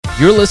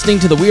You're listening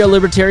to the We Are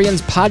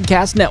Libertarians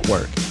Podcast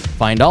Network.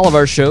 Find all of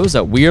our shows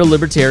at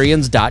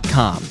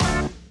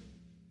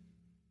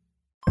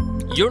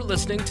wearelibertarians.com. You're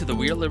listening to the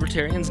We Are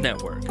Libertarians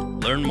Network.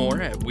 Learn more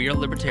at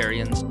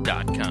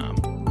wearelibertarians.com.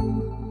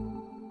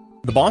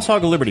 The Boss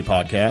Hog of Liberty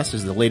podcast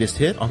is the latest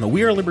hit on the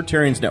We Are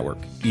Libertarians Network.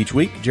 Each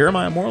week,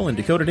 Jeremiah Morrill and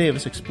Dakota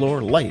Davis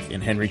explore life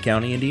in Henry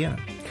County, Indiana.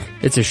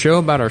 It's a show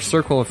about our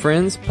circle of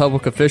friends,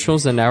 public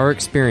officials, and our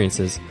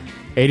experiences.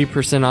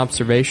 80%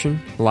 observation,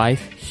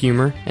 life,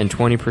 humor, and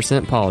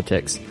 20%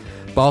 politics.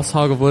 Boss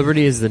Hog of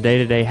Liberty is the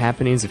day-to-day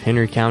happenings of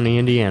Henry County,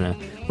 Indiana,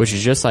 which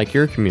is just like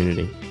your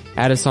community.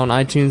 Add us on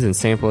iTunes and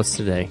sample us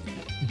today.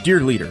 Dear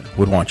Leader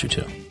would want you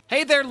to.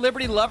 Hey there,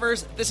 Liberty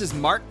lovers. This is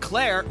Mark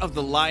Claire of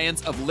the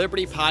Lions of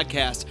Liberty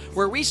podcast,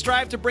 where we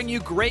strive to bring you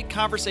great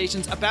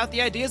conversations about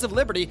the ideas of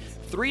liberty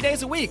 3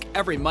 days a week,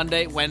 every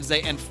Monday,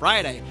 Wednesday, and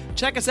Friday.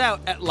 Check us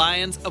out at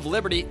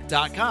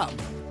lionsofliberty.com.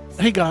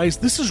 Hey guys,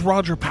 this is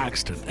Roger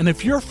Paxton, and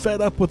if you're fed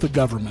up with the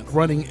government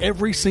running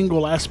every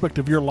single aspect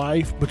of your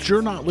life, but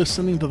you're not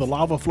listening to the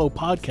Lava Flow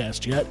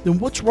podcast yet, then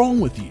what's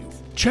wrong with you?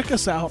 Check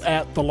us out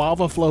at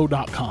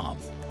thelavaflow.com,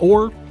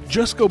 or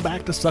just go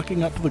back to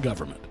sucking up to the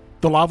government.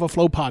 The Lava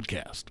Flow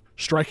podcast,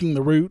 striking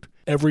the root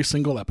every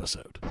single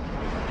episode.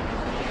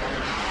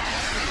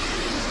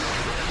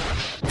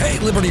 Hey,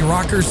 Liberty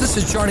Rockers, this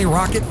is Johnny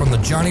Rocket from the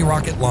Johnny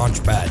Rocket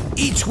Launchpad.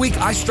 Each week,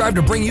 I strive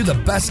to bring you the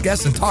best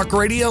guests in talk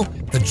radio.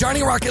 The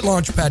Johnny Rocket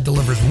Launchpad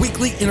delivers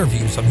weekly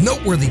interviews of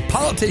noteworthy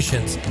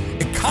politicians,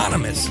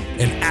 economists,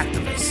 and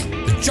activists.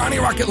 The Johnny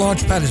Rocket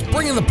Launchpad is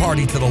bringing the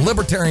party to the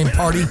Libertarian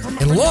Party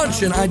and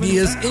launching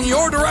ideas in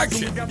your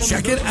direction.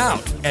 Check it out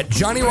at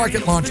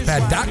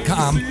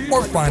JohnnyRocketLaunchpad.com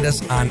or find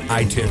us on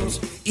iTunes.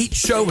 Each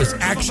show is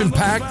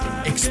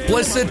action-packed,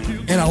 explicit,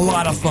 and a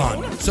lot of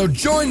fun. So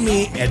join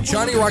me at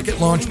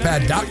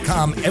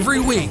JohnnyRocketLaunchpad.com every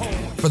week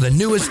for the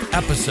newest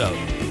episode.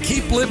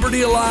 Keep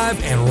liberty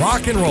alive and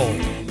rock and roll.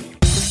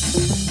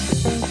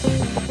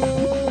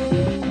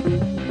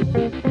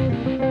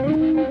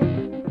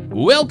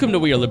 Welcome to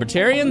We Are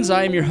Libertarians.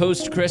 I am your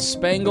host, Chris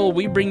Spangle.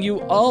 We bring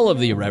you all of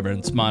the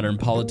irreverence modern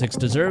politics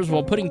deserves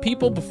while putting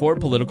people before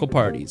political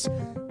parties.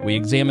 We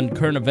examine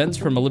current events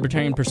from a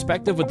libertarian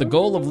perspective with the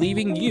goal of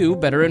leaving you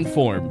better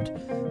informed.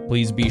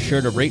 Please be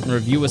sure to rate and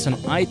review us on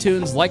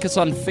iTunes, like us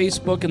on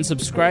Facebook, and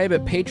subscribe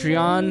at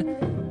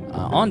Patreon,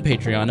 on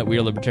Patreon at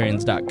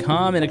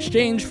wearelibertarians.com. In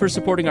exchange for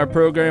supporting our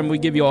program, we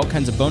give you all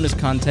kinds of bonus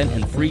content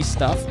and free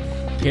stuff.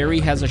 Harry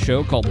has a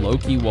show called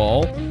Loki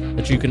Wall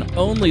that you can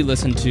only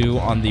listen to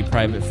on the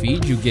private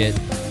feed. You get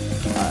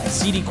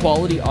CD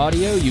quality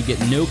audio, you get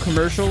no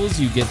commercials,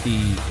 you get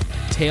the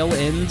tail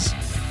ends.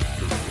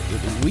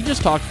 We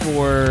just talked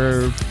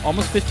for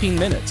almost 15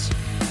 minutes.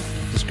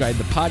 Described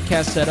the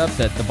podcast setup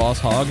that the Boss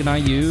Hog and I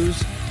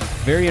use.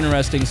 Very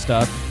interesting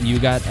stuff. You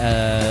got,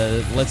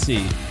 let's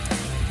see,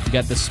 you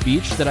got the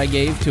speech that I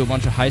gave to a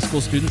bunch of high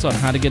school students on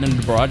how to get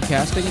into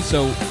broadcasting.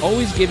 So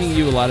always giving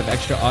you a lot of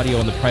extra audio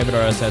on the private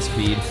RSS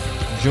feed.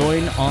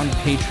 Join on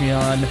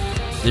Patreon.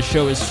 This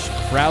show is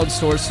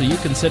crowdsourced, so you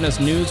can send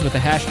us news with the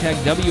hashtag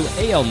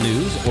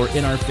WALNews or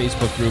in our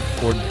Facebook group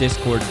or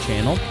Discord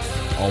channel.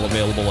 All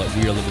available at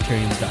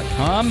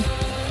wearelibertarians.com.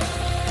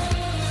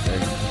 Very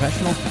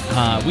professional.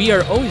 We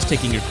are always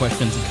taking your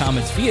questions and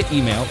comments via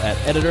email at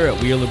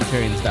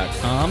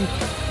editor@wearelibertarians.com.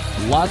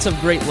 Lots of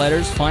great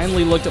letters.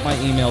 Finally looked at my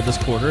email this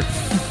quarter.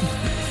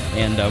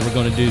 And we're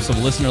going to do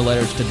some listener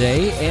letters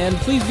today. And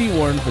please be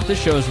warned that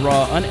this show is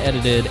raw,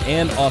 unedited,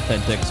 and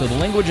authentic, so the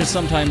language is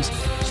sometimes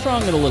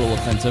strong and a little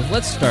offensive.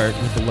 Let's start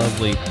with the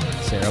lovely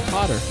Sarah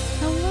Potter.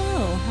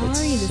 Hello, how are you It's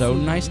this so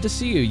evening? nice to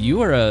see you.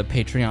 You are a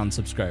Patreon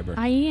subscriber.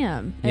 I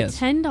am.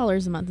 Yes. At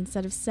 $10 a month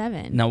instead of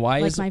 $7. Now, why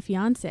like is my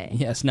fiance.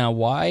 Yes. Now,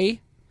 why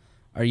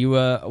are you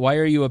a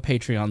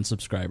Patreon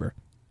subscriber?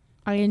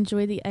 I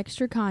enjoy the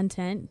extra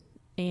content,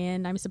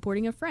 and I'm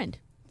supporting a friend.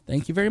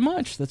 Thank you very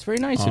much. That's very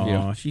nice of you.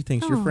 Aw, she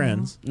thinks you're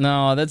friends.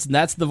 No,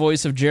 that's the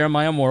voice of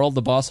Jeremiah Morrill,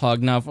 the Boss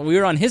Hog. Now, if we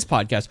were on his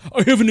podcast,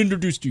 I haven't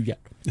introduced you yet.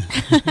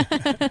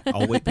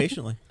 I'll wait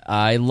patiently.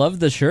 I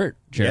love the shirt,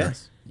 Jer.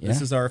 Yes. Yeah.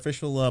 This is our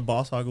official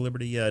Boss Hog of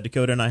Liberty.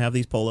 Dakota and I have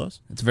these polos.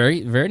 It's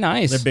very, very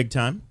nice. They're big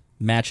time.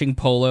 Matching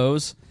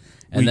polos.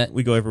 And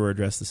we go everywhere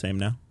dressed the same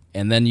now.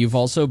 And then you've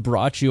also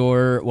brought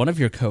one of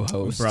your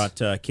co-hosts. We brought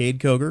Cade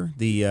Koger,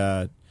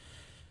 the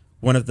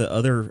one of the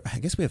other, I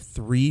guess we have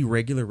 3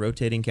 regular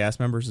rotating cast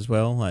members as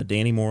well.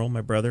 Danny Morrill, my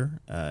brother,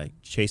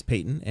 Chase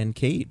Payton, and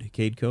Cade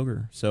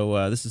Koger.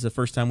 So this is the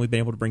first time we've been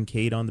able to bring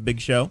Cade on the big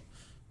show.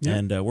 Yep.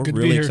 And we're Good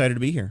to really be excited to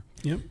be here.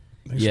 Yep.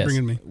 Thanks for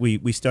bringing me.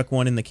 We stuck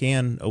one in the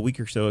can a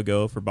week or so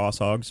ago for Boss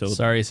Hog. So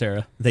sorry,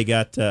 Sarah. They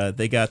got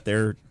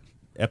their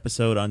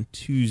episode on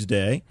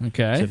Tuesday.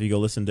 Okay. So if you go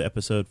listen to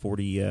episode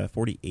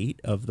 48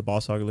 of the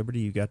Boss Hog of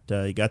Liberty, you got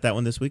that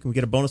one this week, and we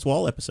get a bonus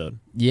wall episode.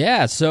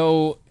 Yeah.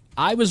 So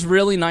I was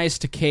really nice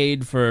to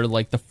Cade for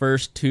like the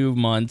first 2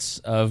 months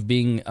of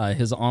being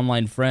his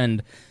online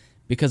friend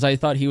because I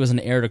thought he was an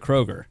heir to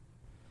Kroger.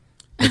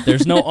 But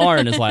there's no R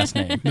in his last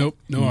name. Nope,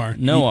 no R.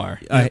 No R.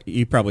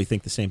 You probably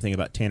think the same thing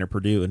about Tanner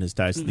Purdue and his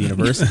ties to the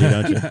university,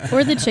 don't you?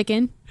 Or the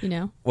chicken, you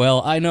know,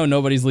 Well, I know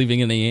nobody's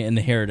leaving any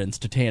inheritance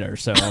to Tanner,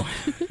 so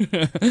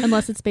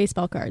unless it's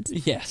baseball cards.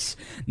 yes.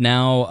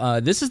 Now,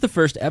 this is the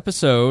first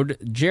episode.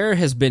 Jer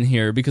has been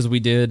here because we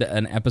did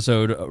an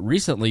episode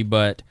recently,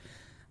 but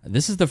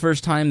this is the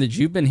first time that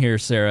you've been here,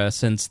 Sarah,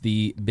 since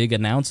the big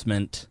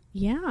announcement.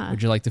 Yeah.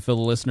 Would you like to fill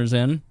the listeners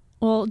in?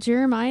 Well,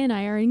 Jeremiah and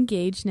I are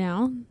engaged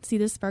now. See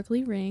this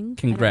sparkly ring?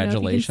 Congratulations. I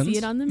don't know if you can see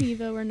it on the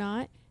Mevo or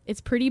not.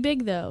 It's pretty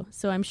big, though,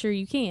 so I'm sure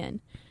you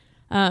can.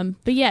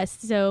 But yes,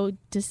 so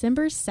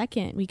December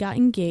 2nd, we got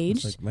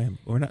engaged. It's like, man,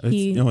 we're not.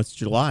 It's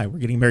July. We're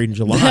getting married in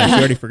July. She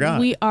already forgot.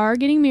 We are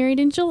getting married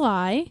in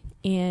July,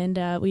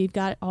 and we've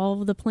got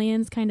all of the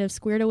plans kind of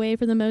squared away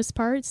for the most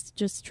parts.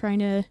 Just trying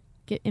to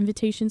get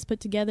invitations put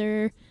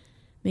together,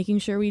 making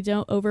sure we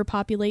don't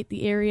overpopulate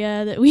the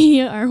area that we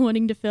are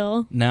wanting to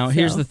fill. Now,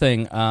 here's the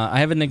thing. I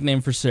have a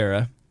nickname for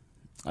Sarah.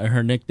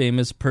 Her nickname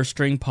is Purse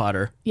String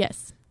Potter.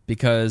 Yes.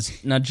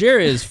 Because, now, Jer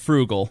is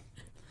frugal.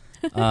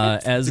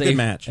 As a good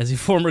match. As a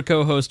former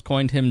co-host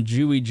coined him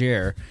Jewy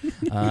Jer.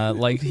 It's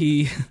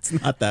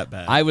not that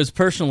bad. I was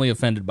personally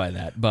offended by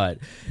that, but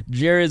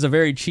Jer is a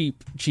very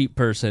cheap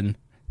person,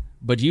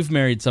 but you've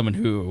married someone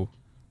who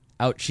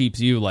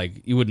out-cheaps you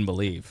like you wouldn't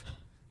believe.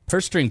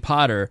 Purse String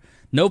Potter,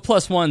 no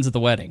plus ones at the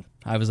wedding,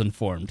 I was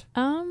informed.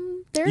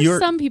 There's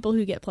some people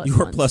who get plus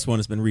Your ones. plus one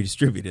has been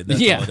redistributed.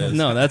 That's all it is.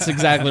 No, that's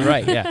exactly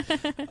right,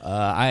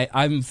 yeah.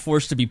 I'm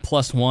forced to be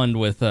plus one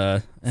with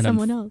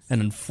someone else.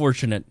 An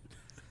unfortunate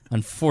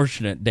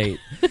date.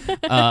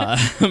 But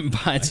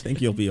I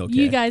think you'll be okay.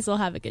 You guys will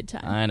have a good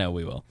time. I know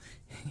we will.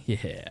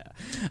 Yeah.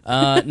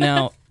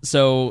 Now,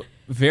 so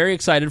very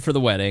excited for the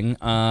wedding.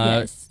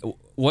 Yes.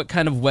 What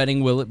kind of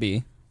wedding will it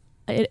be?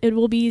 It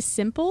will be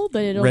simple,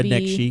 but it'll be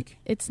redneck chic.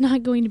 It's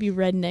not going to be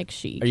redneck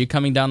chic. Are you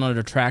coming down on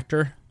a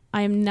tractor?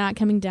 I am not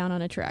coming down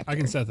on a tractor. I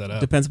can set that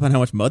up. Depends upon how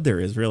much mud there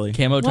is, really.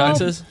 Camo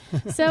tuxes?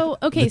 So,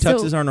 okay, the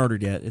tuxes aren't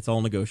ordered yet. It's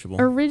all negotiable.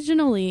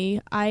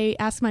 Originally, I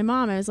asked my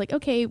mom, I was like,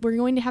 okay, we're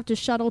going to have to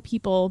shuttle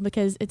people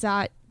because it's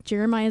at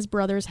Jeremiah's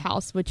brother's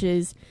house, which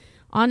is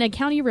on a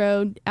county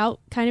road out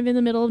kind of in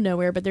the middle of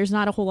nowhere, but there's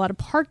not a whole lot of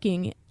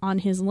parking on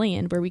his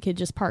land where we could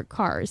just park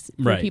cars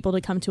for people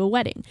to come to a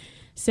wedding.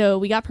 So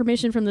we got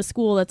permission from the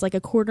school that's like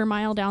a quarter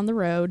mile down the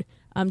road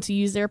to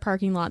use their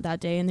parking lot that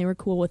day, and they were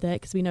cool with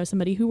it because we know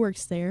somebody who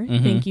works there.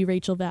 Mm-hmm. Thank you,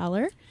 Rachel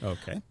Valor.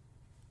 Okay.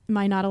 Am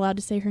I not allowed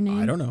to say her name?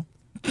 I don't know.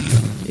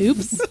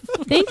 Oops.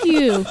 Thank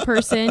you,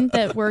 person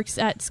that works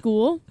at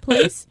school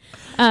place.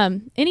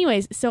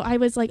 Anyways, so I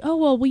was like, oh,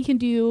 well, we can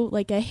do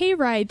like a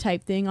hayride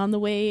type thing on the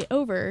way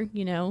over,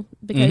 you know,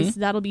 because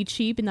that'll be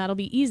cheap and that'll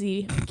be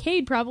easy.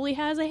 Cade probably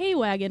has a hay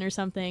wagon or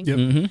something. Yep.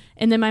 Mm-hmm.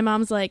 And then my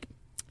mom's like,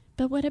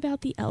 but what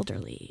about the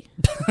elderly?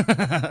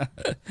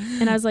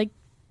 And I was like,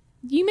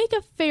 you make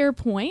a fair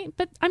point,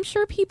 but I'm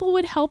sure people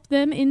would help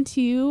them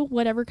into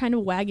whatever kind of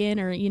wagon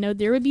or, you know,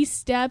 there would be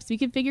steps. We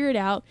could figure it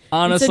out.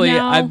 Honestly, so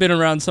now, I've been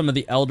around some of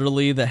the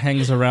elderly that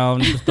hangs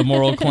around the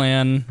Morrill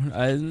clan.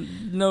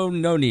 No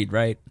need,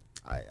 right?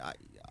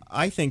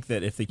 I think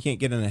that if they can't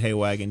get in a hay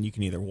wagon, you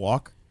can either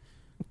walk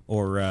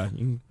or you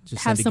can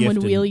just have send a someone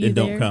gift wheel you and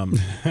there. don't come.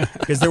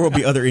 Because there will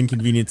be other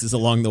inconveniences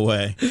along the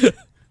way.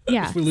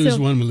 Yeah. If we lose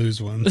one, we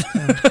lose one.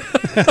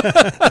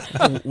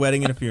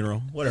 Wedding and a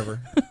funeral,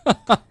 whatever.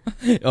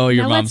 Oh,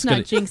 your now mom's let's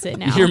not jinx it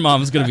now. Your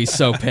mom's gonna be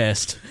so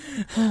pissed.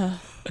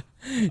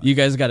 You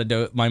guys got to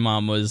do it. My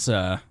mom was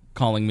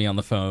calling me on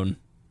the phone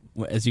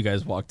as you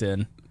guys walked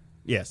in.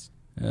 Yes.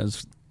 It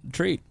was a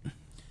treat.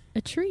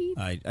 A treat.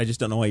 I just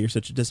don't know why you're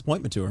such a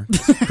disappointment to her,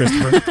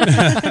 Christopher.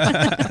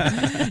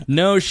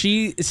 No,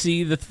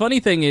 the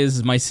funny thing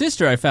is, my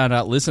sister, I found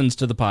out, listens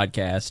to the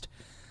podcast.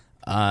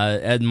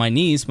 And my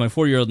niece, my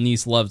 4-year-old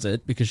niece, loves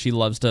it because she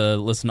loves to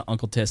listen to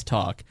Uncle Tess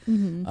talk.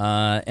 Mm-hmm.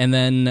 And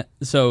then,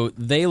 so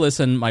they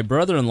listen. My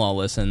brother-in-law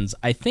listens.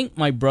 I think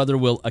my brother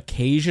will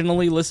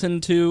occasionally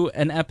listen to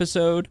an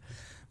episode,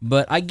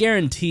 but I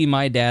guarantee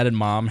my dad and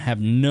mom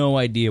have no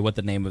idea what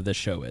the name of this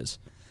show is.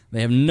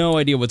 They have no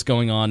idea what's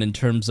going on in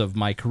terms of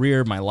my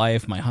career, my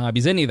life, my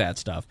hobbies, any of that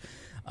stuff.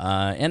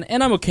 And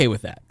I'm okay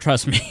with that.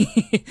 Trust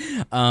me.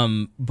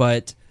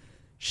 But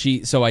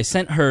so I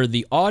sent her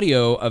the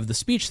audio of the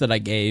speech that I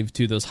gave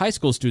to those high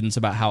school students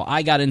about how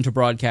I got into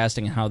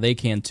broadcasting and how they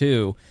can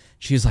too.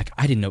 She was like,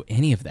 I didn't know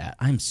any of that.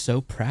 I'm so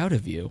proud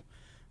of you.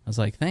 I was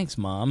like, thanks,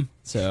 Mom.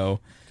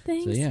 Thanks,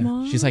 yeah.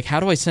 Mom. She's like, how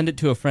do I send it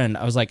to a friend?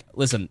 I was like,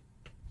 listen,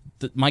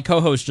 my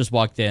co-host just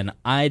walked in.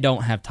 I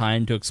don't have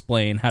time to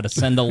explain how to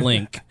send a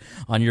link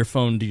on your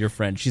phone to your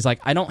friend. She's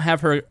like, I don't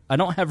have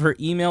her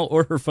email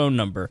or her phone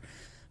number.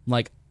 I'm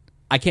like,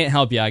 I can't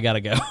help you. I gotta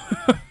go.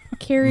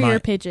 Carrier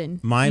pigeon.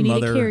 My you need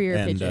mother a carrier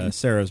and pigeon.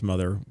 Sarah's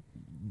mother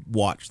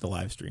watch the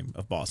live stream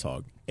of Boss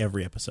Hog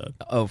every episode.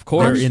 Of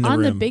course. They're in the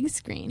on the room. big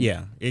screen.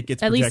 Yeah, it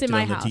gets At least projected at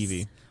my on the house.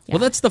 TV. Yeah. Well,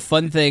 that's the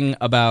fun thing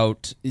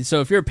about... So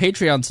if you're a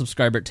Patreon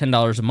subscriber at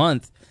 $10 a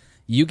month,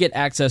 you get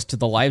access to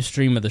the live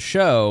stream of the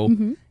show,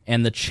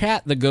 and the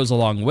chat that goes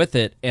along with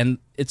it. And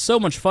it's so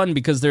much fun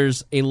because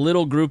there's a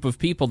little group of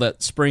people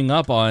that spring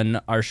up on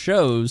our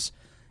shows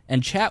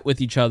and chat with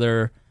each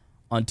other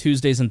on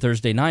Tuesdays and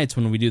Thursday nights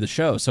when we do the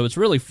show. So it's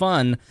really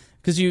fun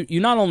because you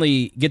not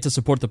only get to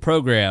support the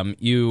program,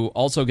 you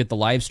also get the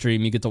live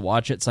stream. You get to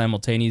watch it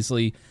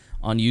simultaneously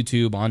on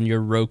YouTube, on your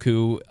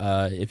Roku.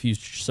 If you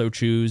so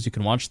choose, you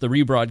can watch the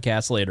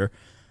rebroadcast later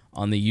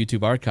on the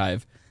YouTube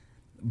archive.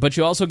 But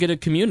you also get a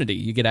community.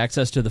 You get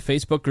access to the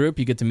Facebook group.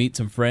 You get to meet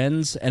some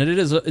friends. And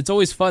it's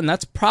always fun.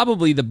 That's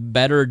probably the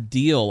better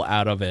deal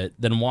out of it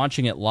than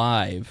watching it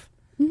live.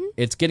 Mm-hmm.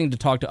 It's getting to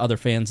talk to other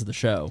fans of the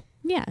show.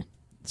 Yeah.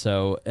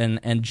 So,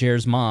 and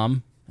Jer's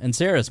mom and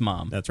Sarah's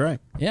mom. That's right.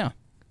 Yeah.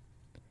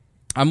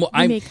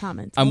 I make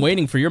comments. I'm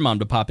waiting for your mom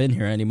to pop in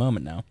here any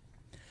moment now.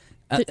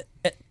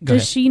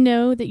 Does she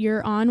know that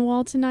you're on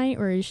Wall tonight,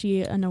 or is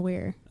she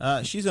unaware?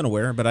 She's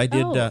unaware, but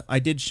I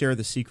did share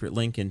the secret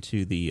link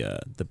into the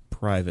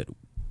private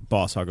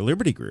Boss Hog of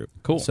Liberty group.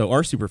 Cool. So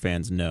our super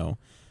fans know.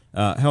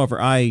 However,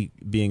 I,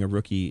 being a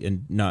rookie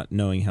and not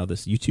knowing how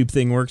this YouTube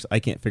thing works, I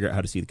can't figure out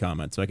how to see the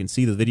comments. So I can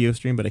see the video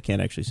stream, but I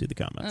can't actually see the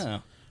comments.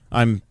 Oh.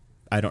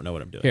 I don't know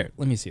what I'm doing. Here,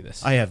 let me see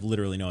this. I have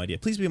literally no idea.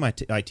 Please be my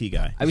IT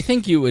guy. I would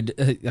think you would.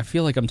 I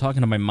feel like I'm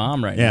talking to my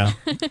mom right now.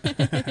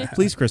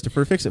 Please,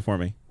 Christopher, fix it for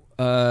me.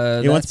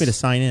 It wants me to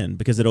sign in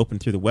because it opened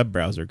through the web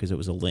browser because it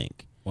was a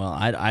link. Well,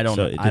 I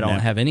don't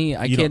have any.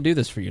 I can't do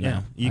this for you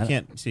now. You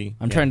can't see.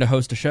 I'm trying to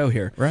host a show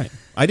here. Right.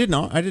 I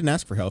didn't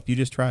ask for help. You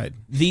just tried.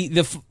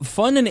 The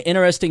fun and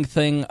interesting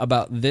thing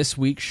about this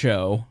week's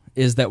show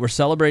is that we're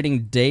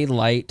celebrating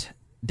daylight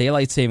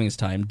saving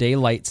time.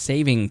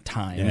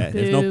 Yeah,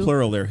 there's no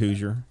plural there,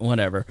 Hoosier.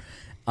 Whatever.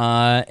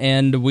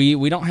 And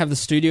we don't have the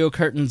studio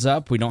curtains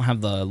up. We don't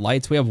have the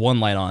lights. We have one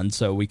light on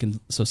so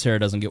Sarah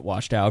doesn't get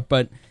washed out.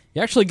 But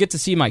you actually get to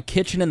see my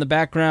kitchen in the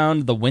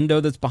background, the window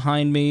that's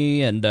behind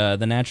me, and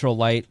the natural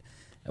light.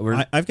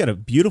 I've got a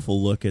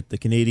beautiful look at the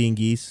Canadian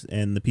geese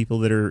and the people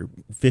that are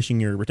fishing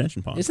your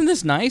retention pond. Isn't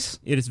this nice?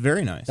 It is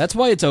very nice. That's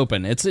why it's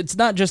open. It's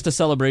not just a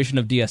celebration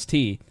of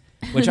DST,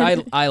 which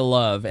I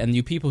love, and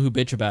you people who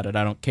bitch about it,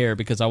 I don't care,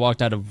 because I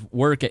walked out of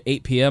work at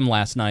 8 p.m.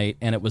 last night,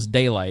 and it was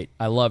daylight.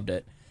 I loved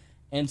it.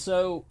 And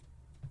so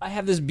I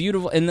have this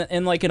beautiful,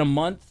 and like in a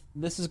month,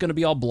 this is going to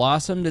be all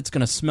blossomed. It's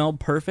going to smell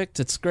perfect.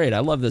 It's great. I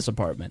love this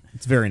apartment.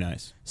 It's very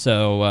nice.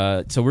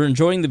 So we're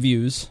enjoying the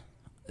views,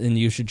 and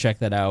you should check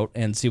that out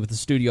and see what the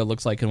studio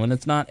looks like. And when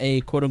it's not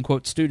a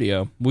quote-unquote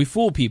studio, we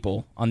fool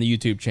people on the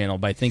YouTube channel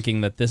by thinking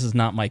that this is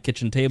not my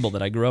kitchen table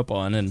that I grew up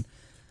on and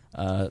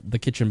the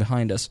kitchen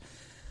behind us.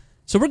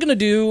 So we're going to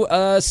do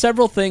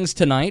several things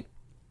tonight.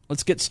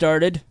 Let's get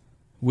started.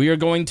 We are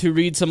going to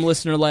read some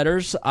listener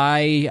letters.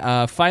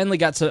 I finally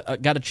got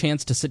a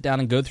chance to sit down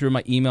and go through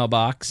my email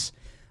box.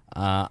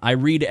 I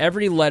read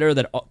every letter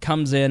that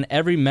comes in,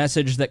 every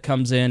message that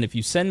comes in. If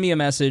you send me a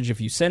message,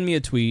 if you send me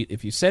a tweet,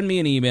 if you send me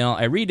an email,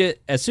 I read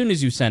it as soon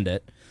as you send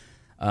it.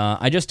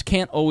 I just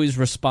can't always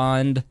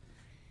respond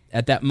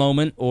at that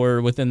moment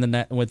or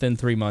within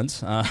 3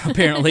 months,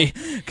 apparently,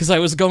 because I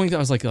was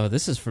like, oh,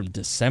 this is from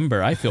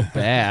December. I feel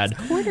bad.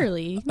 It's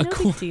quarterly. No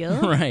big deal.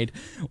 Right.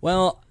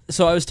 Well,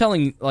 so I was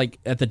telling, like,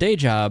 at the day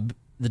job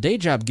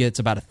gets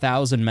about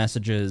 1,000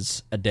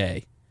 messages a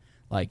day.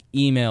 Like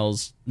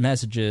emails,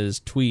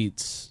 messages,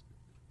 tweets,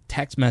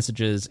 text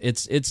messages.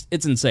 It's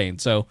insane.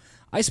 So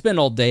I spend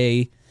all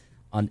day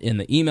in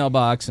the email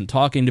box and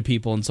talking to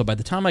people, and so by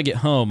the time I get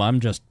home, I'm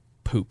just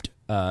pooped.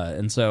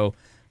 And so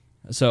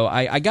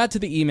I got to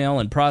the email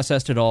and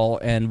processed it all,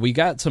 and we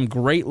got some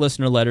great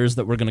listener letters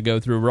that we're going to go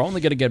through. We're only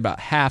going to get about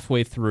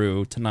halfway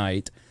through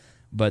tonight,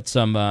 but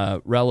some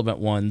relevant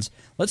ones.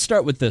 Let's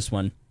start with this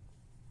one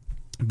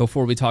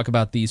before we talk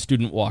about the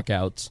student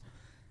walkouts.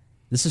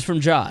 This is from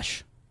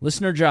Josh.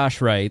 Listener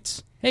Josh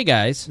writes, "Hey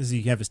guys." Does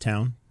he have his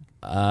town?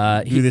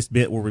 Do this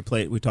bit where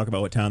we talk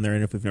about what town they're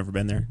in if we've never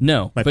been there?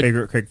 No. My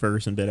favorite Craig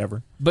Ferguson bit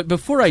ever. But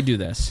before I do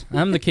this,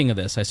 I'm the king of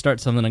this. I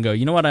start something and go,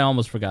 you know what? I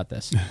almost forgot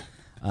this.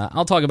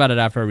 I'll talk about it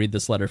after I read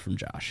this letter from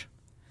Josh.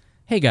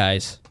 "Hey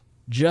guys,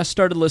 just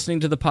started listening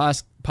to the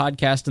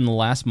podcast in the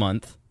last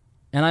month,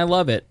 and I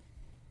love it.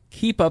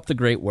 Keep up the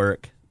great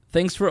work.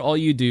 Thanks for all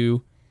you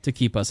do to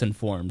keep us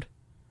informed.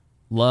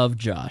 Love,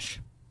 Josh."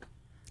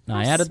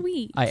 Now,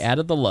 sweet. I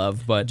added the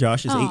love, but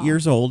Josh is 8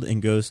 years old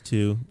and goes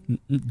to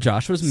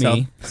Josh was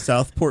me.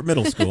 Southport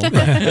Middle School.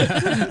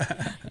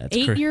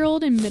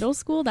 8-year-old in middle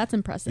school? That's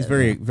impressive. He's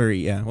very,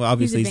 very, yeah. Well,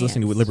 obviously he's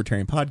listening to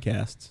libertarian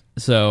podcasts.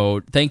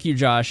 So thank you,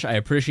 Josh. I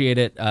appreciate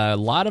it. A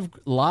lot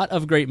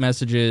of great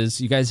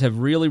messages. You guys have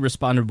really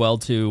responded well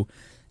to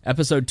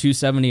episode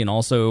 270 and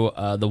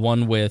also the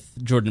one with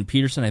Jordan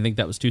Peterson. I think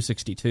that was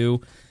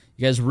 262.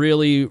 You guys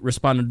really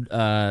responded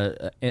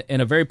in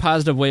a very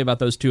positive way about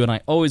those two, and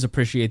I always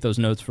appreciate those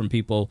notes from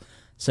people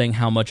saying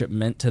how much it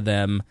meant to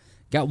them.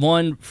 Got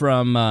one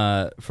from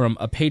a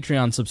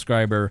Patreon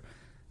subscriber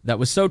that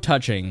was so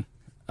touching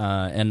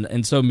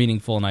and so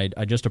meaningful, and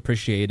I just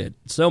appreciate it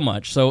so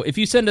much. So if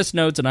you send us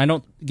notes and I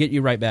don't get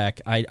you right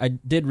back, I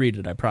did read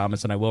it, I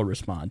promise, and I will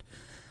respond.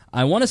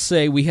 I want to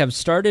say we have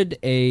started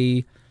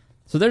a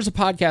So there's a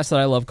podcast that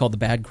I love called the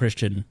Bad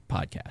Christian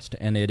Podcast,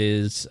 and it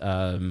is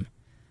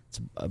it's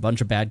a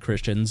bunch of bad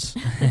Christians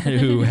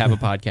who have a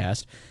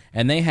podcast,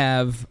 and they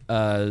have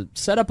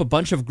set up a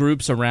bunch of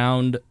groups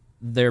around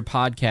their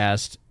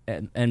podcast,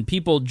 and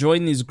people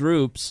join these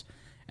groups,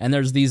 and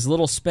there's these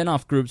little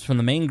spin-off groups from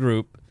the main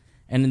group,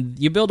 and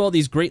you build all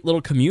these great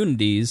little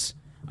communities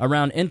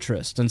around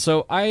interest. And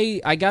so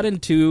I got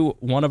into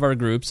one of our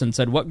groups and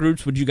said, what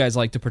groups would you guys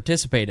like to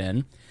participate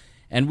in?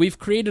 And we've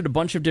created a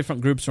bunch of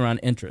different groups around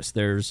interest.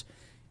 There's,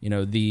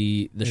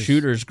 the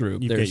shooters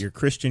group. You've got your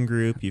Christian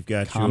group. You've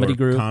got comedy your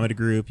group. Comedy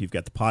group. You've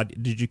got the pod.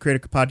 Did you create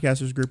a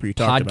podcasters group, or you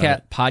talked about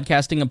it?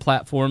 Podcasting and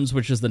Platforms,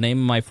 which is the name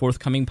of my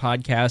forthcoming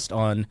podcast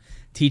on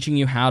teaching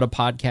you how to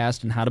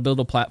podcast and how to build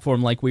a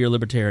platform like We Are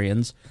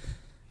Libertarians.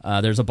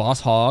 There's a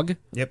Boss Hog.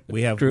 Yep,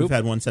 we've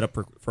had one set up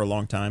for a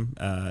long time.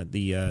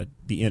 The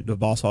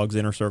Boss Hog's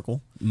Inner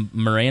Circle.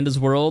 Miranda's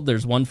World.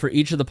 There's one for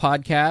each of the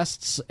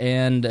podcasts,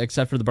 and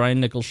except for the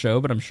Brian Nichols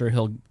Show, but I'm sure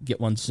he'll get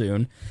one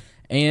soon.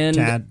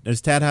 And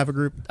does Tad have a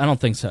group? I don't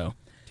think so.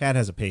 Tad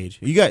has a page.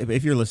 You guys,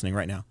 if you're listening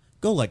right now,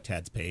 go like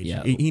Tad's page.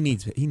 Yeah. He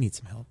needs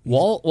some help.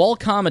 Wall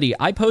Comedy.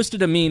 I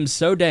posted a meme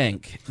so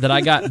dank that I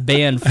got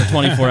banned for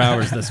 24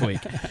 hours this week.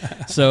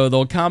 So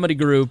the comedy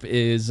group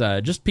is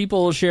just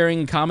people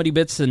sharing comedy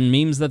bits and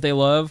memes that they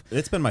love.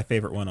 It's been my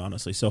favorite one,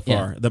 honestly, so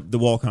far. Yeah. The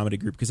Wall Comedy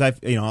group, because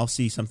I'll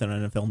see something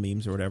on NFL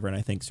memes or whatever, and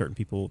I think certain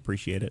people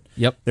appreciate it.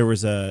 Yep. There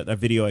was a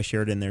video I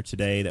shared in there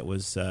today that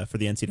was for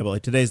the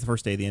NCAA. Today's the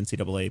first day of the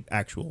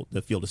NCAA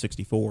the Field of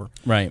 64.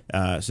 Right.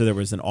 So there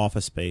was an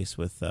office space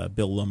with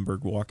Bill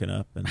Lumberg walking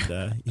up and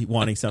he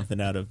wanting something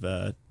out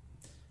of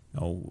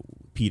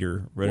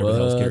Peter, whatever the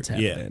hell's character.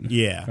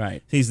 Yeah.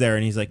 Right. He's there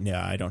and he's like, no,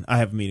 I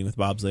have a meeting with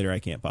Bob's later. I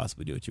can't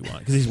possibly do what you want,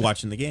 because he's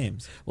watching the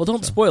games. Well,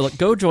 don't spoil it.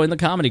 Go join the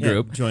comedy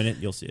group. Join it.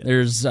 You'll see it.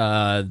 There's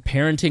a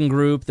parenting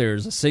group.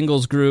 There's a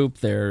singles group.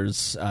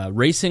 There's a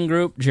racing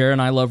group. Jared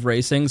and I love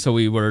racing, so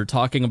we were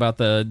talking about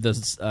the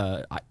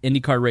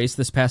IndyCar race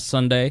this past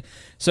Sunday.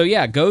 So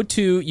yeah,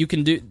 you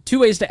can do two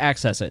ways to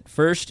access it.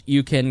 First,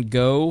 you can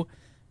go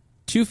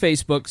to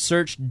Facebook,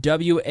 search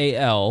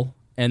WAL,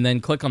 and then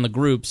click on the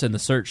groups in the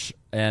search,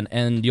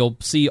 and you'll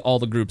see all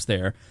the groups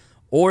there.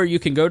 Or you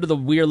can go to the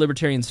We Are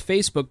Libertarians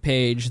Facebook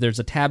page. There's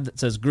a tab that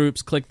says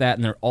groups. Click that,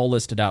 and they're all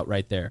listed out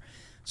right there.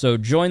 So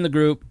join the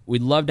group.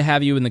 We'd love to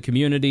have you in the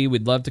community.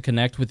 We'd love to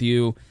connect with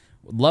you.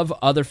 We'd love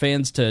other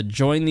fans to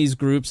join these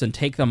groups and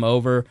take them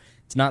over.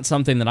 It's not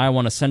something that I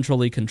want to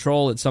centrally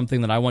control. It's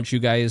something that I want you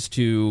guys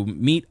to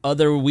meet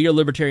other We Are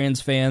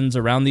Libertarians fans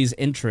around these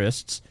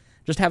interests.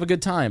 Just have a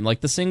good time.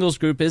 Like, the singles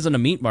group isn't a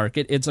meat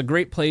market. It's a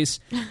great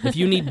place if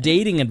you need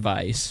dating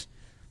advice.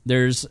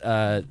 There's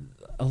a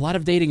lot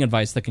of dating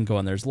advice that can go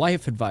on. There's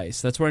life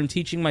advice. That's where I'm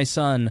teaching my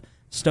son,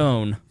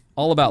 Stone,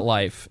 all about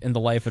life in the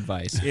life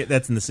advice. Yeah,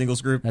 that's in the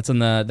singles group? That's in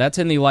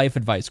the life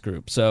advice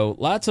group. So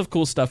lots of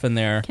cool stuff in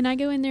there. Can I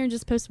go in there and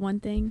just post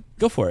one thing?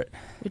 Go for it.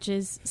 Which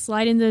is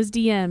slide in those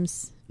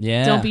DMs.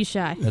 Yeah. Don't be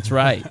shy. That's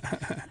right.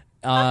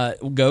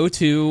 Go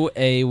to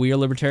a We Are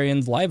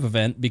Libertarians live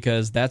event,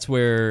 because that's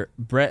where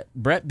Brett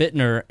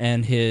Bittner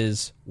and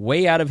his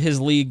way out of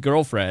his league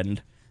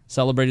girlfriend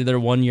celebrated their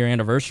 1-year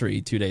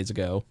anniversary 2 days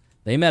ago.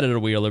 They met at a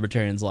We Are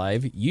Libertarians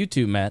live. You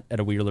two met at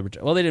a We Are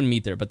Libertarians. Well, they didn't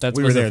meet there, but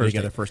we were there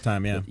together first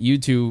time. Yeah, you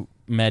two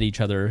met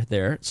each other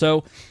there.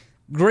 So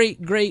great.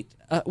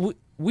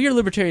 We Are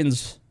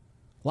Libertarians.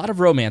 A lot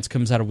of romance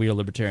comes out of We Are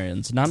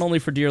Libertarians, not only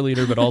for Dear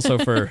Leader, but also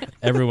for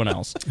everyone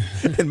else.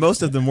 And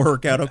most of them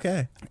work out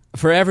okay.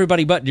 For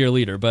everybody but Dear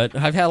Leader, but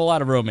I've had a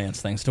lot of romance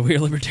thanks to We Are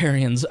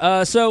Libertarians.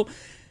 So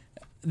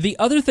the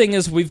other thing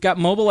is, we've got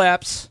mobile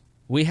apps.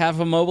 We have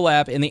a mobile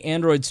app in the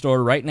Android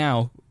store right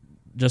now.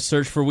 Just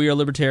search for We Are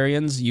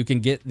Libertarians. You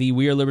can get the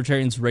We Are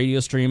Libertarians radio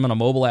stream on a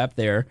mobile app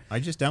there. I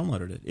just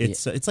downloaded it.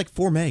 It's like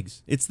 4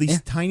 megs. It's the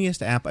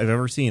tiniest app I've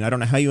ever seen. I don't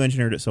know how you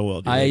engineered it so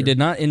well. I did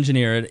not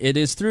engineer it. It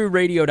is through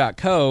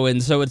radio.co,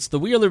 and so it's the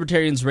We Are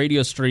Libertarians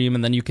radio stream,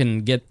 and then you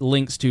can get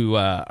links to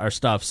our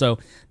stuff. So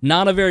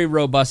not a very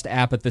robust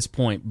app at this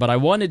point, but I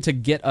wanted to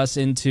get us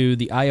into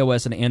the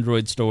iOS and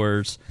Android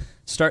stores,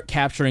 start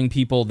capturing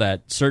people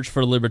that search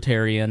for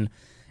Libertarian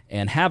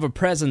and have a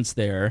presence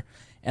there.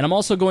 And I'm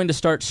also going to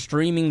start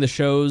streaming the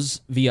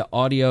shows via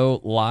audio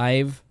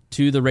live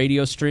to the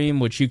radio stream,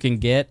 which you can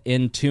get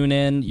in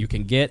TuneIn. You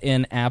can get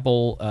in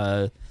Apple.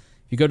 If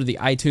you go to the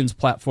iTunes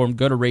platform,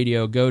 go to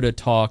radio, go to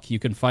talk, you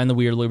can find the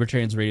We Are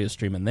Libertarians radio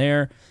stream in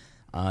there.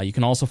 You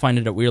can also find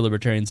it at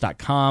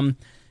WeareLibertarians.com.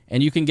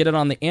 And you can get it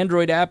on the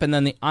Android app, and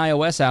then the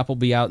iOS app will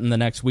be out in the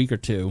next week or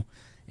two.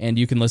 And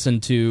you can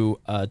listen to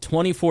a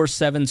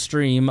 24/7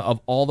 stream of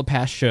all the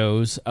past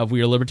shows of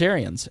We Are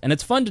Libertarians. And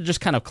it's fun to just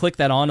kind of click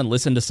that on and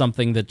listen to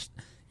something that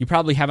you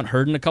probably haven't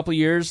heard in a couple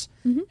years,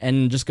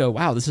 and just go,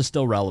 wow, this is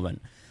still relevant.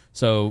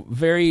 So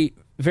very,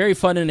 very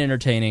fun and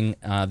entertaining.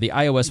 The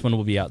iOS one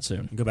will be out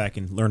soon. Go back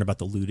and learn about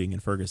the looting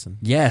in Ferguson.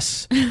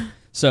 Yes.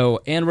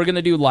 So, and we're going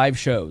to do live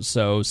shows.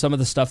 So some of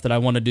the stuff that I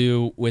want to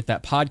do with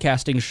that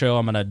podcasting show,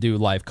 I'm going to do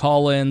live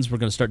call-ins. We're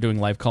going to start doing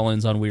live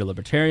call-ins on We Are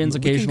Libertarians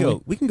occasionally.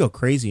 We can go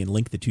crazy and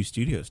link the two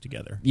studios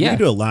together. Yeah. We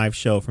can do a live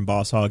show from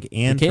Boss Hog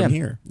and from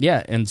here.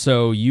 Yeah, and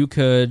so you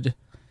can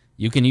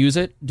use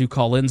it, do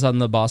call-ins on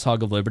the Boss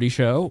Hog of Liberty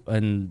show,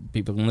 and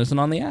people can listen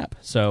on the app.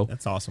 So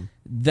that's awesome.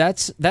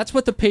 That's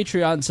what the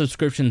Patreon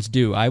subscriptions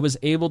do. I was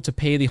able to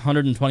pay the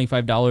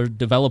 $125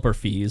 developer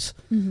fees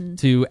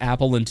to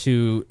Apple and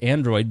to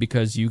Android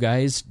because you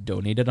guys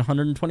donated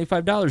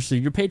 $125 to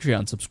your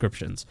Patreon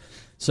subscriptions.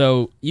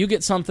 So you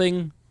get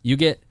something.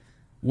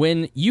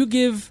 When you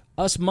give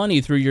us money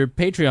through your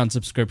Patreon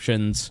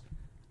subscriptions,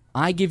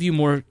 I give you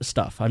more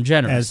stuff. I'm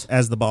generous.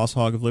 As the Boss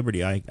Hog of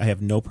Liberty, I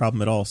have no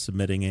problem at all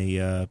submitting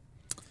a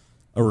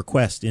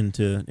request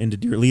into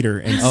Dear Leader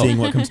and seeing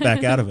what comes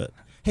back out of it.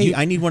 Hey,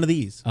 I need one of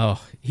these.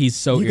 Oh, he's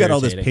so You irritating. got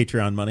all this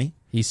Patreon money.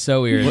 He's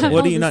so irritating.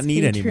 What do you not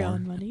need Patreon anymore?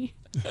 Money.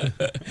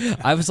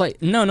 I was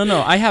like, no.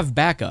 I have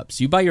backups.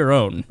 You buy your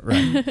own.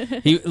 Right.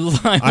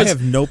 I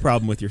have no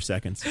problem with your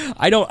seconds.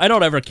 I don't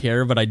ever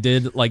care, but I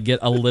did get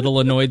a little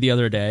annoyed the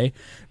other day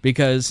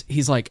because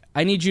he's like,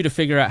 I need you to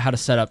figure out how to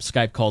set up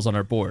Skype calls on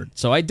our board.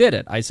 So I did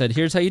it. I said,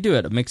 here's how you do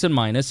it. A mix and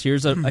minus.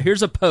 Here's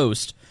a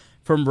post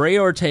from Ray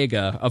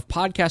Ortega of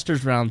Podcasters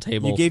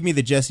Roundtable. You gave me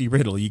the Jesse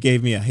Riddle. You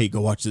gave me hey, go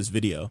watch this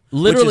video.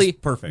 Literally which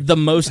is perfect. The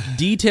most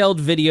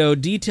detailed video,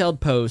 detailed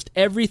post,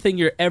 everything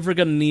you're ever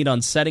going to need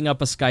on setting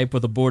up a Skype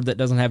with a board that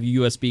doesn't have a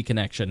USB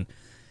connection. And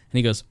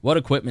he goes, what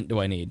equipment do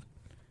I need?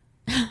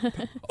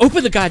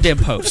 Open the goddamn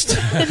post.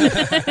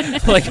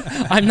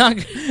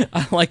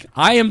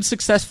 I am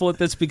successful at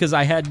this because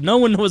no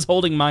one was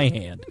holding my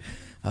hand.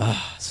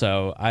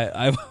 So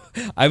I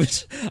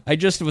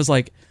just was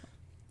like,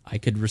 I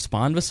could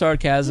respond with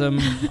sarcasm.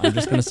 I'm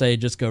just going to say,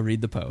 just go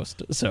read the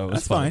post. So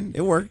that's fine.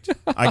 It worked.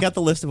 I got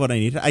the list of what I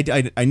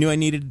needed. I knew I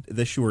needed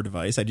the Shure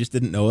device. I just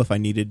didn't know if I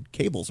needed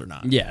cables or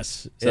not.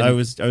 Yes. So I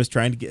was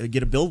trying to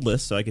get a build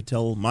list so I could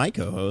tell my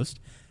co-host,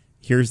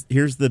 here's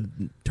the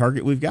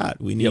target we've got.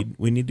 We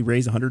need to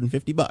raise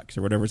 $150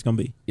 or whatever it's going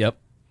to be. Yep.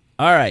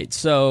 All right.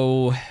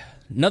 So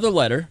another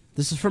letter.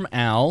 This is from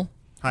Al.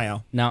 Hi,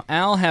 Al. Now,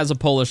 Al has a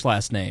Polish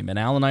last name, and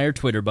Al and I are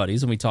Twitter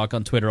buddies, and we talk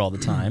on Twitter all the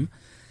time.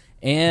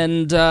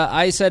 And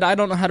I said, I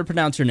don't know how to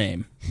pronounce your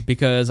name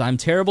because I'm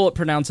terrible at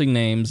pronouncing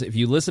names. If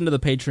you listen to the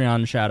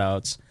Patreon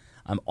shout-outs,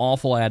 I'm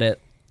awful at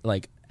it.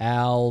 Like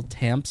Al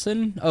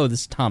Thompson? Oh, this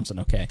is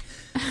Thompson. Okay.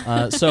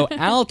 So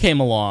Al came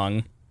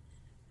along,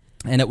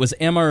 and it was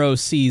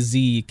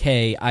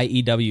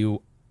Mroczkiewicz.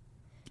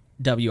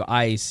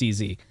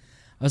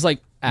 I was like,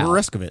 Al.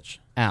 Moreskovich.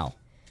 Al,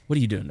 what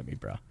are you doing to me,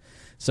 bro?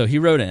 So he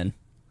wrote in,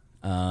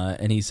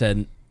 and he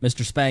said,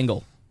 Mr.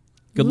 Spangle,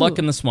 good luck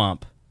in the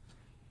swamp.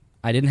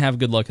 I didn't have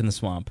good luck in the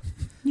swamp.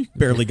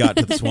 Barely got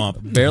to the swamp.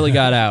 Barely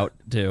got out,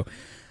 too.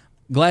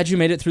 Glad you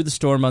made it through the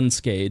storm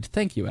unscathed.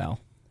 Thank you,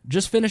 Al.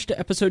 Just finished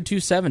episode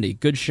 270.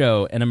 Good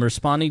show, and I'm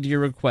responding to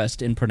your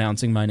request in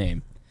pronouncing my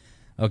name.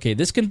 Okay,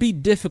 this can be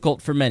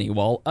difficult for many.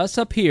 While us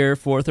up here,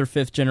 4th or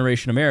 5th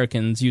generation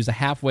Americans, use a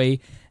halfway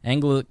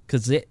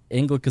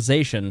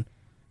Anglicization.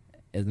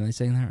 Am I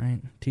saying that right,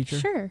 teacher?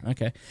 Sure.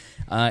 Okay.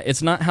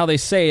 It's not how they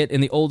say it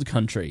in the old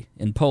country,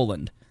 in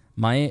Poland.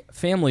 My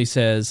family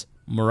says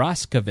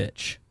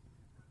Moraskowicz.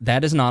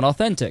 That is not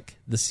authentic.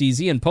 The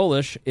CZ in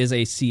Polish is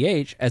a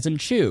CH as in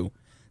chew.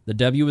 The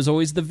W is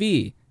always the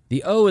V.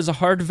 The O is a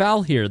hard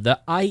vowel here. The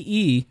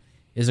IE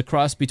is a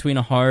cross between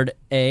a hard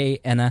A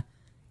and a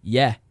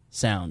yeah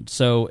sound.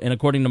 So, and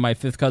according to my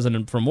 5th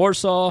cousin from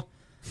Warsaw,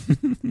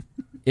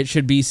 it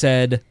should be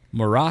said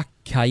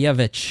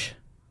Morakiewicz.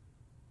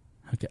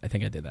 Okay, I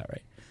think I did that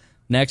right.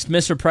 Next,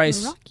 Mr.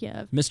 Price.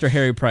 Mr.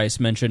 Harry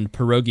Price mentioned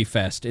Pierogi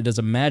Fest. It is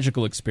a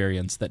magical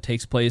experience that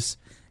takes place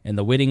in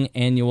the Whiting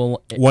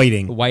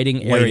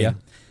area.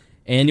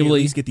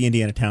 Annually, Please get the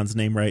Indiana town's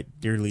name right,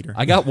 dear leader.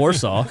 I got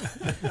Warsaw.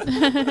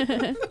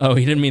 Oh,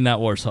 he didn't mean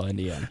that Warsaw,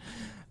 Indiana.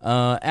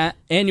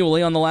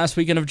 Annually on the last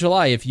weekend of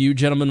July. If you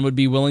gentlemen would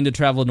be willing to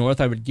travel north,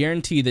 I would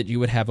guarantee that you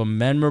would have a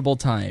memorable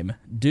time.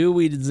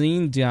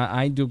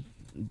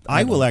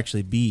 I will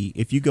actually be,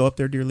 if you go up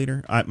there, dear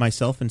leader,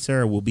 myself and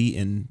Sarah will be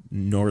in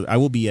north. I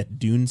will be at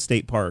Dune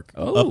State Park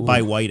up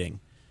by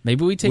Whiting.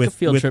 Maybe we take a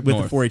field trip with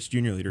north. the 4-H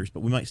junior leaders,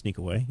 but we might sneak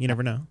away. You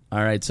never know.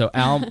 All right, so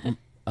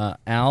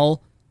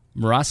Al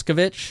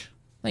Moraskowicz,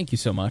 thank you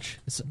so much.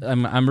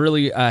 I'm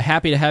really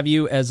happy to have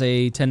you as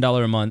a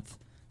 $10 a month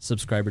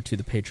subscriber to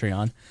the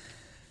Patreon.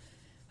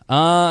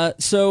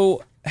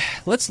 So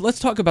let's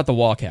talk about the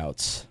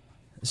walkouts.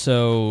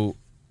 So,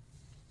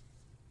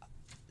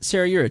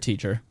 Sarah, you're a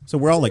teacher. So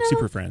we're all like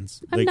super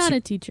friends. I'm not a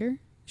teacher.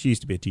 She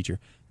used to be a teacher.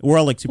 We're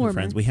all like super Former.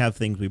 friends. We have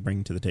things we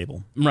bring to the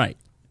table. Right.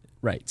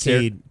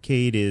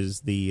 Cade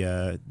is the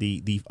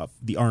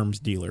arms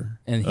dealer,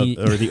 and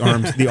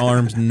the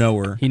arms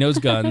knower. He knows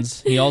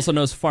guns. He also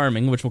knows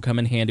farming, which will come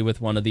in handy with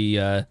one of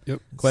the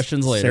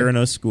questions later. Sarah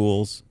knows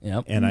schools.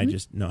 Yep. And I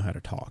just know how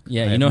to talk.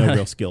 Yeah, I you have know no how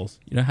real skills.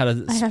 You know how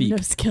to I speak. have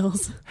no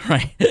skills.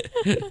 Right.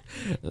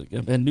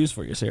 Bad news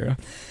for you, Sarah.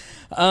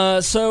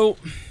 So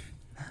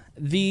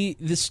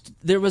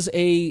there was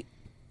a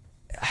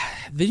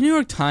the New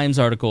York Times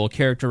article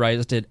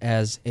characterized it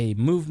as a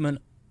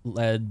movement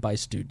led by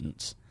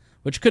students,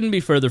 which couldn't be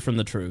further from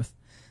the truth.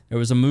 There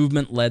was a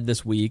movement led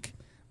this week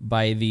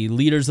by the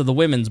leaders of the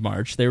Women's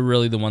March. They were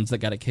really the ones that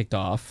got it kicked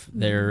off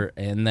there.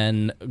 And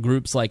then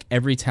groups like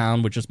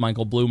Everytown, which is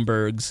Michael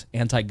Bloomberg's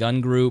anti-gun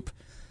group,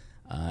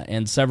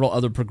 and several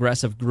other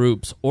progressive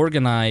groups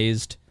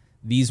organized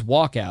these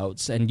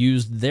walkouts and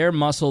used their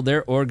muscle,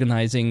 their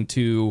organizing,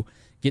 to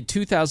get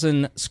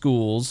 2,000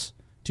 schools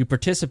to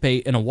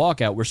participate in a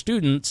walkout where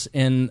students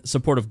in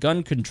support of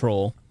gun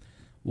control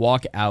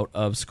walk out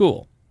of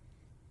school.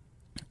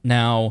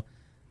 Now,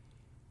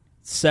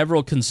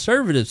 several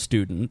conservative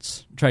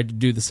students tried to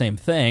do the same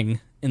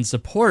thing in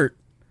support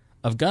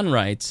of gun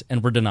rights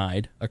and were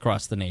denied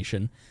across the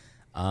nation.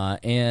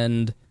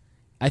 And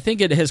I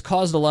think it has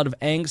caused a lot of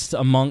angst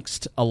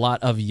amongst a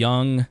lot of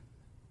young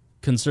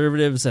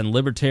conservatives and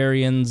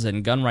libertarians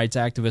and gun rights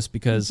activists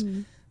because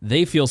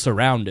they feel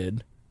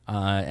surrounded.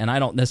 And I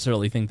don't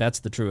necessarily think that's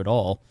the true at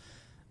all.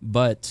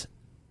 But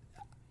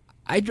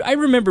I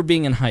remember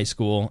being in high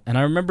school, and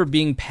I remember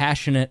being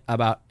passionate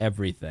about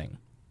everything.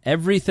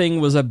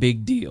 Everything was a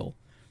big deal.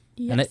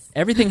 Yes. And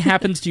everything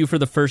happens to you for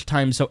the first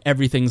time, so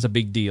everything's a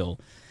big deal.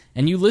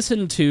 And you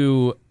listen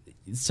to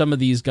some of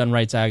these gun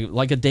rights,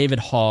 like a David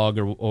Hogg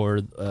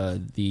or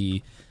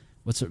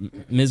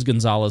Ms.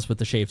 Gonzalez with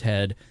the shaved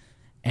head,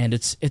 and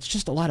it's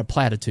just a lot of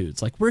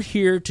platitudes. Like, we're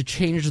here to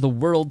change the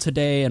world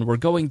today, and we're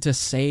going to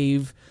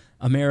save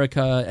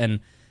America, and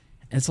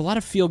it's a lot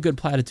of feel-good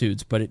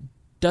platitudes, but it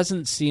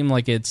doesn't seem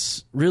like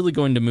it's really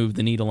going to move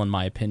the needle, in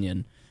my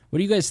opinion. What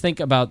do you guys think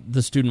about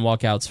the student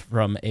walkouts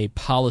from a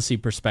policy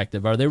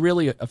perspective? Are they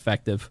really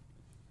effective?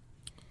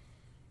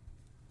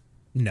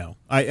 No,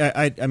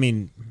 I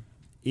mean,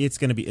 it's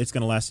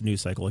gonna last a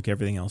news cycle like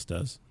everything else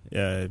does.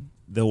 The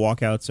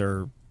walkouts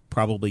are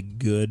probably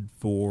good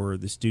for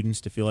the students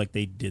to feel like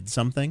they did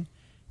something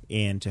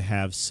and to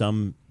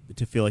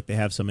feel like they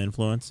have some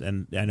influence.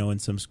 And I know in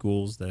some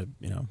schools that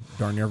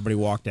darn near everybody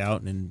walked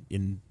out, and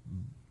in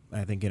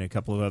I think in a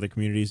couple of other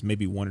communities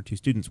maybe one or two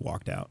students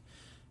walked out.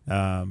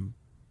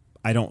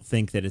 I don't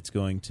think that it's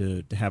going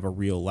to have a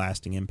real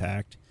lasting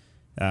impact.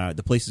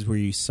 The places where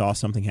you saw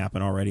something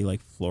happen already,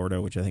 like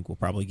Florida, which I think we'll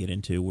probably get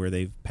into, where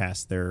they've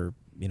passed their,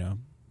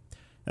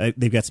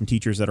 they've got some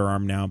teachers that are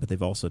armed now, but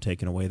they've also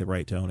taken away the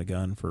right to own a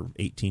gun for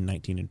 18,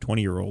 19, and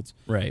 20-year-olds.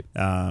 Right.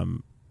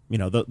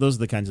 Those are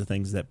the kinds of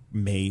things that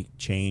may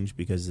change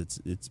because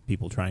it's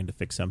people trying to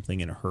fix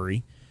something in a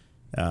hurry.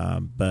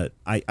 But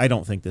I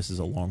don't think this is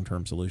a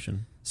long-term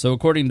solution. So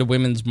according to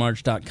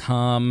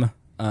womensmarch.com,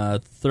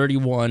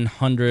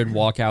 3,100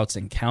 walkouts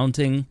and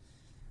counting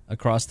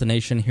across the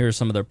nation. Here are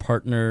some of their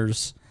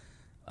partners.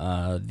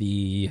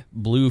 The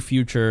Blue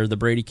Future, the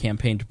Brady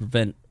Campaign to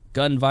Prevent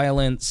Gun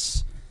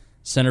Violence,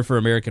 Center for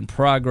American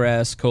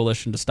Progress,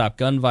 Coalition to Stop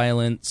Gun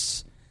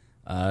Violence,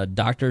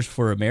 Doctors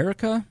for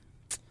America,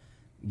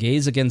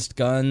 Gays Against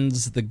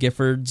Guns, the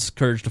Giffords,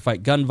 Courage to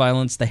Fight Gun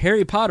Violence, the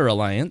Harry Potter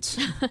Alliance.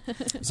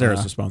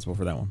 Sarah's responsible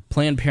for that one.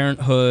 Planned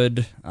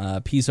Parenthood,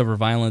 Peace Over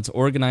Violence,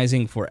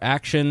 Organizing for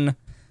Action,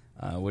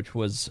 which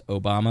was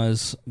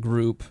Obama's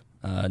group,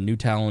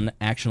 Newtown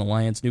Action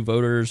Alliance, New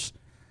Voters,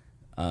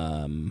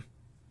 let's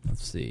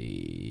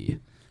see,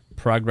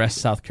 Progress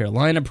South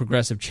Carolina,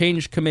 Progressive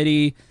Change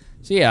Committee.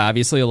 So yeah,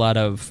 obviously a lot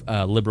of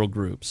liberal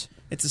groups.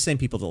 It's the same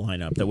people that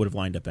line up that would have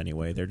lined up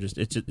anyway. They're just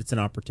it's an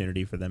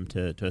opportunity for them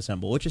to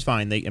assemble, which is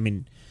fine.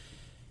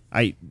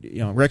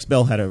 Rex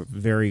Bell had a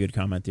very good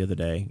comment the other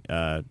day.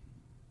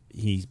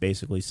 He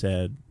basically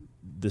said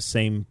the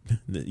same.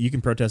 You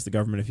can protest the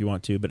government if you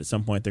want to, but at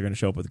some point they're going to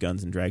show up with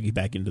guns and drag you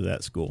back into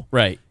that school.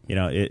 Right.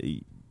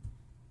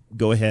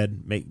 Go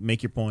ahead,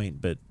 make your point,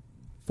 but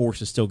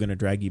force is still going to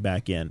drag you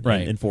back in.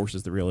 Right. And force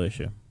is the real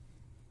issue.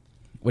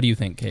 What do you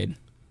think, Cade?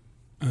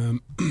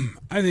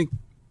 I think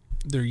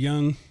they're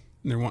young.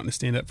 They're wanting to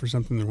stand up for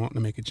something. They're wanting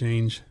to make a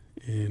change,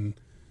 and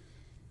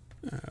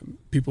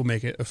people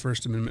make it a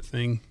First Amendment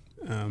thing.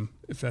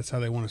 If that's how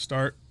they want to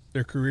start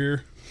their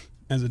career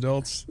as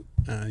adults,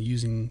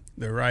 using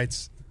their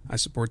rights, I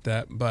support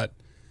that. But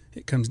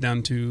it comes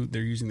down to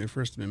they're using their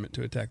First Amendment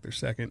to attack their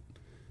Second,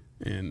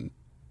 and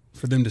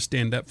for them to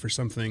stand up for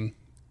something,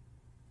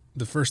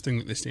 the first thing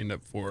that they stand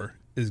up for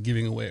is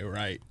giving away a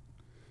right.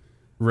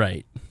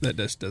 Right. That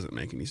just doesn't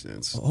make any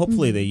sense. Well,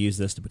 hopefully they use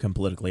this to become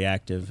politically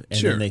active, and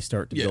Sure. then they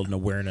start to build an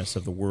awareness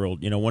of the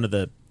world.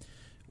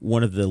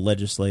 One of the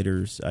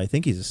legislators, I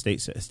think he's a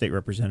state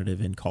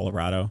representative in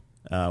Colorado,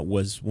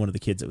 was one of the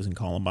kids that was in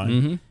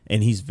Columbine,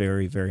 and he's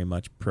very, very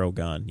much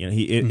pro-gun.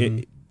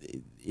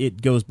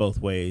 It goes both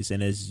ways,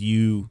 and as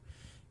you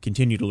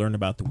continue to learn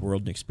about the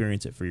world and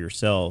experience it for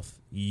yourself,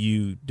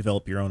 you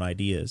develop your own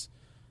ideas.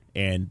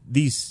 And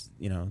these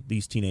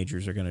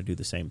teenagers are going to do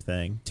the same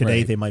thing. Today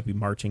Right. they might be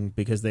marching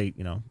because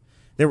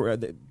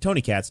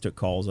Tony Katz took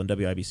calls on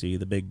WIBC,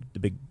 the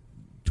big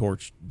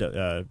torch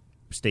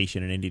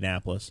station in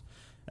Indianapolis,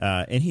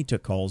 and he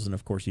took calls. And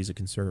of course, he's a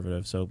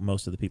conservative, so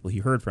most of the people he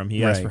heard from,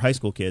 he asked Right. for high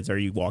school kids, "Are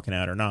you walking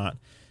out or not?"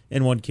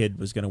 And one kid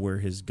was going to wear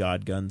his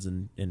God, Guns,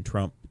 and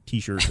Trump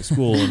T-shirt to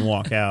school and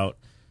walk out.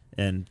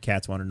 And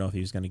Katz wanted to know if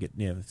he was going to get,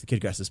 if the kid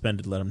got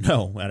suspended, let him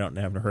know. I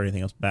haven't heard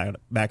anything else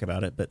back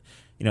about it. But,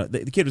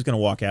 the kid was going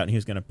to walk out and he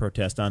was going to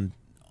protest on,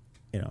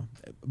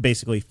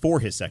 basically for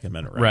his Second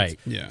Amendment rights.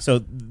 Right. Yeah.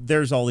 So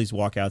there's all these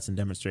walkouts and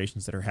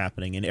demonstrations that are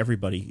happening, and every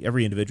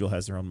individual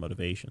has their own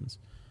motivations.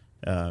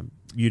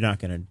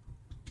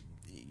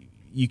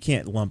 You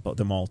can't lump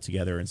them all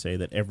together and say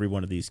that every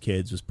one of these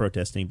kids was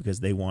protesting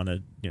because they want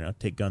to,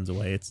 take guns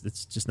away.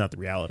 It's just not the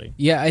reality.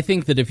 Yeah, I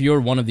think that if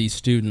you're one of these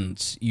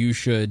students, you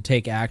should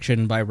take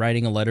action by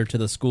writing a letter to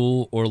the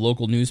school or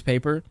local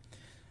newspaper.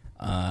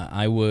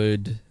 I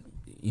would,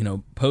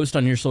 post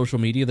on your social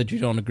media that you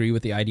don't agree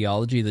with the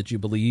ideology, that you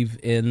believe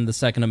in the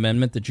Second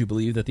Amendment, that you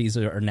believe that these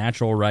are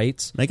natural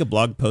rights. Make a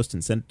blog post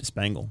and send it to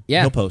Spangle.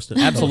 Yeah, he'll post it.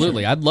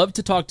 Absolutely. I'd love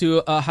to talk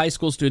to a high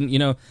school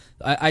student.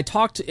 I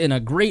talked in a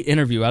great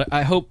interview.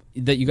 I hope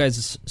that you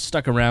guys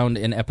stuck around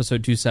in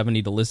episode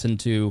 270 to listen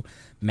to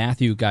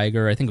Matthew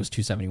Geiger. I think it was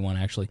 271,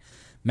 actually.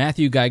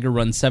 Matthew Geiger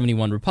runs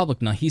 71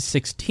 Republic. Now, he's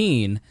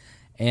 16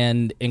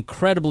 and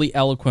incredibly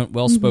eloquent,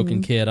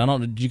 well-spoken kid. I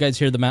don't know. Did you guys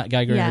hear the Matt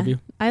Geiger interview?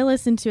 I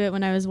listened to it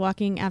when I was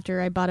walking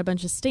after I bought a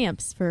bunch of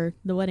stamps for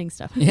the wedding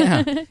stuff.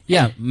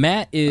 Yeah.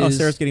 Matt is... Oh,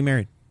 Sarah's getting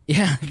married.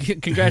 Yeah,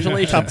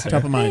 congratulations.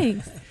 Top of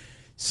mind. Thanks.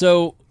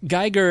 So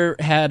Geiger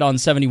had on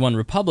 71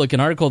 Republic an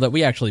article that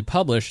we actually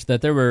published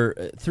that there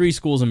were 3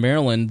 schools in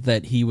Maryland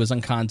that he was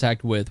in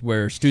contact with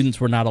where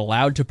students were not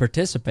allowed to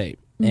participate.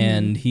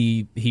 And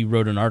he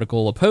wrote an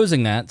article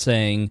opposing that,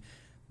 saying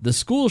the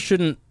school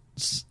shouldn't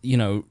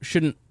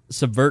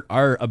subvert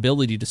our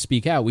ability to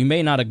speak out. We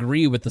may not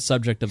agree with the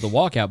subject of the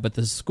walkout, but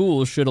the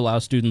school should allow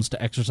students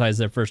to exercise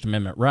their First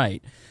Amendment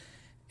right.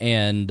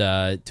 And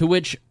to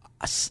which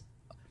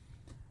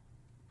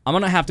I'm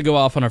going to have to go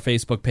off on our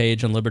Facebook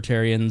page on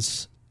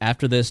libertarians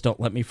after this. Don't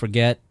let me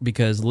forget,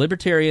 because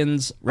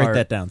libertarians Write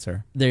that down,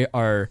 sir. They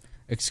are,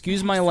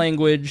 excuse my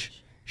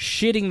language,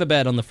 shitting the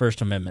bed on the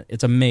First Amendment.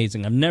 It's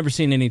amazing. I've never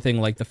seen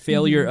anything like the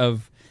failure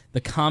of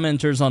the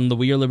commenters on the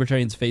We Are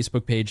Libertarians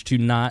Facebook page to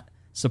not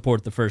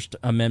support the First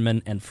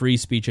Amendment and free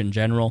speech in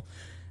general.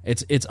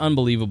 It's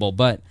unbelievable.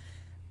 But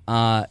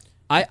I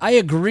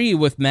agree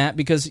with Matt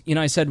because,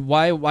 I said,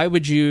 why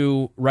would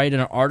you write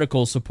an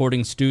article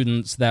supporting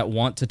students that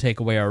want to take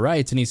away our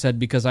rights? And he said,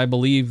 because I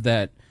believe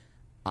that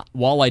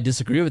while I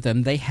disagree with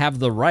them, they have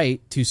the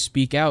right to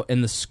speak out,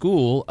 and the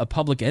school, a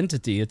public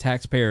entity, a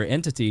taxpayer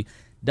entity,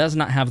 does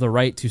not have the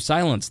right to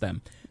silence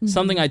them.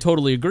 Something I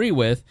totally agree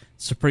with.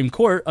 Supreme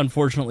Court,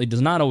 unfortunately,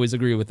 does not always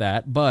agree with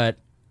that, but,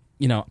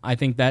 I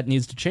think that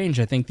needs to change.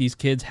 I think these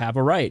kids have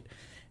a right.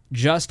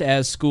 Just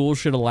as schools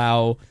should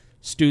allow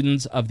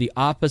students of the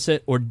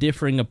opposite or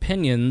differing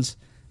opinions,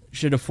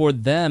 should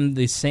afford them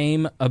the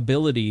same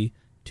ability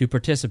to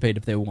participate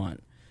if they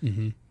want.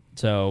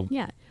 So...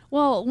 Yeah.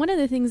 Well, one of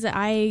the things that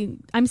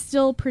I'm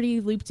still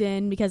pretty looped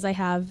in because I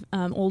have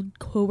old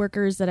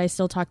coworkers that I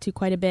still talk to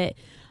quite a bit.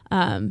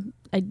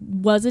 I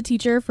was a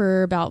teacher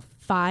for about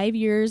 5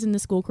 years in the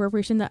school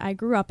corporation that I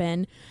grew up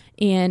in,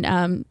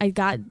 and I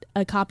got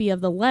a copy of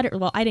the letter.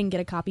 Well, I didn't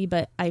get a copy,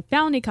 but I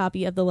found a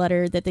copy of the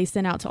letter that they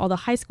sent out to all the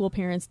high school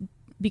parents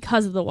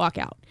because of the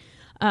walkout.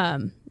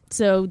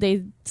 So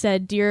they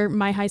said, "Dear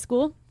my high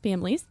school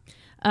families,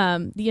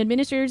 the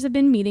administrators have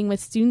been meeting with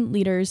student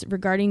leaders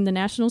regarding the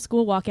national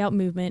school walkout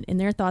movement and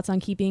their thoughts on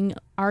keeping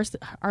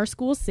our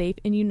schools safe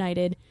and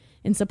united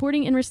in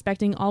supporting and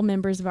respecting all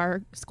members of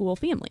our school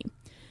family.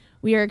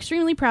 We are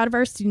extremely proud of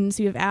our students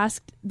who have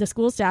asked the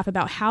school staff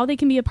about how they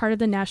can be a part of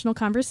the national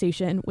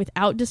conversation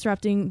without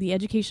disrupting the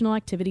educational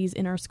activities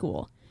in our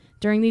school.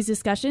 During these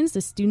discussions,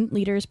 the student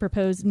leaders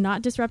proposed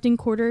not disrupting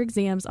quarter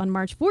exams on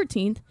March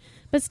 14th,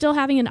 but still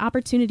having an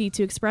opportunity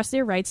to express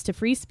their rights to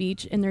free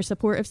speech and their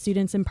support of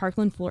students in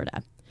Parkland,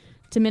 Florida.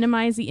 To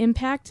minimize the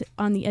impact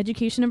on the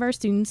education of our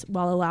students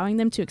while allowing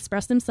them to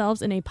express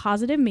themselves in a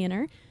positive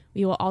manner,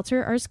 we will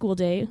alter our school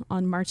day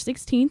on March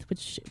 16th,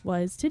 which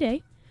was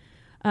today,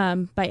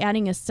 by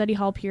adding a study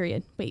hall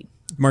period. Wait.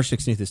 March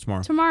 16th is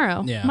tomorrow.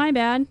 Tomorrow. Yeah. My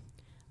bad.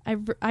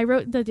 I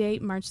wrote the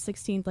date March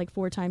 16th like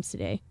 4 times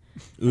today.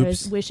 Oops. I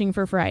was wishing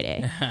for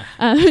Friday.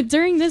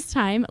 During this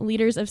time,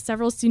 leaders of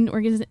several student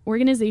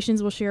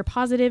organizations will share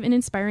positive and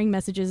inspiring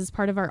messages as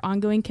part of our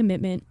ongoing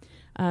commitment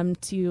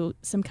to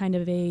some kind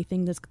of a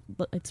thing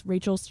it's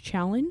Rachel's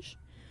Challenge.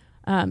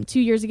 2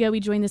 years ago, we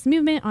joined this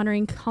movement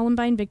honoring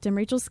Columbine victim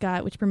Rachel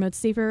Scott, which promotes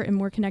safer and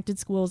more connected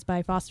schools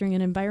by fostering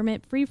an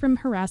environment free from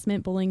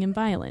harassment, bullying, and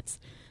violence.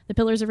 The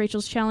pillars of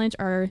Rachel's Challenge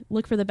are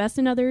look for the best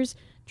in others,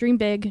 dream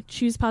big,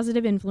 choose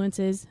positive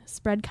influences,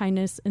 spread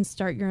kindness, and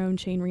start your own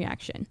chain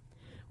reaction.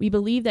 We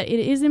believe that it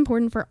is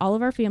important for all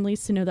of our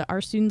families to know that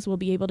our students will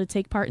be able to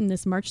take part in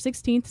this March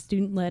 16th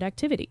student-led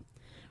activity.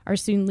 Our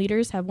student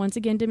leaders have once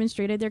again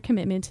demonstrated their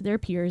commitment to their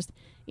peers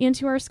and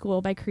to our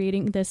school by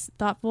creating this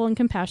thoughtful and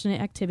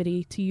compassionate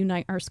activity to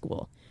unite our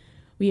school.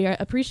 We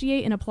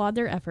appreciate and applaud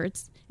their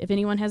efforts. If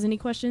anyone has any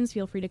questions,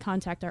 feel free to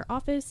contact our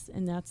office,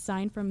 and that's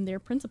signed from their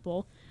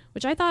principal,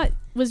 which I thought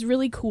was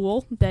really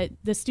cool that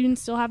the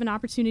students still have an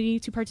opportunity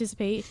to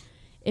participate.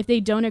 If they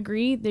don't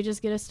agree, they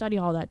just get a study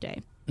hall that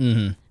day.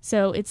 Mm-hmm.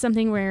 So it's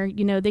something where,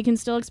 they can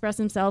still express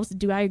themselves.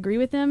 Do I agree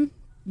with them?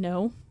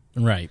 No.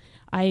 Right.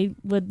 I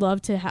would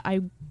love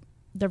to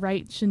the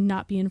right should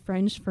not be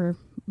infringed for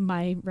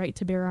my right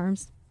to bear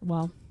arms.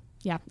 Well,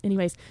 yeah.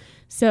 Anyways,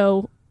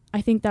 so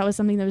I think that was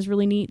something that was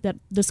really neat that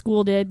the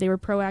school did. They were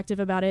proactive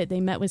about it.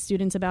 They met with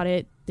students about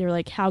it. They were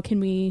like, how can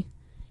we,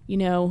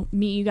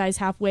 meet you guys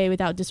halfway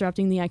without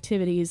disrupting the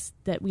activities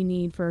that we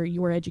need for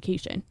your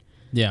education?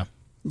 Yeah.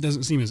 It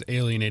doesn't seem as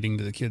alienating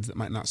to the kids that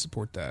might not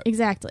support that.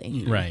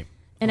 Exactly. Right.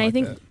 And I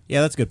think that.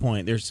 Yeah, that's a good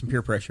point. There's some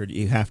peer pressure.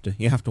 You have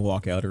to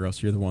walk out, or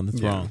else you're the one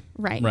that's wrong.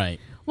 Right. Right.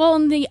 Well,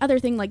 and the other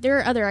thing, there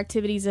are other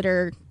activities that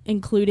are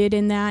included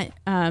in that.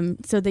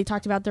 So they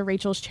talked about the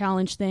Rachel's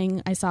Challenge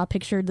thing. I saw a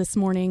picture this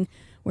morning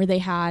where they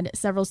had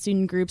several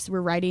student groups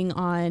were writing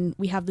on,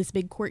 we have this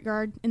big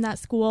courtyard in that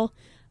school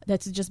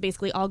that's just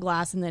basically all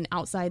glass, and then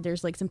outside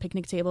there's some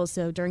picnic tables.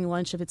 So during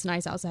lunch, if it's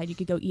nice outside, you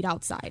could go eat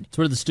outside. It's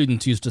where the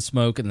students used to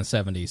smoke in the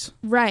 70s.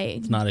 Right.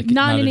 It's not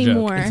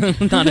anymore. A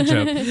joke. Not a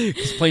joke.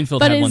 Because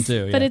Plainfield had one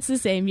too. Yeah. But it's the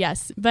same,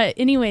 yes. But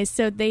anyways,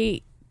 so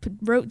they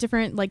wrote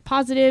different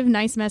positive,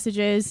 nice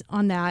messages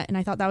on that, and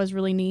I thought that was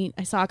really neat.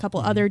 I saw a couple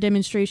other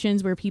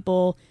demonstrations where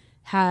people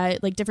had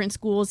different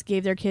schools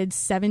gave their kids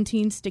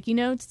 17 sticky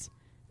notes,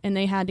 and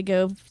they had to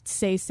go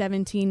say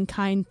 17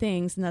 kind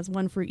things, and that's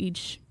one for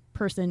each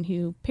person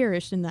who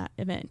perished in that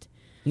event.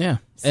 Yeah.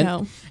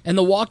 So and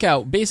the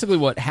walkout, basically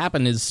what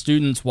happened is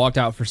students walked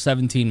out for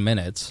 17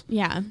 minutes.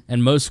 Yeah.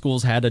 And most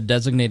schools had a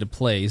designated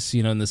place.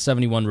 In the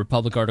 71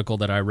 Republic article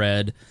that I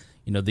read,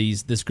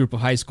 this group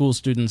of high school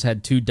students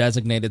had 2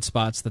 designated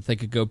spots that they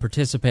could go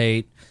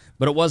participate,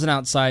 but it wasn't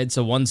outside,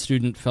 so one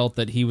student felt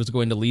that he was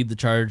going to lead the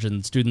charge,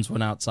 and students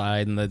went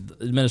outside, and the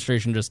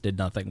administration just did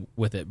nothing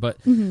with it. But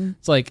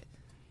it's like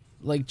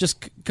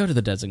just go to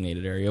the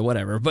designated area,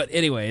 whatever. But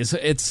anyways,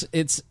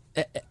 it's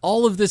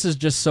all of this is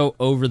just so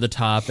over the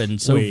top and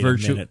so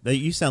virtual.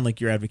 You sound like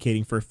you're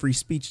advocating for a free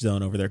speech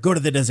zone over there. Go to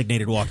the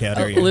designated walkout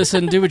area.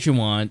 Listen, do what you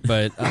want,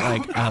 but I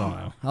don't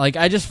know.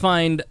 I just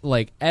find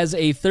as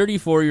a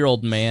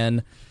 34-year-old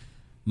man,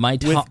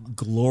 with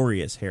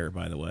glorious hair,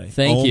 by the way.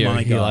 Thank you.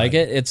 My God. You like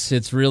it?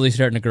 It's really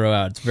starting to grow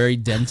out. It's very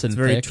dense and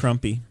very thick.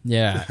 Trumpy.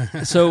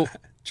 Yeah. So.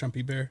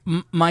 Chumpy bear.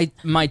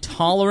 My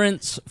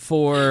tolerance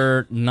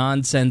for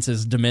nonsense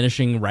is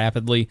diminishing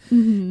rapidly,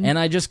 and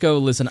I just go,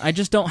 listen, I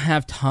just don't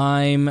have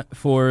time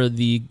for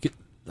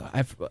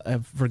I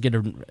forget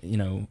her,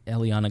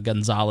 Eliana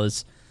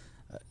Gonzalez,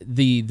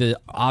 the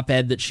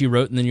op-ed that she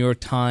wrote in the New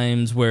York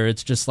Times, where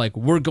it's just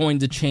we're going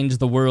to change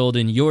the world,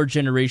 and your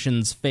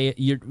generation's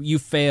you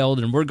failed,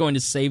 and we're going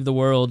to save the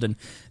world, and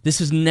this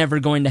is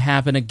never going to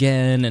happen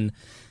again, and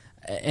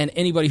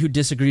anybody who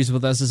disagrees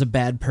with us is a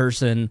bad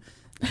person.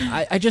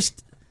 I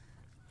just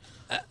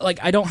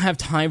I don't have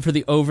time for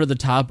the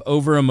over-the-top,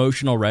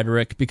 over-emotional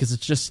rhetoric, because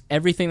it's just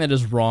everything that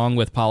is wrong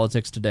with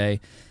politics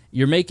today.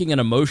 You're making an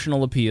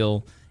emotional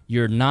appeal.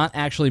 You're not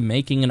actually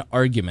making an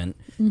argument.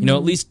 Mm-hmm.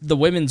 At least the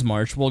Women's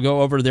March will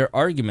go over their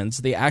arguments,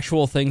 the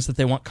actual things that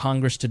they want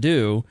Congress to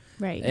do,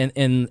 right,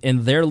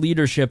 in their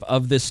leadership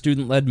of this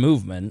student-led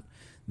movement.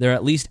 They're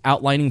at least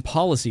outlining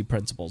policy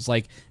principles.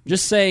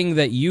 Just saying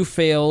that you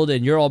failed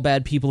and you're all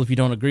bad people if you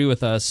don't agree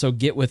with us, so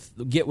get with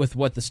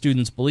what the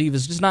students believe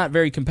is just not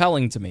very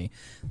compelling to me.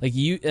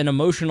 An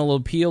emotional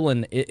appeal,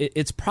 and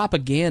it's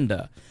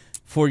propaganda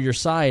for your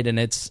side, and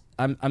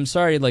I'm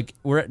sorry,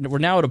 we're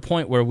now at a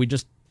point where we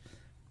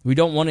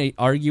don't want to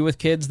argue with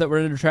kids that were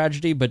in a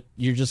tragedy, but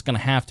you're just going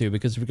to have to,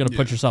 because if you're going to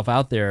put yourself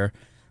out there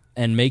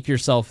and make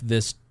yourself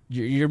this.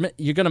 You're going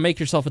to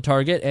make yourself a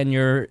target, and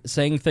you're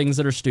saying things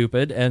that are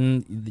stupid,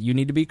 and you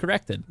need to be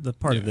corrected. The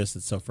part of this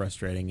that's so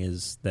frustrating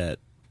is that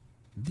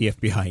the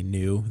FBI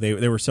knew.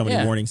 There were so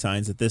many warning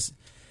signs that this.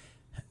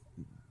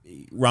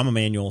 Rahm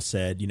Emanuel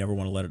said, "You never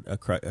want to let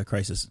a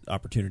crisis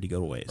opportunity go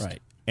to waste."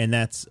 Right, and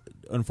that's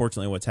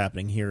unfortunately what's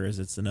happening here. Is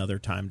it's another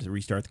time to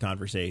restart the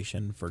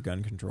conversation for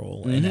gun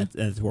control, and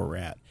that's where we're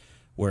at.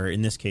 Where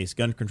in this case,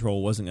 gun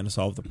control wasn't going to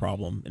solve the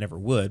problem; it never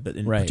would. But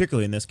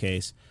particularly in this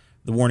case.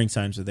 The warning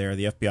signs are there.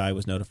 The FBI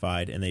was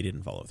notified, and they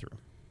didn't follow through.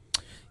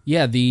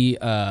 Yeah,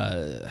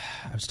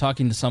 I was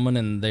talking to someone,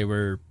 and they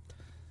were,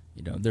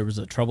 there was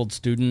a troubled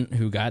student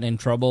who got in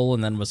trouble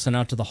and then was sent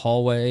out to the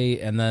hallway,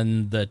 and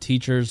then the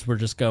teachers were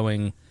just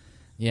going,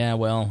 yeah,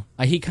 well,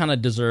 he kind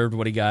of deserved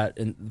what he got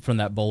from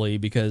that bully,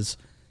 because,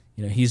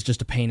 he's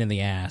just a pain in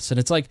the ass. And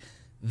it's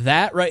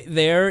that right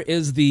there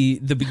is the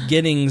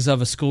beginnings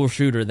of a school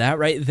shooter. That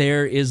right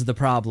there is the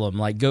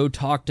problem. Go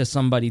talk to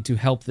somebody to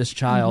help this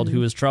child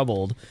who is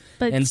troubled.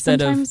 But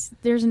sometimes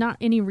there's not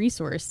any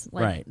resource.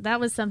 Right. That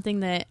was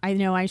something that I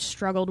know I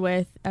struggled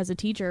with as a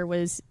teacher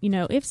was,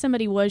 if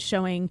somebody was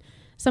showing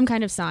some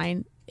kind of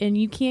sign and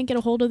you can't get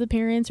a hold of the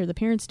parents, or the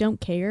parents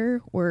don't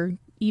care, or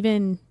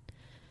even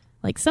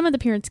some of the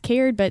parents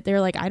cared, but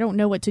they're I don't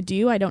know what to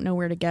do. I don't know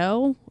where to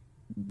go.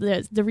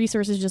 The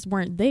resources just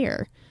weren't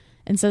there.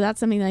 And so that's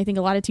something that I think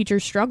a lot of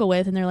teachers struggle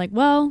with, and they're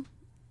well,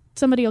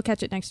 somebody will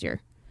catch it next year.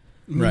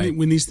 Right.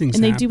 When these things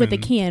and happen, they do what they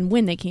can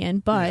when they can,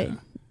 but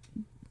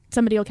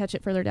somebody will catch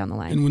it further down the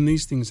line. And when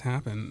these things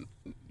happen,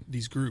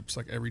 these groups,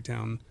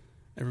 Everytown,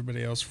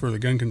 everybody else for the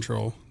gun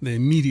control, they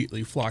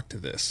immediately flock to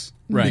this.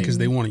 Right. Because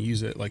they want to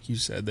use it, like you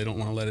said. They don't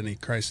want to let any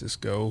crisis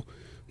go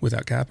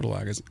without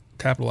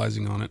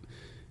capitalizing on it.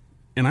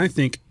 And I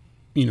think,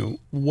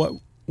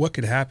 what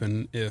could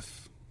happen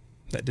if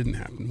that didn't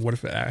happen? What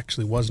if it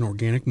actually was an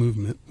organic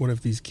movement? What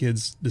if these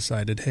kids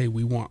decided, hey,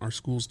 we want our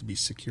schools to be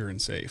secure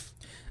and safe?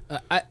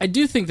 I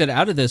do think that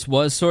out of this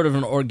was sort of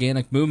an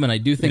organic movement. I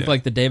do think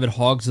like the David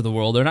Hoggs of the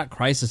world, they're not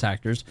crisis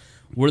actors.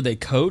 Were they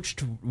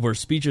coached? Were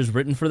speeches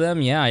written for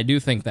them? Yeah, I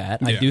do think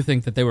that. I do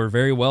think that they were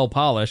very well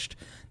polished.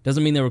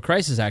 Doesn't mean they were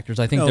crisis actors.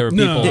 I think there were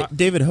people.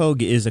 David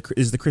Hogue is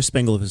the Chris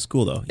Spangle of his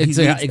school, though.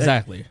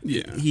 Exactly.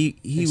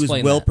 He was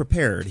well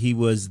prepared. He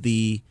was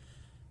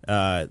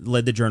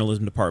led the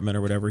journalism department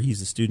or whatever.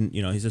 He's a student,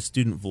 he's a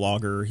student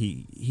vlogger.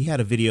 He had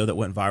a video that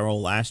went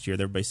viral last year.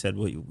 Everybody said,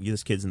 well,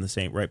 this kid's in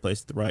the right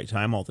place at the right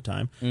time all the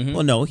time. Mm-hmm.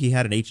 Well, no, he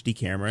had an HD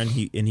camera and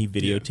he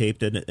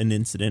videotaped an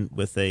incident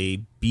with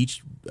a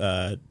beach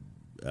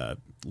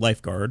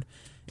lifeguard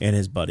and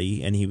his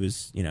buddy, and he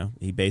was,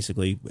 he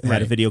basically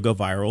had a video go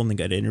viral and then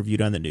got interviewed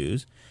on the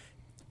news.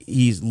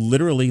 He's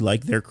literally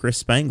like their Chris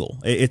Spangle.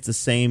 It's the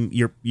same.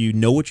 You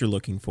know what you're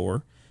looking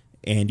for,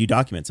 and you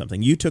document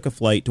something. You took a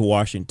flight to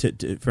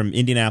Washington from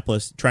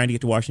Indianapolis, trying to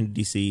get to Washington,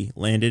 D.C.,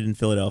 landed in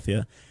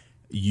Philadelphia.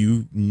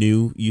 You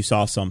knew you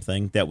saw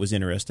something that was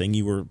interesting.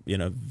 You were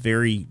in a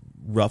very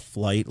rough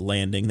flight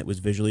landing that was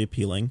visually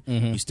appealing.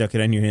 Mm-hmm. You stuck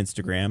it on your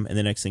Instagram, and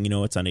the next thing you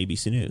know, it's on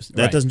ABC News.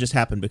 That doesn't just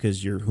happen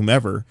because you're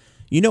whomever.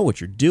 You know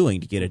what you're doing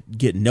to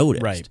get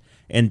noticed. Right.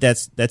 And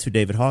that's who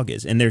David Hogg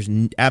is. And there's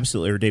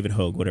absolutely, or David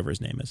Hogue, whatever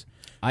his name is.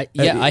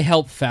 I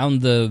helped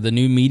found the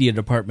new media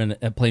department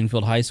at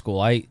Plainfield High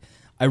School. I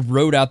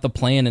wrote out the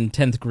plan in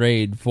 10th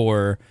grade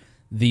for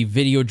the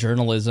video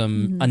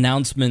journalism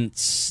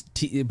announcements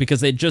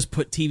because they just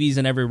put TVs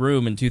in every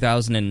room in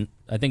 2000. Did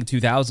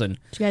you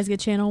guys get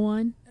Channel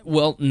 1?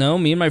 Well, no.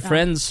 Me and my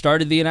friends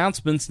started the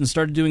announcements and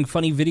started doing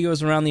funny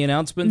videos around the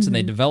announcements, and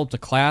they developed a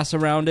class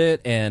around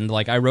it. And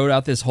I wrote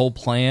out this whole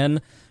plan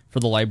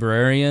for the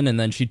librarian, and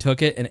then she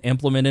took it and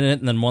implemented it,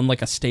 and then won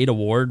a state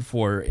award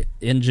for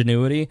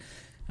ingenuity.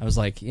 I was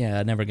like, yeah,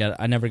 I never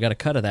got a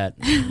cut of that,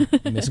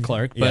 Miss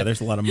Clark. But, yeah,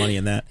 there's a lot of money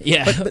in that.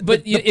 Yeah,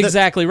 but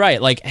exactly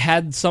right.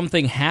 Had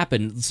something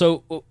happened.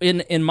 So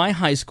in my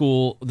high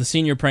school, the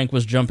senior prank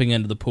was jumping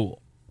into the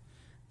pool.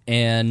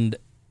 And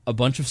a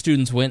bunch of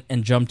students went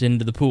and jumped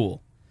into the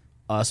pool.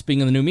 Us, being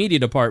in the new media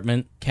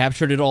department,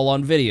 captured it all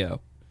on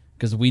video.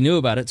 Because we knew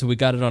about it, so we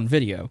got it on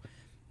video.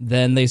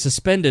 Then they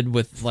suspended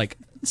with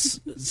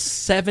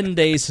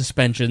 7-day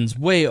suspensions,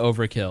 way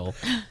overkill.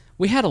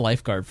 We had a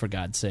lifeguard, for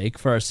God's sake,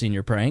 for our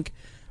senior prank,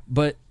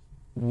 but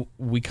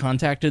we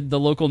contacted the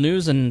local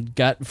news and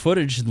got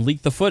footage and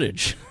leaked the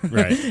footage.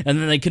 Right. And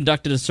then they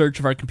conducted a search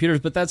of our computers,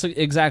 but that's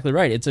exactly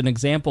right. It's an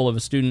example of a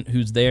student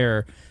who's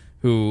there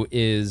who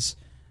is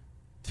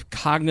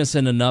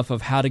cognizant enough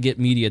of how to get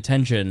media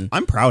attention.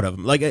 I'm proud of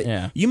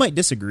him. You might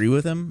disagree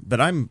with him, but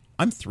I'm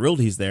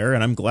thrilled he's there,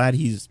 and I'm glad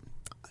he's...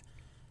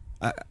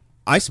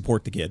 I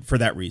support the kid for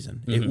that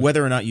reason.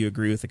 Whether or not you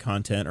agree with the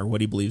content or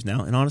what he believes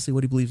now, and honestly,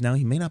 what he believes now,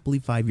 he may not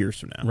believe 5 years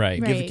from now.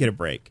 Right. Give the kid a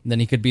break.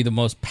 Then he could be the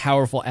most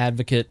powerful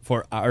advocate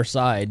for our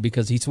side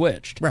because he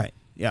switched. Right.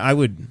 Yeah, I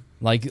would.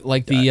 I'm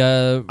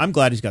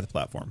glad he's got the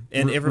platform,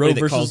 and everybody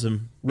that calls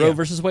him Roe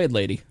versus Wade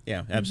lady.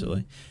 Yeah,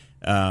 absolutely.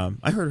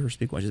 I heard her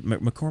speak once.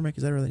 McCormick,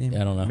 is that her name?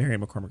 Yeah, I don't know.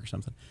 Marianne McCormick or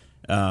something.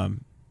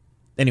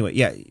 Anyway,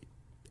 yeah,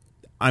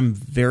 I'm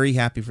very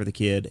happy for the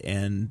kid,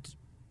 and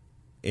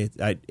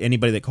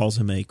anybody that calls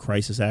him a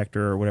crisis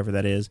actor or whatever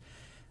that is,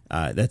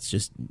 that's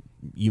just,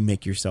 you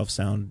make yourself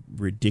sound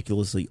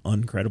ridiculously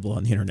uncredible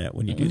on the internet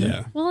when you do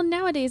that. Well,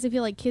 nowadays I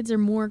feel like kids are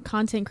more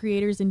content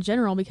creators in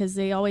general because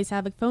they always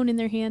have a phone in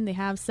their hand. They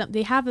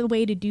have a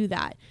way to do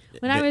that.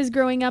 When I was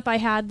growing up, I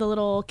had the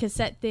little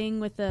cassette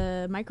thing with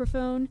the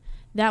microphone.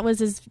 That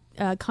was as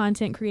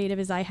content creative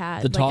as I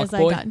had. The Talk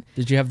Boy?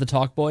 Did you have the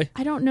Talk Boy?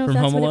 I don't know if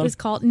that's what it was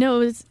called.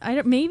 No, it was,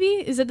 maybe?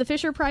 Is it the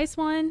Fisher-Price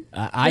one?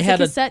 I had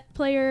a cassette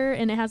player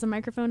and it has a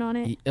microphone on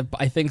it.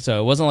 I think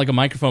so. It wasn't like a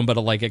microphone, but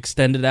it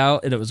extended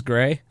out and it was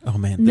gray. Oh,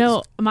 man.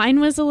 No,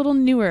 mine was a little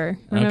newer,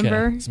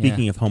 remember? Okay.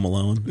 Speaking of Home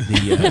Alone,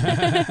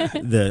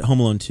 the Home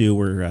Alone 2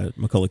 where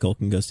Macaulay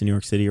Culkin goes to New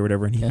York City or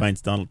whatever and he finds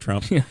Donald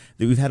Trump. Yeah.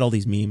 We've had all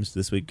these memes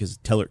this week because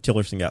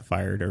Tillerson got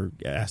fired or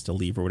asked to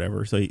leave or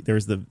whatever. So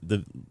there's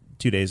the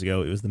 2 days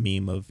ago, it was the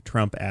meme of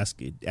Trump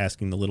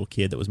asking the little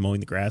kid that was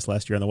mowing the grass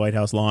last year on the White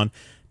House lawn,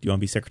 "Do you want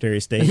to be Secretary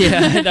of State?"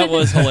 Yeah, that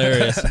was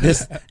hilarious.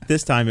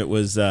 This time it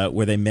was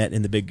where they met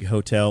in the big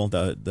hotel,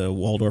 the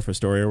Waldorf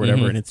Astoria or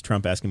whatever, and it's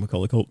Trump asking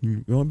Macaulay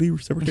Culkin, "You want to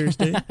be Secretary of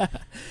State?"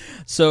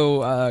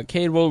 So,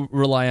 Cade, we'll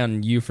rely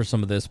on you for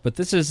some of this, but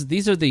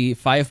these are the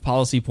 5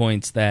 policy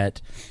points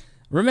that.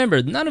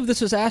 Remember, none of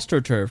this is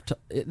astroturfed.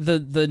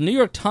 The New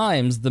York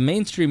Times, the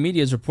mainstream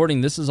media is reporting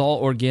this is all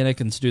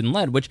organic and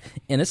student-led, which,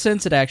 in a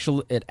sense, it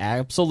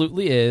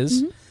absolutely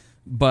is. Mm-hmm.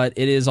 But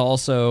it is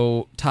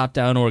also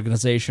top-down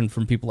organization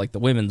from people like the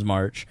Women's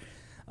March,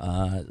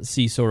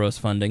 see Soros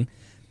funding.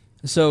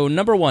 So,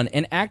 number 1,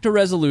 enact a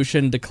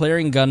resolution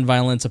declaring gun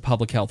violence a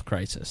public health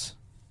crisis.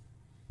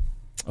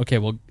 Okay,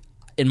 well,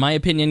 in my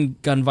opinion,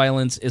 gun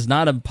violence is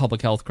not a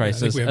public health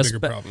crisis, I think we have bigger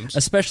problems.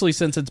 especially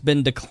since it's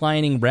been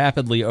declining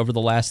rapidly over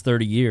the last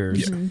 30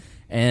 years. Yeah.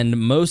 And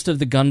most of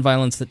the gun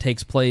violence that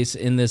takes place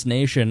in this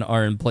nation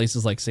are in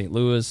places like St.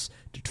 Louis,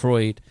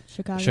 Detroit,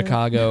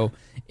 Chicago,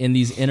 in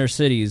these inner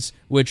cities,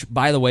 which,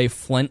 by the way,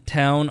 Flint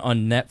Town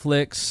on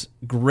Netflix,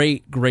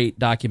 great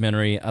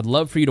documentary. I'd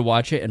love for you to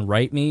watch it and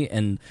write me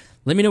and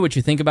let me know what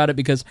you think about it,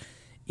 because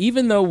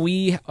even though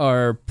we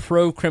are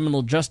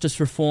pro-criminal justice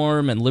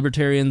reform and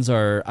libertarians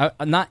are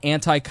not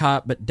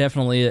anti-cop, but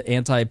definitely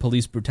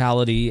anti-police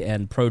brutality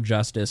and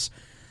pro-justice,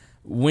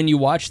 when you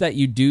watch that,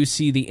 you do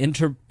see the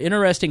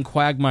interesting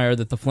quagmire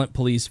that the Flint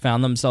police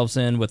found themselves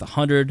in, with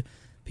 100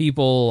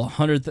 people,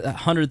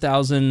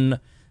 100,000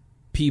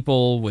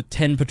 people with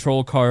 10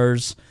 patrol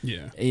cars.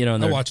 Yeah,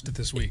 I watched it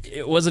this week.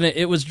 It wasn't.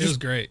 It was just it was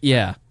great.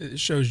 Yeah, it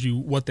shows you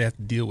what they have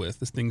to deal with,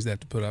 the things they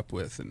have to put up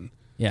with, and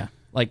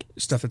like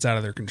stuff that's out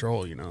of their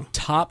control.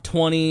 Top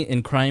 20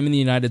 in crime in the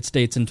United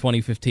States in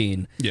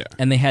 2015. Yeah,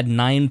 and they had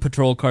 9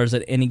 patrol cars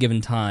at any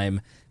given time.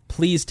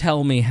 Please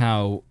tell me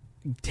how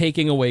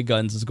taking away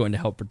guns is going to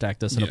help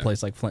protect us in a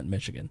place like Flint,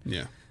 Michigan.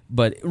 Yeah,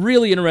 but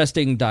really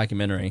interesting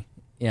documentary.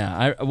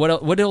 Yeah,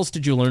 what else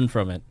did you learn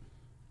from it?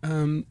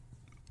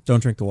 Don't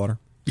drink the water.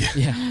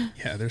 Yeah.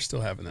 They're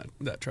still having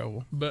that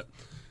trouble, but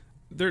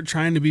they're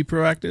trying to be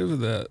proactive.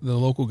 The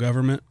local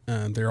government,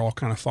 they're all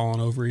kind of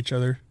falling over each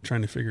other,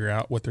 trying to figure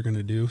out what they're going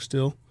to do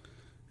still.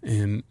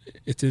 And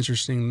it's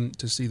interesting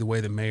to see the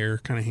way the mayor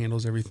kind of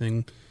handles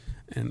everything,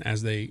 and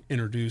as they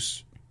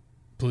introduce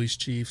police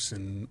chiefs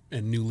and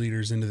new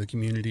leaders into the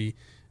community,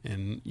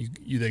 and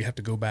they have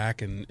to go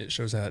back, and it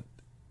shows that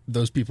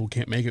those people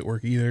can't make it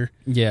work either.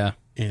 Yeah.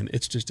 And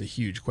it's just a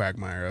huge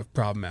quagmire of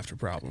problem after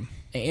problem.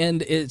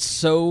 And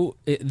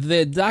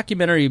the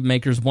documentary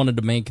makers wanted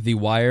to make The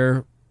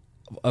Wire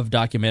of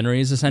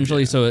documentaries,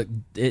 essentially, so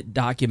it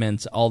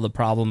documents all the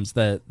problems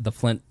that the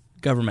Flint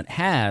government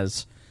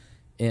has,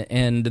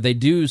 and they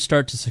do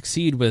start to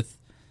succeed with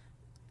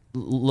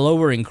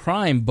lowering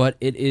crime, but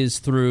it is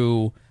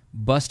through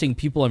busting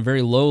people on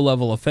very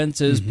low-level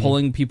offenses,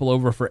 pulling people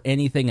over for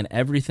anything and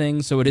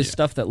everything, so it is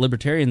stuff that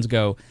libertarians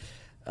go,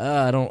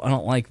 I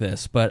don't like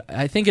this, but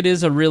I think it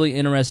is a really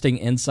interesting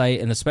insight,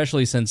 and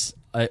especially since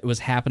it was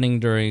happening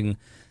during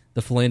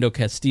the Philando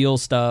Castile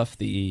stuff,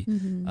 the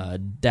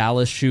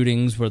Dallas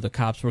shootings where the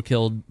cops were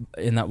killed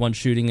in that one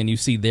shooting, and you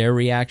see their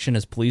reaction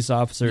as police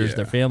officers,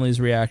 their families'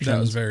 reactions. That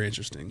was very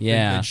interesting.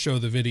 Yeah, they'd show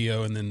the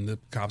video, and then the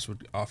cops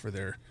would offer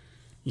their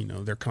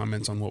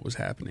comments on what was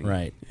happening.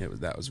 Right.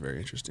 That was very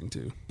interesting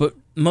too. But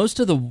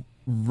most of the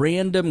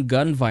random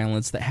gun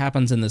violence that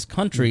happens in this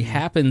country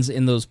happens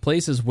in those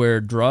places where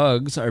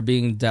drugs are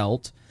being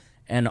dealt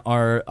and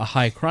are a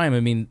high crime. I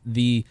mean,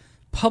 the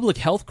public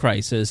health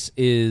crisis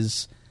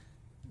is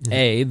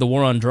A, the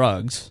war on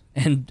drugs,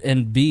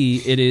 and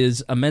B, it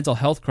is a mental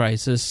health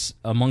crisis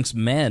amongst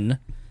men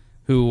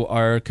who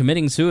are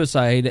committing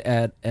suicide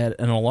at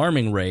an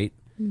alarming rate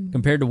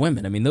compared to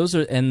women. I mean,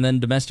 and then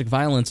domestic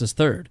violence is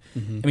third.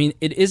 I mean,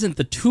 it isn't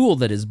the tool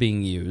that is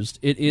being used.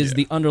 It is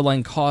the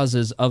underlying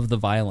causes of the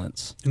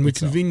violence. And we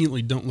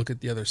conveniently don't look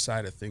at the other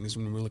side of things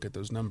when we look at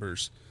those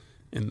numbers.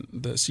 In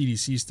the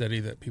CDC study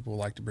that people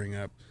like to bring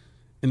up,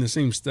 in the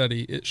same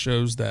study, it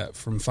shows that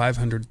from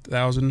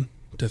 500,000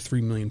 to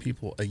 3 million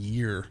people a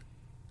year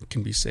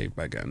can be saved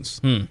by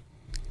guns.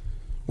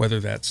 Whether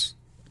that's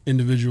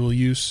individual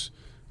use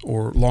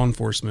or law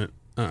enforcement,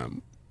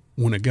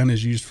 when a gun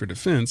is used for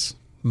defense,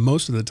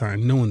 most of the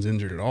time, no one's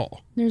injured at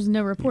all. There's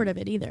no report of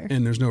it either.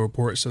 And there's no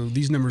report. So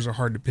these numbers are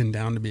hard to pin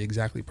down to be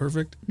exactly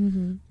perfect.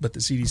 But the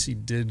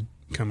CDC did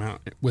come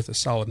out with a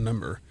solid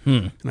number.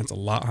 And that's a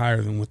lot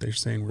higher than what they're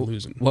saying we're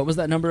losing. What was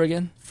that number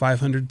again?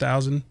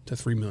 500,000 to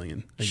 3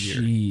 million a year.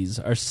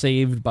 Jeez, are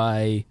saved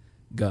by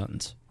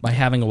guns, by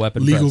having a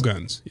weapon Legal present.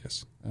 guns,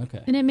 yes.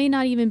 Okay. And it may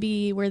not even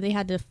be where they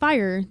had to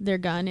fire their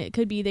gun. It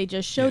could be they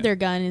just show their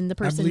gun and the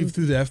person I believe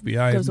through the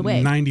FBI, goes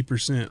away.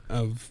 90%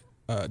 of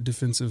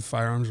defensive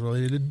firearms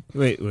related.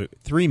 Wait,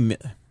 3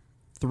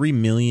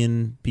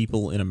 million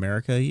people in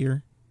America a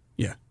year?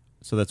 Yeah.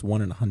 So that's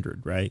 1 in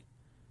 100, right?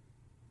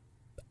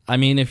 I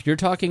mean, if you're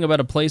talking about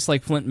a place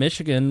like Flint,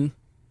 Michigan,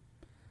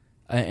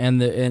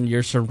 and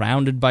you're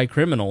surrounded by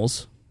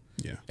criminals,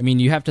 I mean,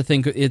 you have to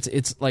think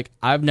it's like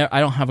I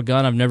don't have a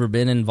gun. I've never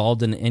been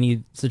involved in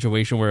any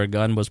situation where a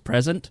gun was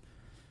present.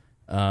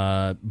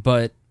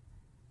 But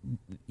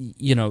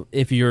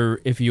if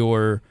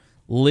you're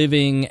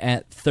living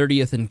at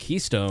 30th and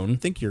Keystone, I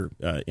think you're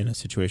in a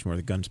situation where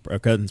the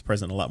gun's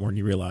present a lot more than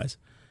you realize.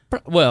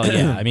 Well,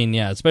 yeah, I mean,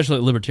 especially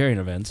at libertarian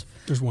events.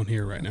 There's one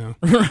here right now.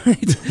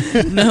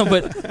 Right. No,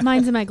 but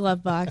mine's in my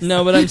glove box.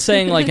 No, but I'm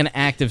saying like an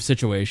active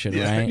situation,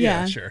 right?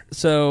 Yeah, sure.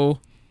 So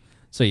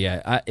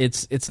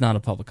it's not a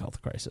public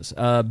health crisis.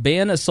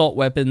 Ban assault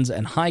weapons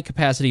and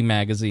high-capacity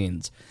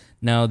magazines.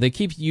 Now, they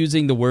keep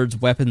using the words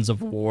weapons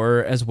of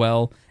war as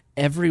well.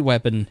 Every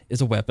weapon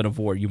is a weapon of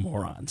war, you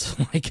morons.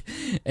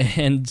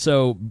 And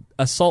so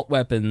assault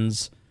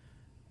weapons,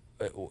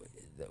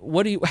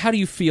 how do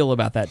you feel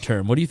about that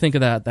term? What do you think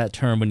about that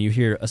term when you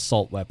hear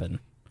assault weapon?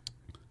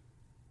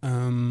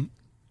 I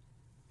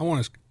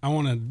want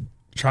to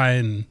try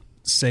and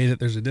say that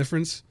there's a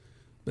difference,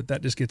 but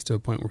that just gets to a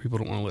point where people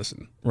don't want to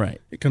listen.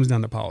 Right. It comes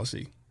down to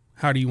policy.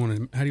 How do you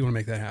want to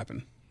make that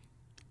happen?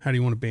 How do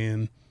you want to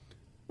ban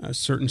a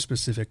certain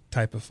specific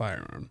type of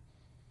firearm?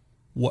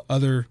 What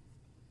other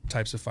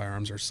types of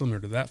firearms are similar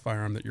to that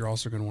firearm that you're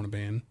also going to want to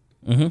ban?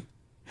 Mm-hmm.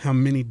 How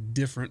many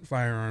different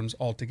firearms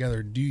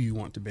altogether do you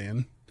want to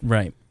ban?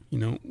 Right. You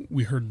know,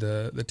 we heard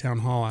the town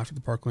hall after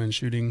the Parkland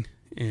shooting,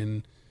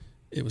 and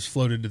it was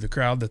floated to the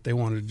crowd that they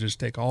wanted to just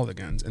take all the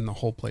guns, and the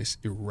whole place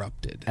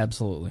erupted.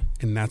 Absolutely.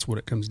 And that's what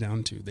it comes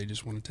down to. They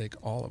just want to take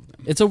all of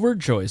them. It's a word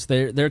choice.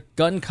 They're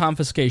gun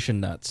confiscation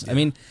nuts. Yeah. I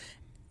mean,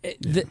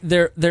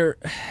 they're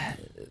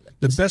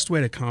the best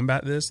way to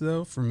combat this,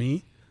 though, for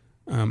me,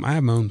 I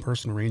have my own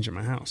personal range at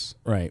my house.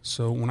 Right.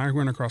 So when I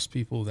run across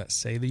people that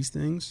say these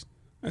things,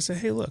 I say,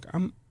 "Hey, look,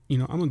 I'm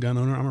a gun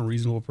owner. I'm a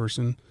reasonable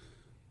person.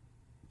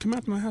 Come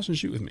out to my house and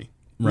shoot with me.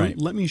 Right.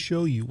 Let me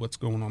show you what's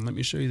going on. Let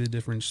me show you the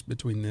difference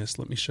between this.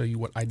 Let me show you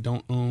what I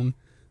don't own,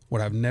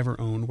 what I've never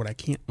owned, what I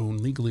can't own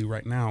legally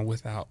right now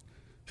without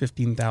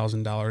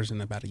 $15,000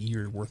 and about a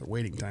year worth of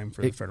waiting time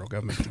for the federal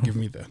government to give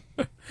me the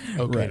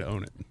okay right. to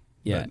own it."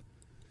 Yeah. But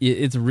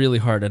it's really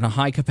hard. And a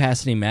high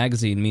capacity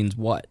magazine means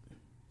what?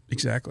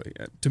 Exactly.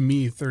 To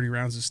me, 30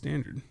 rounds is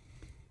standard.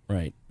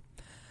 Right.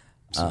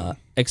 So.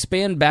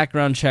 Expand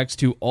background checks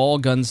to all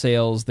gun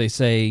sales. They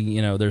say,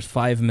 there's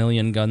 5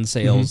 million gun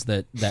sales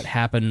that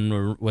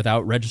happen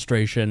without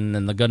registration,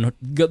 and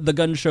the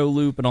gun show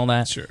loop and all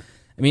that. Sure.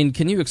 I mean,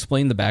 can you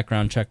explain the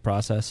background check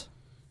process?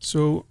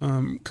 So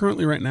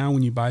currently right now,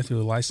 when you buy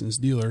through a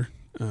licensed dealer,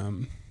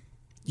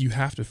 you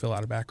have to fill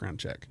out a background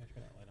check.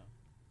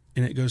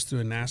 And it goes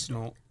through a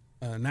national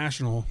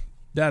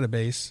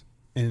database,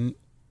 and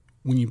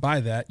when you buy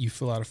that, you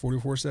fill out a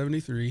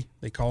 4473.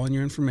 They call in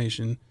your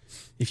information.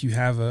 If you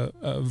have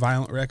a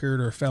violent record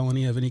or a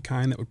felony of any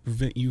kind that would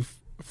prevent you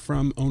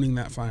from owning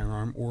that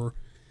firearm, or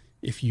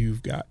if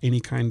you've got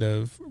any kind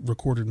of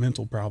recorded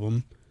mental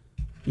problem,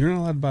 you're not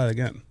allowed to buy the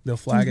gun. They'll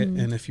flag it,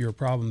 and if you're a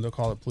problem, they'll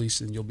call the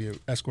police, and you'll be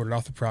escorted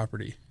off the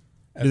property.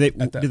 Do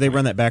they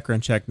run that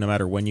background check no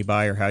matter when you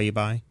buy or how you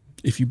buy?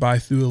 If you buy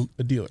through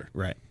a dealer.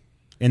 Right.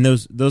 And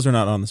those are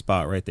not on the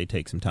spot, right? They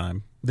take some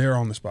time. They're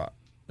on the spot.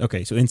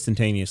 Okay, so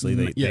instantaneously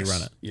they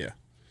run it. Yeah.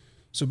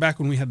 So back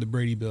when we had the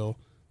Brady Bill,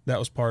 that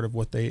was part of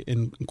what they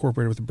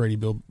incorporated with the Brady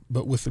Bill.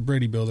 But with the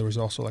Brady Bill, there was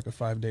also like a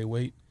 5-day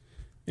wait.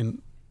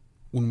 And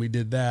when we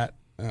did that,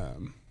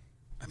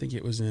 I think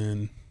it was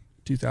in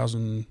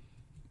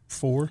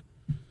 2004,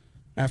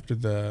 after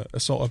the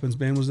assault weapons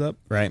ban was up.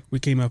 Right. We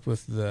came up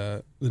with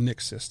the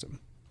NICS system.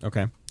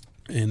 Okay.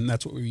 And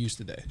that's what we use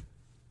today.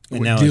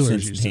 And now it's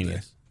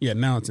instantaneous. Yeah,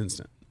 now it's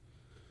instant.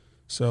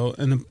 So,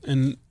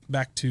 and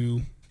back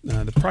to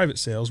the private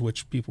sales,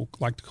 which people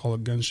like to call a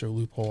gun show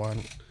loophole.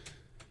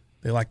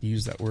 They like to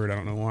use that word. I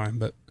don't know why,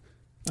 but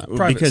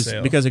private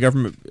sale. Because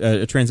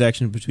a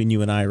transaction between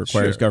you and I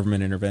requires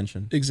government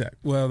intervention. Exactly.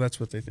 Well, that's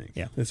what they think.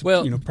 Yeah. It's,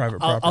 private property.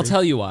 I'll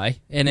tell you why,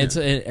 and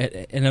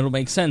and it'll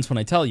make sense when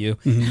I tell you,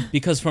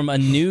 because from a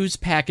news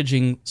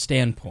packaging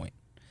standpoint,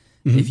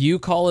 if you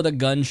call it a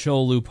gun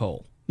show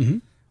loophole,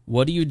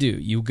 what do?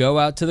 You go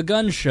out to the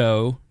gun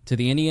show, to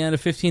the Indiana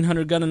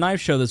 1500 Gun and Knife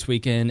Show this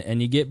weekend,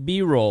 and you get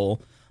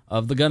B-roll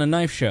of the gun and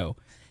knife show.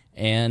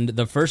 And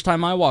the first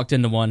time I walked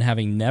into one,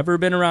 having never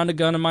been around a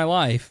gun in my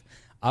life,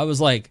 I was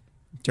like,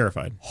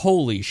 terrified.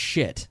 Holy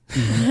shit.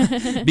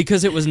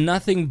 Because it was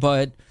nothing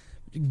but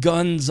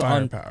guns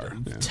firepower,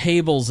 on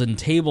tables and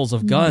tables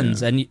of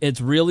guns, and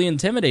it's really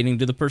intimidating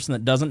to the person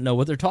that doesn't know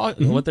what they're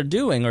what they're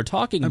doing or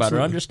talking about,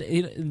 or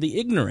understand the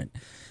ignorant.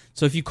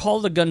 So if you call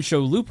it a gun show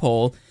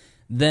loophole,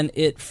 then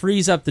it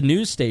frees up the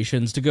news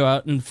stations to go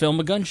out and film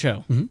a gun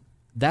show.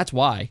 That's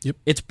why. Yep.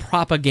 It's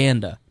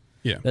propaganda.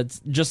 Yeah. That's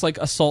just like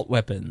assault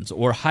weapons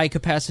or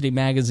high-capacity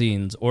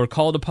magazines or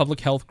call it a public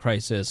health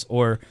crisis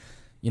or,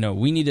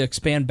 we need to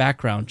expand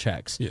background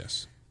checks.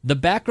 Yes. The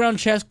background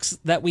checks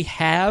that we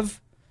have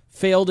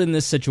failed in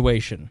this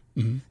situation.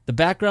 The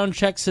background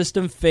check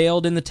system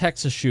failed in the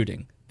Texas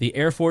shooting. The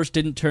Air Force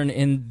didn't turn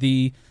in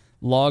the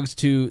logs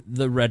to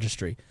the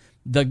registry.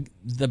 The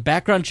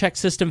background check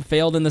system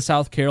failed in the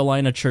South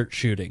Carolina church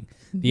shooting.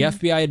 The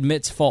FBI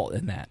admits fault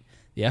in that.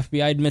 The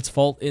FBI admits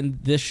fault in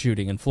this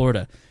shooting in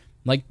Florida.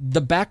 Like, the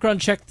background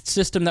check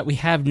system that we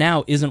have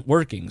now isn't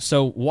working.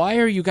 So why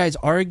are you guys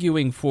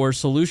arguing for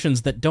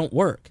solutions that don't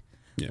work?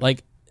 Yeah.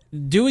 Like,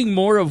 doing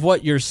more of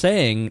what you're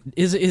saying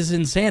is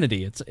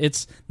insanity.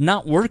 It's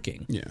not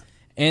working. Yeah.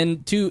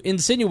 And to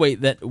insinuate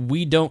that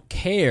we don't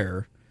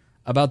care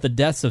about the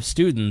deaths of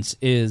students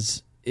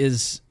is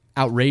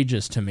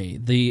outrageous to me.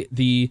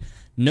 The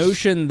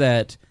notion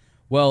that,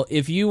 well,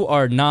 if you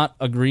are not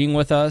agreeing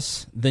with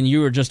us, then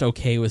you are just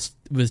okay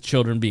with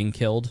children being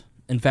killed.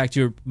 In fact,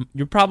 you're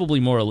probably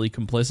morally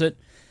complicit.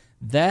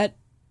 That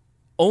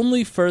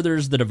only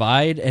furthers the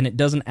divide, and it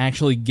doesn't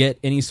actually get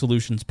any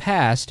solutions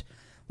passed.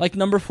 Like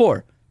number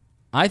 4.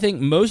 I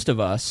think most of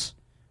us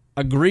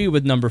agree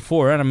with number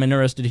 4, and I'm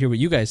interested to hear what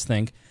you guys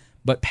think,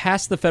 but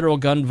pass the federal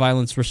gun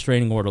violence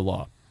restraining order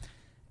law.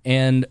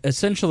 And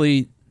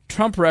essentially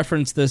Trump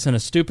referenced this in a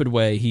stupid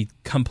way. He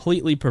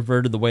completely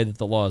perverted the way that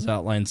the law is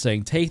outlined,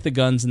 saying take the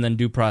guns and then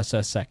due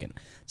process second.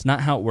 It's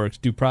not how it works.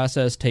 Due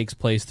process takes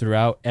place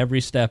throughout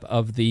every step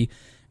of the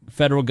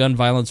federal gun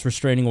violence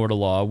restraining order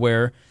law,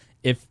 where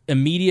if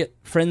immediate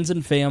friends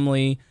and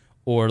family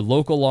or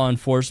local law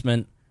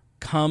enforcement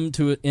come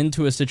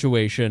into a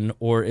situation,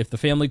 or if the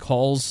family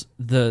calls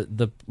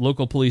the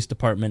local police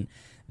department,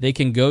 they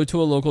can go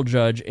to a local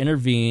judge,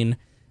 intervene,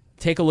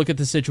 take a look at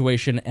the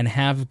situation, and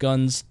have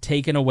guns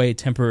taken away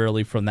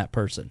temporarily from that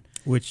person.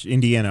 Which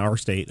Indiana, our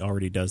state,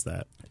 already does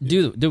that.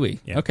 Do we?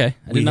 Yeah. Okay.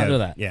 I did not know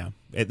that. Yeah.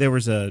 There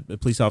was a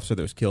police officer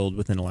that was killed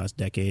within the last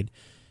decade,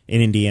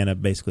 and Indiana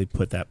basically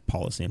put that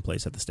policy in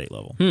place at the state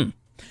level.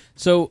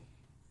 So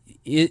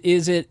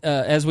is it,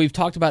 as we've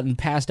talked about in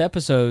past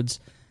episodes,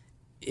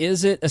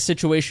 is it a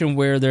situation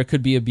where there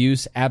could be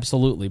abuse?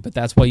 Absolutely, but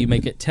that's why you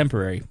make it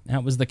temporary.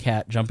 That was the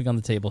cat jumping on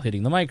the table,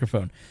 hitting the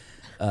microphone.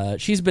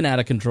 She's been out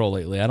of control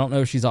lately. I don't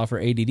know if she's off her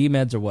ADD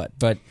meds or what,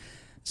 but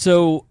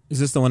so... Is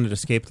this the one that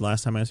escaped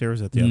last time I was here? Or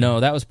was that the other No,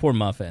 one? that was poor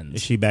Muffins.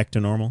 Is she back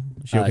to normal?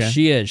 Is she okay?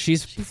 She is.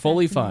 She's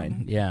fully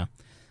fine. Yeah.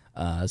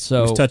 So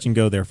it was touch and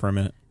go there for a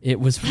minute. It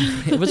was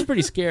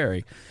pretty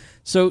scary.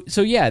 So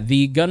yeah,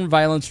 the gun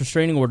violence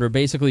restraining order,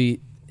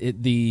 basically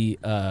the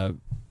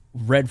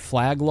red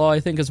flag law, I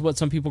think is what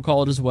some people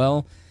call it as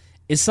well,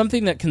 is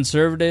something that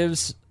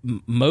conservatives,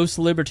 most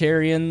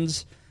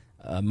libertarians,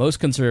 most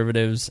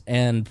conservatives,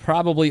 and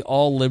probably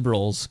all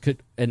liberals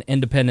and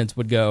independents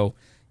would go,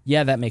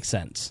 yeah, that makes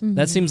sense. Mm-hmm.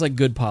 That seems like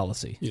good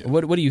policy. Yeah.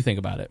 What do you think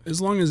about it? As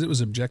long as it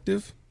was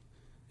objective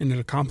and it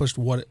accomplished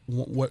what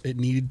it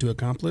needed to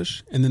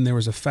accomplish, and then there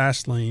was a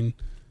fast lane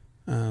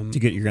to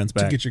get your guns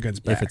back. To get your guns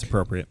back. If it's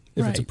appropriate.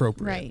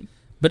 Right.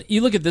 But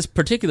you look at this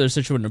particular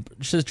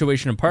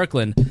situation in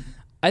Parkland,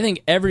 I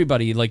think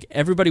everybody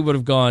would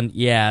have gone,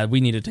 yeah,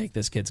 we need to take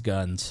this kid's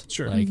guns.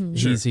 Sure. Like,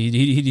 Sure.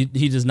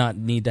 He does not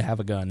need to have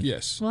a gun.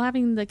 Yes. Well,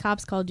 having the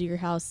cops called to your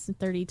house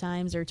 30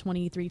 times or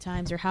 23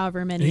 times or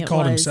however many he it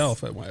called was.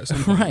 himself at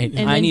some point. Right.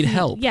 And I need he,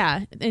 help.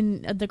 Yeah.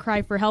 And the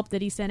cry for help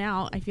that he sent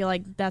out, I feel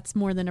like that's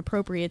more than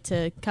appropriate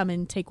to come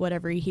and take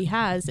whatever he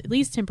has, at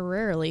least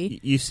temporarily.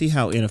 You see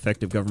how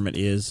ineffective government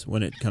is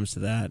when it comes to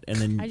that,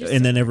 and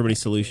then everybody's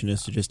solution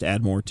is to just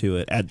add more to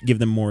it, give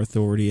them more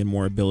authority and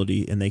more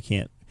ability, and they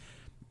can't.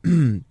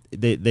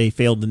 They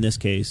failed in this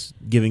case.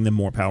 Giving them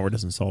more power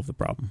doesn't solve the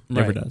problem.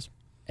 Never does.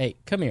 Hey,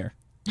 come here.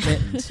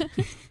 Mittens.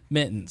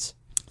 Mittens.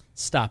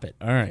 Stop it.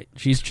 All right.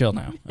 She's chill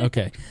now.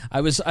 Okay.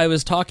 I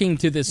was talking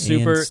to this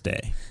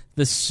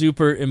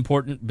super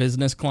important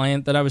business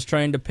client that I was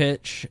trying to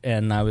pitch,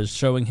 and I was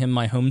showing him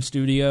my home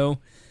studio.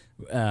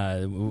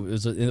 It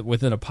was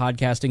within a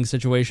podcasting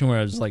situation where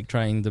I was like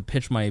trying to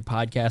pitch my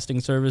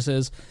podcasting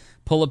services.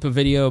 Pull up a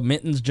video.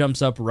 Mittens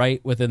jumps up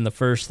right within the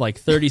first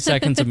 30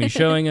 seconds of me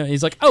showing him.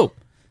 He's like, "Oh,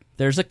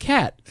 there's a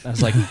cat." I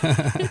was like,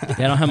 "I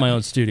don't have my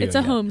own studio. It's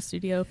a home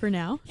studio for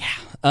now."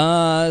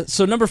 Yeah.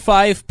 So number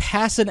 5,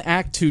 pass an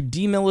act to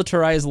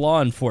demilitarize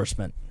law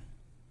enforcement.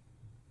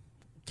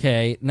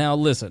 Okay. Now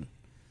listen,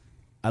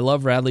 I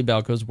love Radley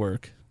Balco's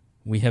work.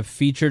 We have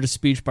featured a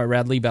speech by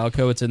Radley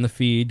Balco. It's in the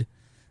feed,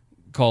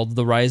 called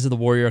 "The Rise of the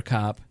Warrior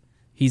Cop."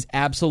 He's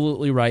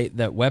absolutely right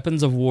that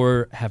weapons of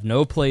war have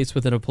no place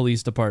within a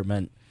police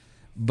department.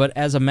 But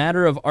as a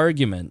matter of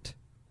argument,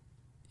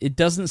 it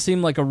doesn't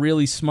seem like a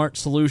really smart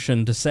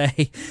solution to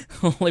say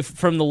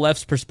from the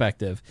left's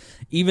perspective.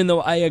 Even though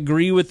I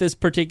agree with this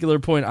particular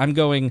point, I'm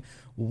going,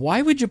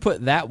 why would you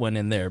put that one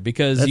in there?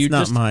 Because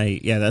that's not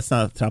at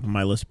the top of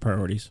my list of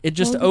priorities. It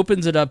just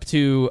opens it up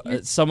to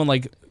someone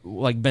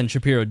like Ben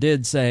Shapiro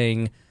did,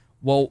 saying,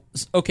 well,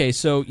 okay,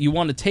 so you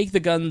want to take the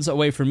guns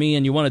away from me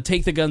and you want to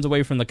take the guns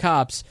away from the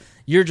cops.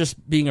 You're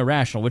just being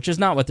irrational, which is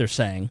not what they're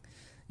saying.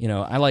 You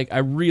know, I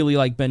really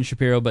like Ben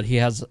Shapiro, but he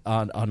has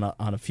on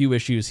a few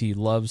issues he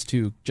loves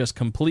to just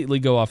completely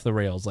go off the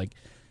rails. Like,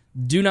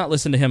 do not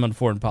listen to him on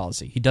foreign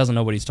policy. He doesn't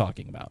know what he's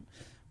talking about.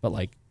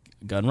 But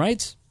gun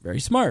rights, very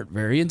smart,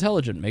 very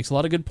intelligent, makes a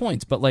lot of good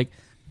points. But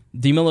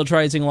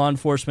demilitarizing law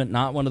enforcement,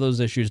 not one of those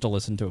issues to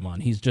listen to him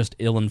on. He's just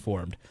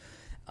ill-informed.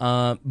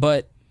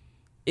 But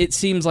it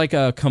seems like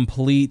a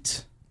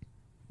complete...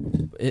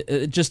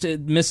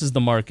 It misses the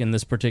mark in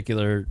this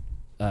particular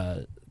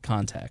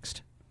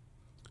context.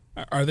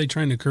 Are they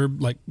trying to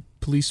curb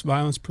police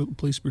violence,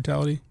 police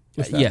brutality?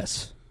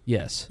 Yes.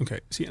 Okay.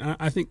 See,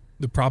 I think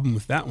the problem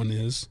with that one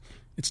is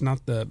it's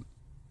not the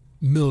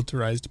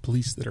militarized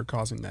police that are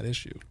causing that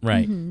issue.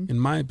 Right. Mm-hmm. In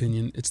my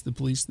opinion, it's the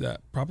police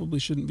that probably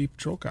shouldn't be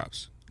patrol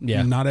cops.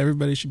 Yeah. Not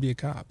everybody should be a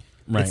cop.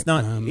 Right. It's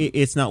not.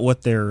 It's not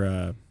what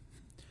they're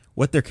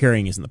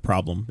carrying isn't the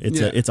problem.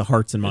 It's a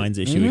hearts and minds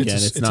issue again.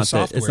 It's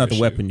not the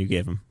weapon you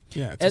gave them.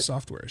 Yeah, it's a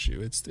software issue.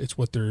 It's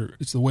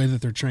the way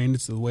that they're trained.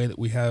 It's the way that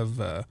we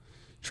have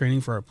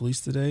training for our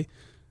police today.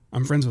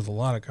 I'm friends with a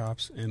lot of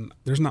cops, and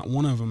there's not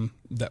one of them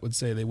that would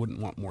say they wouldn't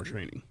want more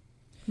training.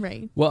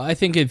 Right. Well, I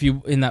think if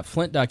you in that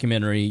Flint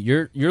documentary,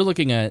 you're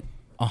looking at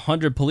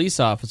 100 police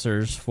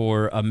officers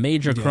for a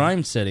major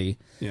crime city.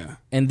 Yeah.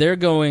 And they're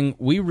going,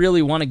 we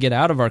really want to get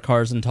out of our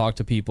cars and talk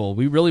to people.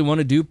 We really want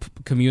to do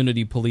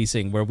community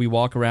policing where we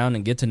walk around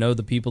and get to know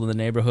the people in the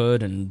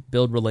neighborhood and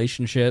build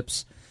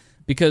relationships,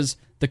 because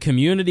the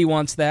community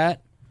wants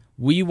that.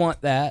 We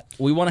want that.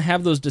 We want to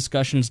have those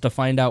discussions to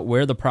find out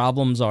where the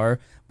problems are,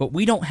 but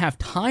we don't have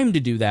time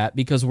to do that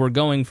because we're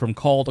going from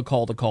call to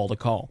call to call to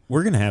call.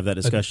 We're going to have that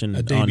discussion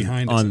a day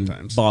behind it on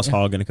sometimes. Boss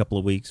Hog in a couple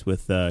of weeks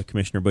with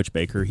Commissioner Butch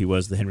Baker. He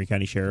was the Henry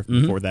County Sheriff.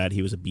 Before that,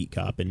 he was a beat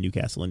cop in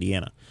Newcastle,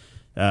 Indiana.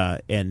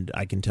 And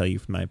I can tell you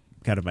from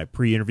my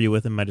pre-interview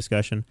with him, my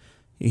discussion,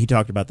 he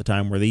talked about the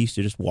time where they used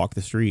to just walk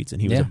the streets,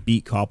 and he was a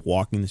beat cop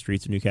walking the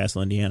streets of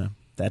Newcastle, Indiana.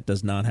 That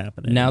does not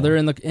happen anymore. Now they're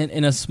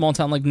in a small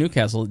town like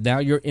Newcastle. Now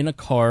you're in a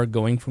car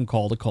going from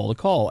call to call to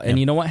call, and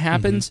you know what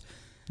happens?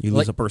 You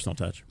lose a personal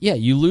touch. Yeah,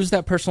 you lose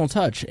that personal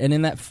touch. And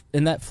in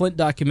that Flint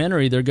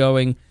documentary, they're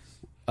going,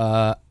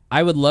 I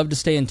would love to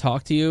stay and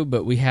talk to you,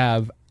 but we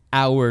have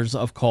hours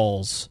of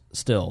calls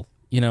still,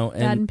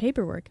 and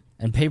paperwork.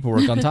 And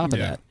paperwork on top of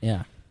that.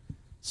 Yeah.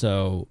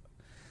 So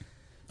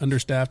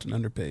Understaffed and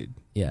underpaid.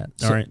 yeah.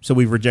 All right. So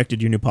we've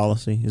rejected your new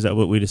policy. Is that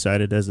what we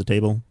decided as the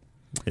table?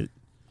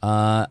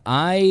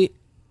 I'm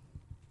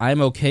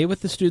okay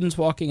with the students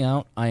walking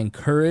out. I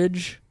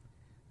encourage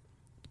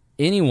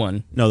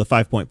anyone. No, the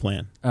 5-point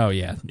plan. Oh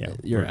yeah,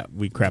 you're out.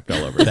 We crapped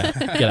all over that.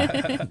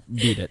 Get out.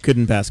 Beat it.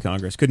 Couldn't pass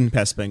Congress. Couldn't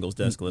pass Spangel's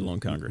desk, let alone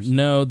Congress.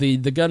 No, the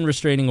gun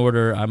restraining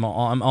order. I'm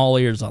all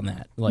ears on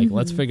that.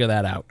 Let's figure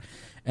that out.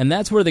 And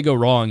that's where they go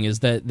wrong. Is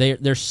that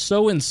they're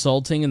so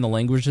insulting in the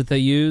language that they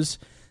use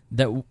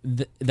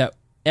that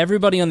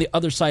everybody on the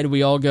other side,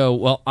 we all go,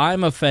 well,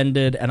 I'm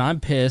offended and I'm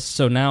pissed,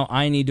 so now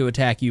I need to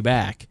attack you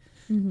back.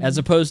 As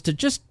opposed to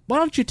just, why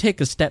don't you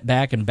take a step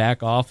back and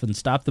back off and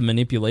stop the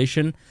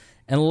manipulation,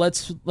 and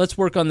let's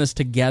work on this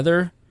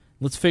together.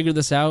 Let's figure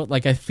this out.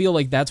 I feel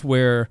like that's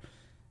where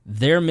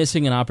they're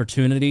missing an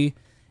opportunity,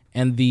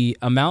 and the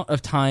amount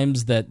of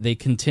times that they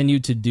continue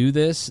to do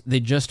this,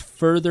 they just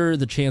further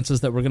the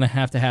chances that we're going to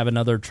have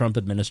another Trump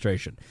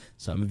administration.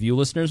 Some of you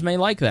listeners may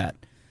like that.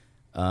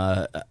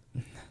 How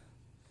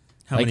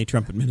many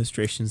Trump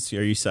administrations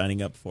are you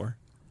signing up for?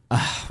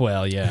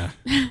 Well, yeah.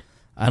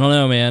 I don't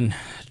know, man.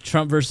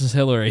 Trump versus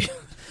Hillary.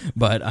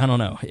 But I don't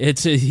know.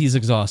 He's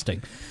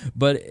exhausting.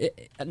 But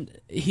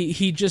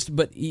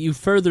but you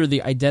further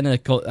the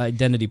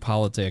identity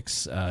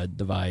politics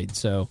divide.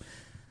 So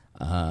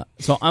I'm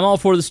all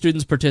for the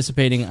students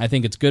participating. I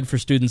think it's good for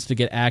students to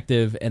get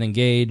active and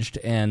engaged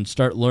and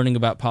start learning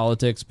about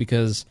politics,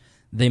 because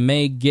they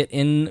may get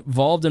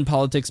involved in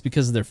politics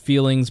because of their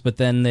feelings, but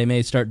then they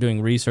may start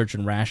doing research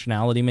and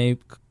rationality may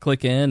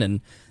click in, and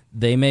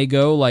they may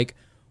go like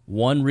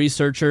one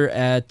researcher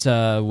at,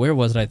 where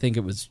was it? I think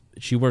it was,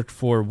 she worked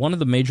for one of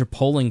the major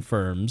polling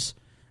firms.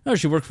 No,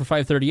 she worked for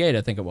 538,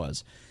 I think it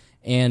was.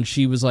 And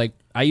she was like,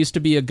 I used to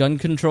be a gun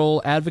control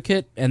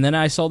advocate, and then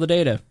I saw the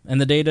data, and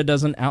the data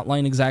doesn't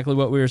outline exactly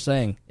what we were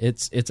saying.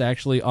 It's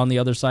actually on the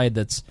other side.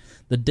 That's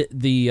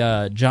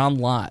the John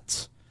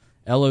Lott,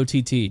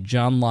 L-O-T-T,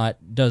 John Lott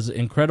does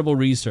incredible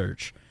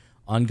research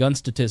on gun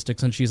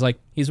statistics, and she's like,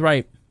 he's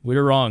right, we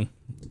were wrong.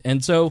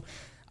 And so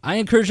I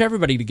encourage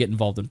everybody to get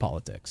involved in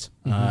politics.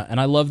 And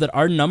I love that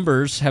our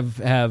numbers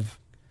have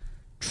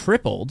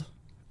tripled,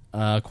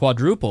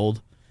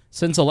 quadrupled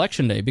since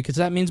Election Day, because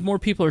that means more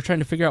people are trying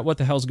to figure out what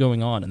the hell's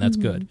going on, and that's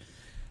good.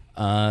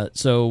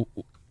 So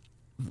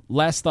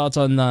last thoughts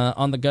on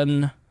the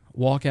gun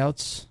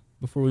walkouts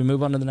before we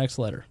move on to the next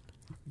letter.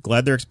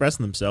 Glad they're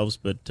expressing themselves,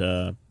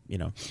 but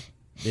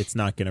it's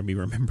not going to be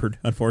remembered,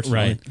 unfortunately.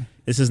 Right.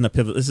 This isn't a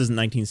pivot. This isn't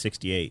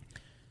 1968.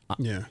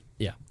 Yeah.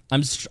 Yeah.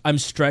 I'm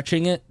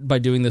stretching it by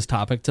doing this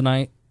topic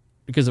tonight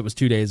because it was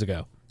 2 days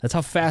ago. That's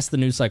how fast the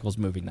news cycle's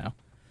moving now.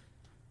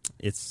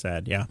 It's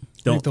sad, yeah.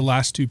 I think the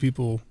last two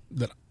people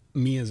that,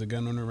 me as a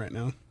gun owner right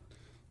now,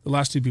 the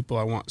last two people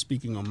I want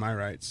speaking on my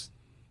rights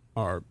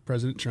are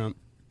President Trump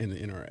and the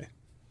NRA.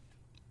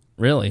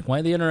 Really?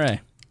 Why the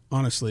NRA?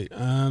 Honestly,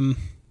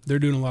 they're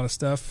doing a lot of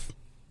stuff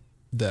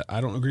that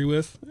I don't agree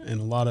with, and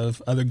a lot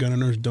of other gun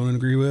owners don't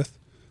agree with.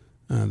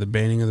 The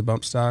banning of the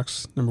bump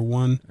stocks, number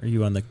one. Are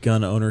you on the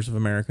Gun Owners of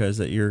America? Is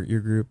that your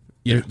group?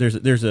 Yeah. There's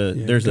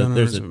Gun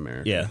Owners a of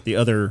America. yeah, the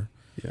other,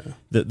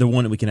 the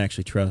one that we can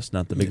actually trust,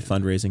 not the big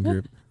fundraising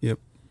group. Yep.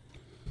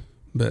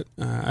 But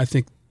I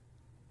think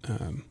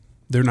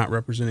they're not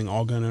representing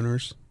all gun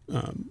owners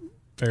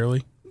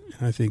fairly.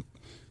 And I think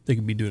they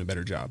could be doing a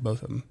better job,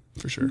 both of them,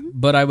 for sure.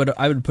 But I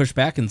would push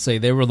back and say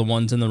they were the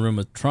ones in the room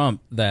with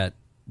Trump that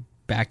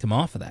backed him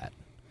off of that.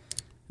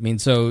 I mean,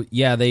 so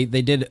yeah, they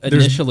did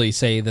initially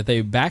say that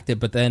they backed it,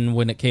 but then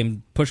when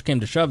push came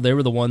to shove, they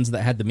were the ones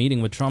that had the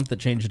meeting with Trump that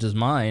changed his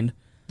mind.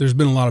 There's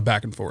been a lot of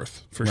back and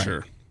forth, for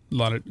sure. A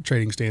lot of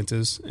trading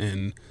stances,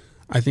 and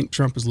I think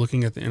Trump is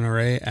looking at the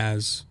NRA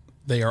as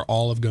they are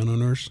all of gun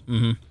owners,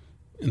 and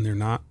they're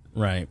not.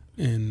 Right.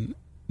 And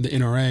the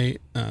NRA,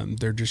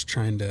 they're just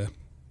trying to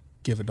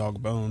give a dog a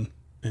bone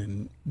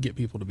and get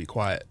people to be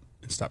quiet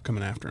and stop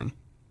coming after him.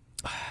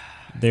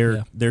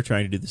 They're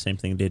trying to do the same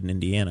thing they did in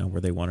Indiana,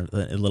 where they wanted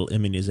a little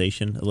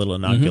immunization, a little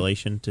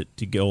inoculation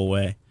to go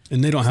away.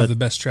 And they don't have the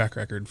best track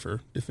record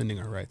for defending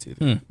our rights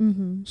either.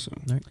 So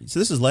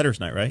this is letters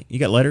night, right? You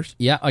got letters?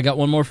 Yeah, I got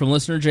one more from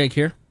listener Jake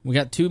here. We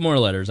got 2 more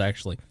letters,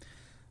 actually.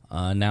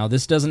 Now,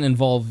 this doesn't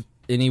involve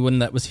anyone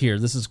that was here.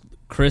 This is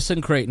Chris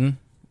and Creighton.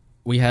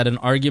 We had an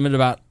argument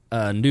about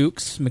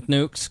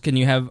McNukes. Can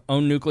you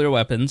own nuclear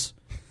weapons?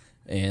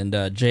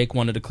 And Jake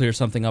wanted to clear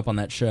something up on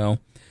that show.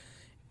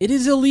 It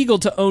is illegal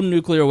to own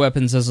nuclear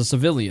weapons as a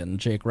civilian,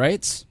 Jake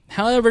writes.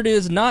 However, it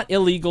is not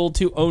illegal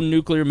to own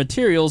nuclear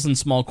materials in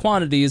small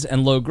quantities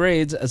and low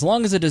grades as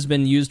long as it has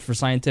been used for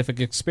scientific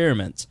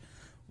experiments.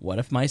 What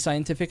if my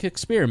scientific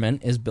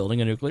experiment is building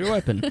a nuclear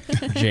weapon,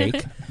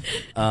 Jake?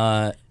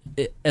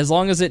 As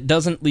long as it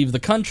doesn't leave the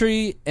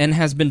country and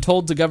has been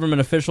told to government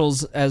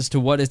officials as to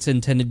what its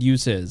intended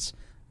use is.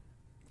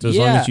 So as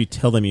long as you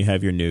tell them you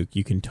have your nuke,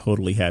 you can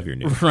totally have your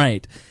nuke.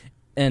 Right.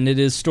 And it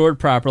is stored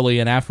properly,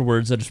 and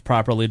afterwards it is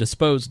properly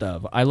disposed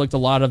of. I looked a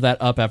lot of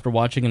that up after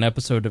watching an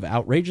episode of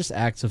Outrageous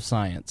Acts of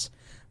Science.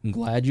 I'm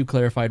glad you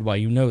clarified why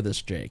you know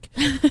this, Jake.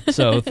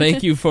 So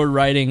thank you for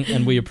writing,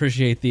 and we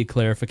appreciate the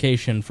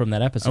clarification from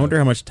that episode. I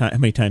wonder how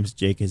many times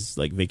Jake has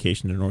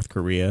vacationed to North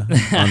Korea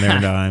on their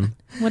dime.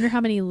 Wonder how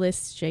many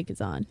lists Jake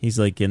is on. He's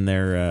in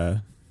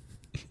their.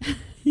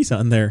 He's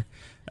on their.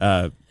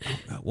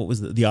 What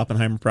was the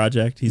Oppenheimer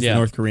Project? He's the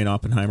North Korean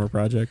Oppenheimer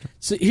Project.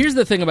 So here's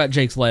the thing about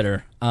Jake's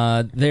letter.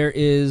 There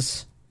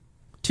is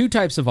 2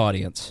 types of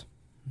audience.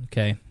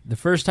 Okay, the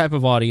first type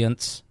of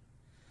audience.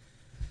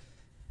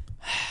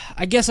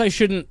 I guess I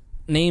shouldn't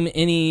name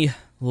any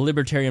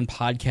libertarian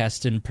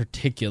podcast in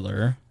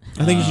particular.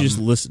 I think you should just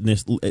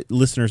list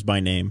listeners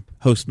by name,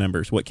 host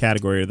members. What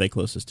category are they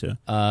closest to?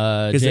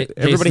 Because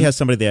everybody has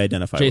somebody they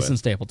identify with. Jason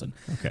Stapleton.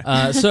 Okay.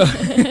 So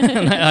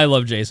I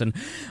love Jason.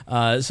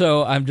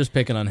 So I'm just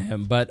picking on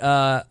him.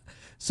 But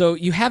so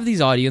you have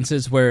these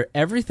audiences where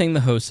everything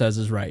the host says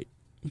is right.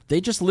 They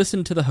just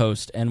listen to the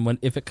host, and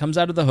if it comes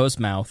out of the host's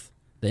mouth,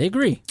 they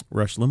agree.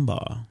 Rush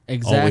Limbaugh.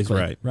 Exactly. Always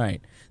right.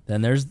 Right.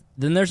 Then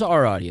there's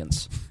our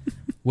audience,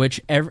 which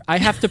I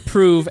have to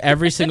prove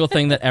every single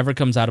thing that ever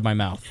comes out of my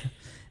mouth.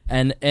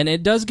 And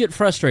it does get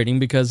frustrating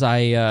because I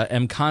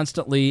am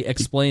constantly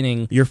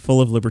explaining. You're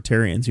full of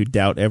libertarians who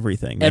doubt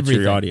everything. That's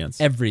your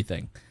audience.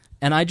 Everything.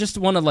 And I just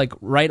want to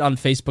write on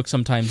Facebook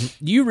sometimes.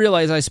 Do you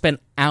realize I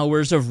spent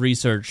hours of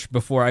research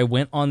before I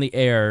went on the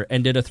air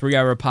and did a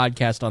 3-hour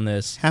podcast on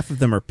this? Half of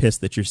them are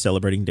pissed that you're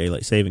celebrating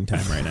daylight saving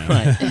time right now.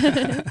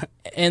 Right.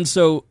 And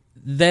so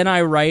then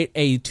I write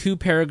a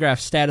 2-paragraph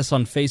status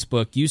on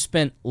Facebook. You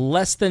spent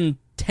less than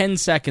 10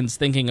 seconds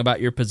thinking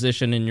about your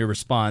position and your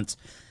response,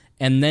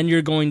 and then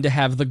you're going to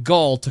have the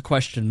gall to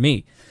question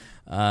me.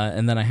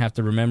 And then I have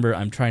to remember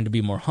I'm trying to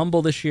be more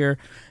humble this year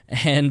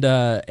and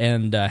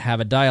have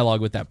a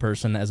dialogue with that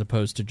person as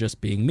opposed to just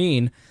being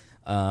mean.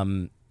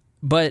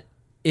 But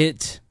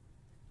it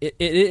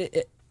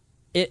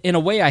in a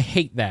way, I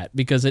hate that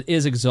because it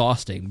is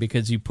exhausting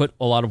because you put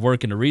a lot of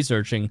work into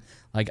researching.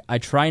 I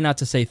try not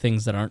to say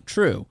things that aren't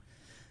true.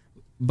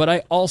 But I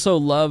also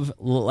love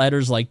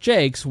letters like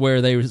Jake's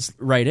where they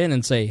write in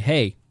and say,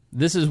 hey,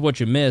 this is what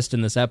you missed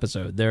in this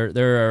episode.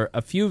 There are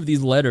a few of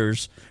these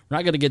letters, we're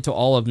not going to get to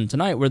all of them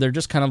tonight, where they're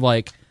just kind of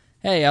like,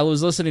 hey, I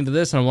was listening to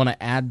this and I want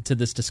to add to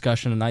this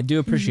discussion, and I do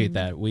appreciate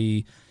that.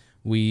 We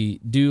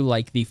do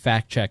like the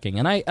fact-checking.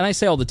 And I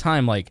say all the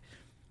time, I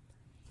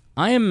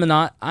am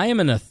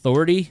an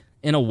authority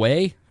in a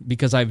way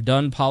because I've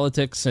done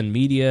politics and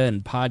media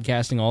and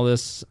podcasting, all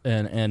this,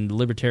 and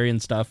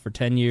libertarian stuff for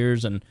 10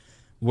 years and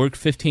worked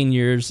 15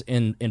 years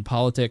in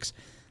politics.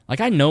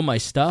 I know my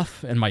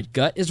stuff and my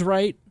gut is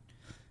right,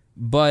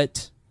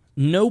 but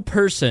no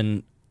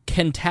person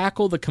can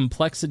tackle the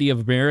complexity of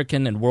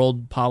American and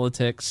world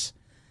politics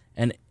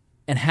and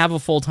have a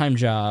full-time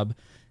job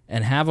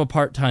and have a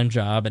part-time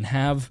job and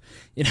have,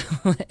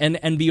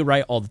 and be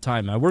right all the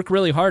time. I work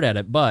really hard at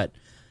it, but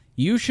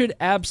you should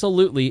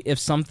absolutely, if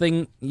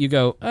something you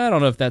go, I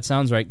don't know if that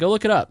sounds right, go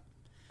look it up.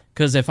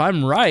 Because if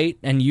I'm right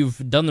and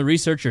you've done the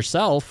research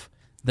yourself,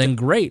 then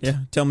great. Yeah,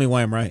 tell me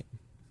why I'm right.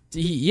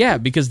 Yeah,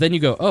 because then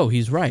you go, oh,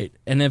 he's right.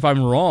 And if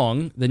I'm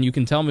wrong, then you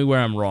can tell me where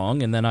I'm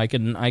wrong, and then I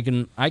can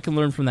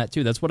learn from that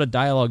too. That's what a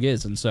dialogue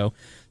is. And so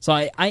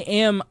I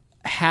am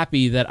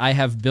happy that I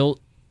have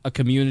built a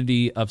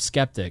community of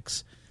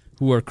skeptics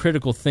who are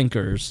critical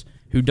thinkers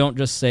who don't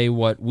just say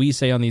what we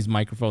say on these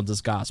microphones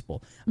is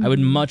gospel. I would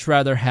much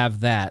rather have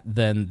that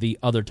than the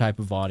other type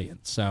of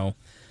audience. So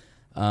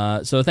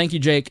thank you,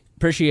 Jake.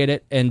 Appreciate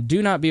it. And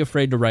do not be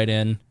afraid to write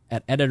in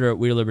at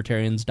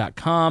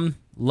editor@WeReLibertarians.com.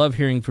 Love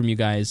hearing from you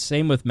guys.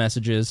 Same with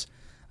messages.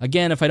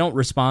 Again, if I don't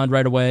respond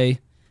right away,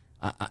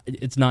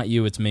 it's not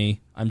you, it's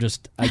me. I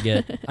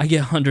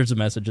get hundreds of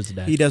messages a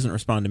day. He doesn't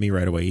respond to me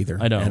right away either.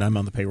 I don't. And I'm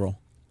on the payroll.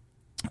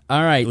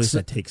 All right. At least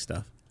I take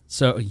stuff.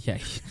 So, yeah,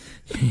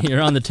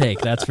 you're on the take,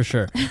 that's for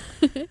sure.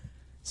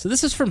 So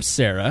this is from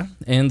Sarah,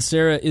 and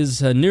Sarah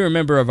is a newer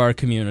member of our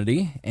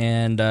community,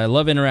 and I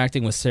love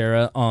interacting with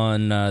Sarah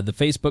on the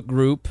Facebook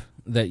group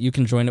that you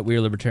can join at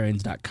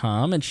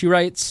WeReLibertarians.com, and she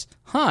writes,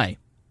 Hi.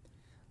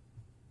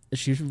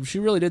 She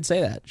really did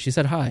say that. She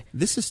said hi.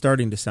 This is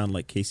starting to sound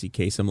like Casey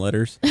Kasem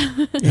letters.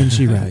 And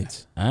she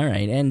writes, All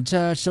right, and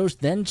so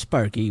then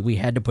Sparky, we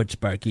had to put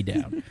Sparky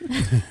down.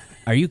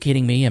 Are you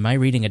kidding me? Am I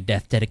reading a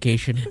death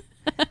dedication?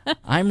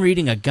 I'm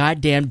reading a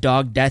goddamn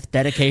dog death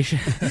dedication.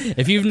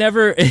 If you've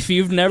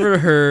never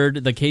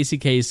heard the Casey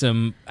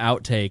Kasem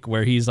outtake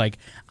where he's like,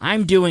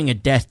 "I'm doing a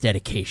death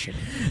dedication,"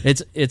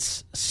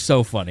 it's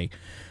so funny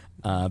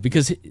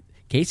because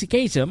Casey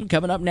Kasem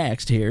coming up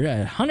next here,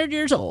 100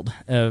 years old,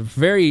 a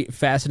very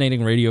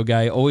fascinating radio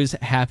guy, always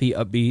happy,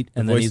 upbeat,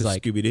 and then he's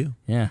like, Scooby-Doo.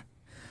 Yeah.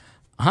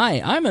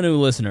 Hi, I'm a new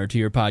listener to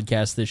your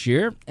podcast this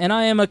year, and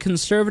I am a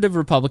conservative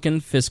Republican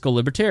fiscal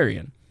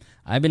libertarian.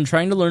 I've been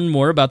trying to learn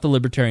more about the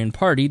Libertarian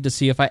Party to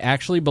see if I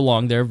actually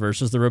belong there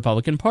versus the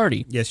Republican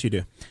Party. Yes, you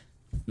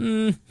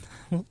do.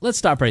 Let's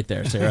stop right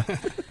there, Sarah.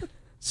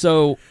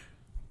 So,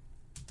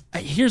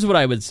 here's what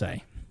I would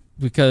say,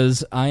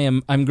 because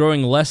I'm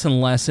growing less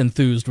and less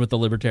enthused with the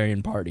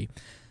Libertarian Party.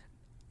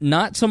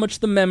 Not so much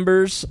the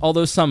members,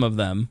 although some of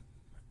them,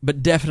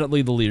 but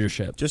definitely the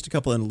leadership. Just a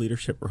couple in the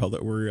leadership role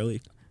that were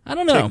really... I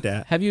don't know. Take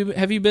that. Have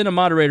you been a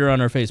moderator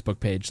on our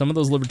Facebook page? Some of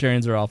those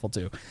libertarians are awful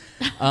too.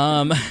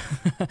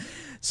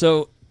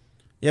 So,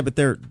 yeah, but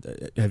they're.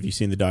 Have you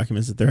seen the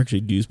documents that they're actually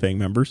dues-paying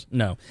members?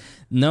 No,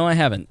 I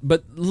haven't.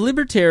 But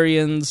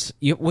libertarians.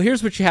 Well,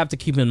 here's what you have to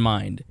keep in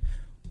mind: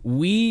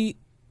 we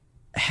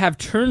have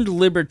turned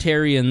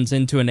libertarians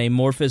into an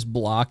amorphous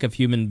block of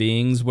human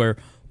beings, where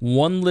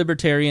one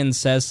libertarian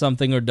says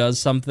something or does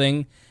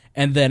something,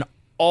 and then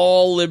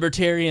all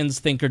libertarians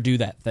think or do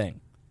that thing.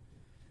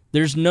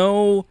 There's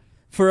no,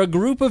 for a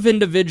group of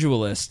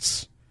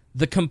individualists,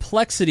 the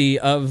complexity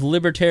of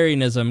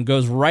libertarianism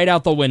goes right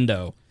out the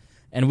window.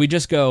 And we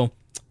just go,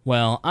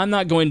 well, I'm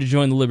not going to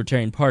join the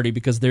Libertarian Party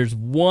because there's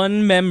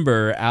one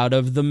member out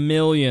of the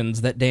millions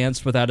that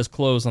danced without his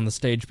clothes on the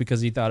stage because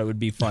he thought it would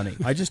be funny.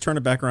 I just turn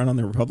it back around on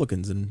the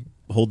Republicans and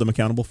hold them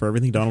accountable for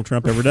everything Donald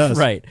Trump ever does.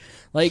 Right.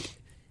 Like,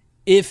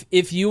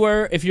 if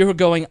you're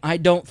going, I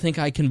don't think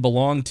I can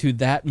belong to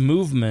that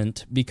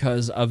movement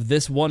because of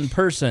this one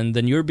person,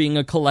 then you're being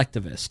a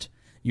collectivist.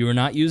 You are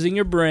not using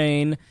your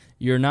brain.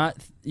 You're not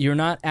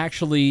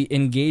actually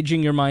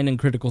engaging your mind in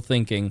critical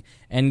thinking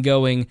and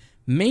going,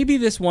 maybe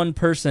this one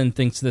person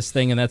thinks this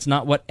thing, and that's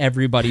not what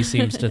everybody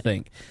seems to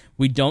think.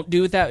 We don't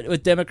do that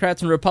with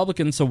Democrats and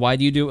Republicans, so why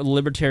do you do it with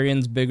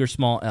libertarians, big or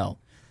small L?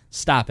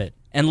 Stop it.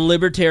 And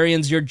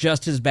libertarians, you're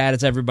just as bad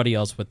as everybody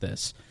else with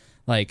this.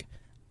 Like,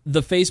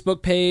 the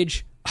Facebook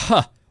page,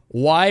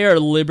 why are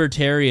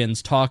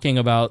libertarians talking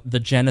about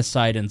the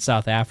genocide in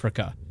South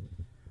Africa?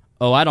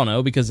 Oh, I don't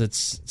know, because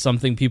it's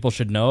something people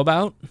should know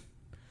about.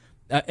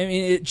 I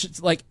mean, it's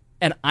just like,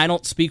 and I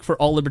don't speak for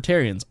all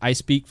libertarians. I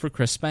speak for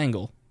Chris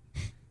Spangle.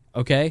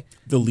 Okay?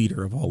 The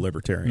leader of all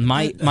libertarians.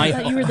 I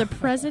thought you were the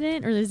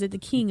president, or is it the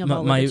king of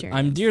all libertarians?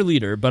 I'm dear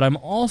leader, but I'm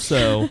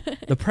also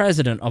the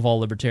president of all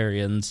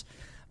libertarians,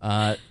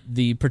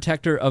 the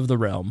protector of the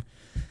realm.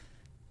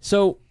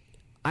 So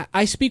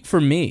I speak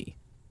for me,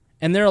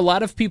 and there are a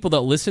lot of people that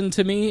listen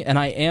to me, and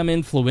I am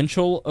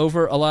influential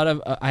over a lot of.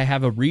 I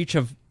have a reach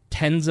of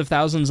tens of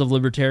thousands of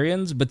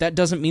libertarians, but that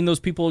doesn't mean those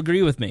people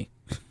agree with me.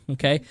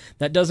 Okay,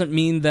 that doesn't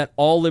mean that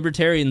all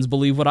libertarians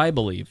believe what I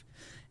believe,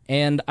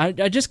 and I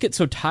just get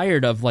so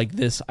tired of like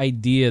this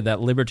idea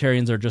that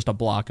libertarians are just a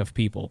block of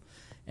people,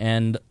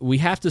 and we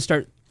have to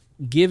start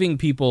giving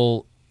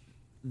people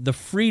the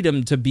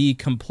freedom to be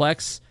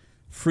complex,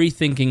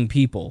 free-thinking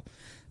people.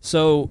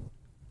 So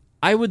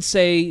I would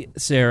say,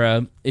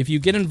 Sarah, if you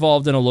get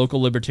involved in a local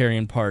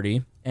libertarian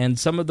party and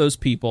some of those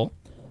people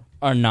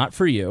are not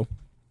for you.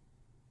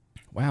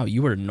 Wow,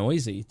 you were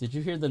noisy. Did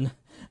you hear the?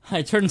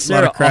 I turned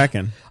Sarah off.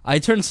 Cracking. I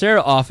turned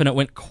Sarah off, and it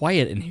went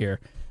quiet in here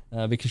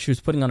because she was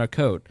putting on her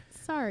coat.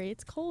 Sorry,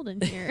 it's cold in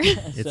here.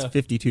 It's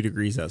 52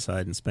 degrees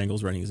outside, and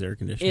Spangle's running his air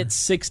conditioner. It's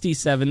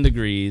 67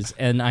 degrees,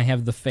 and I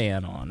have the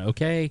fan on.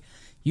 Okay,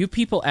 you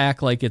people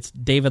act like it's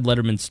David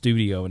Letterman's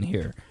studio in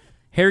here.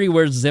 Harry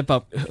wears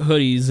zip-up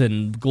hoodies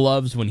and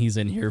gloves when he's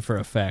in here for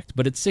effect,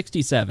 but it's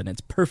 67. It's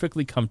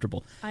perfectly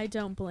comfortable. I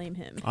don't blame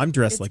him. I'm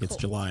dressed like cold.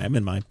 it's July. I'm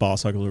in my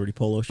Boss Hog of Liberty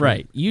polo shirt.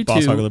 Right. You two,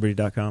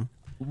 BossHogofLiberty.com.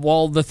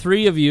 While the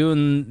three of you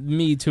and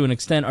me, to an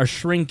extent, are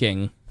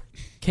shrinking,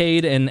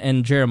 Cade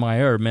and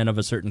Jeremiah are men of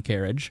a certain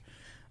carriage.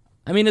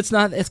 I mean,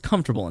 it's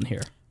comfortable in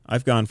here.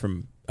 I've gone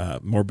from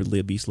morbidly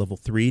obese level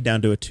 3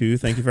 down to a 2.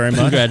 Thank you very much.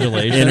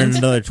 Congratulations. And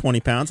another 20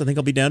 pounds. I think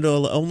I'll be down to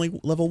only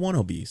level 1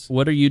 obese.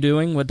 What are you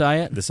doing? What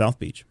diet? The South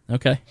Beach.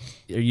 Okay.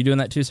 Are you doing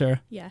that too,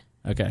 Sarah? Yeah.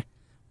 Okay.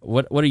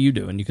 What are you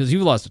doing? Because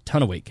you've lost a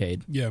ton of weight,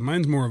 Cade. Yeah,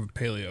 mine's more of a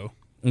paleo,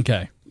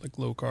 Okay. like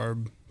low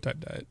carb type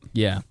diet.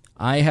 Yeah.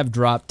 I have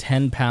dropped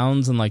 10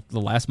 pounds in like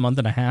the last month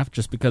and a half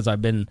just because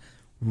I've been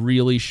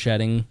really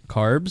shedding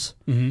carbs.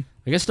 Mm-hmm.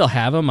 Like I still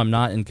have them. I'm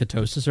not in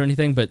ketosis or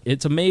anything, but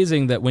it's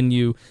amazing that when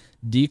you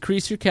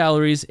decrease your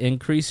calories,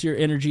 increase your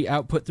energy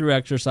output through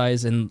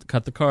exercise, and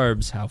cut the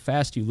carbs, how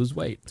fast you lose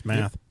weight. It's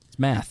math. It's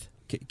math.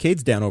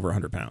 Cade's down over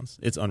 100 pounds.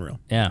 It's unreal.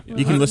 Yeah.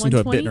 You can listen to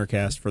a 120? Bittner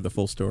cast for the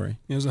full story.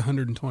 It was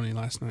 120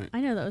 last night.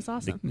 I know, that was The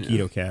awesome.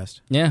 Keto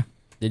cast. Yeah.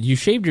 You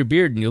shaved your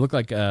beard and you look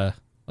like a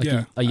like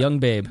Yeah. a young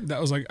babe.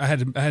 That was like I had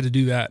to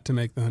do that to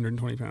make the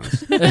 120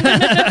 pounds.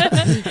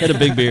 Had a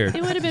big beard.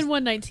 It would have been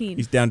 119.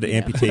 He's down to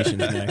amputations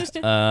next.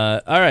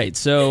 All right,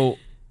 so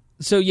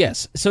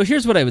yes. So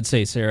here's what I would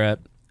say, Sarah.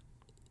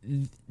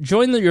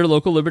 Join your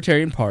local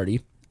Libertarian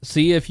Party.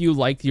 See if you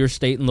like your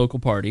state and local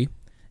party.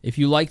 If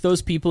you like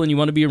those people and you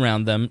want to be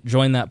around them,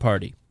 join that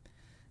party.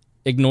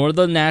 Ignore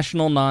the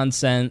national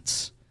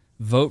nonsense.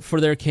 Vote for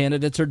their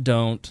candidates or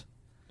don't.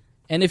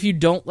 And if you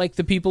don't like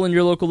the people in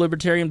your local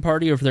Libertarian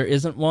Party, or if there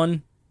isn't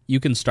one, you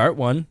can start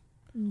one.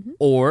 Mm-hmm.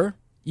 Or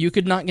you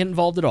could not get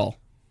involved at all.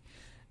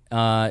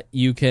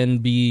 You can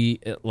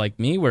be like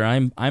me, where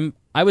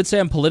I would say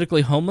I'm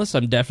politically homeless.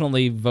 I'm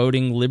definitely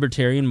voting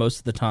Libertarian most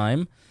of the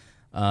time.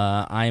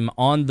 I'm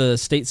on the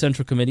State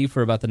Central Committee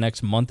for about the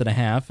next month and a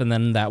half, and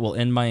then that will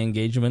end my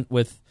engagement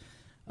with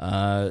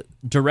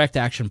direct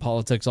action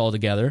politics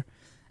altogether.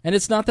 And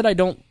it's not that I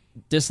don't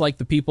dislike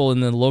the people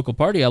in the local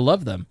party. I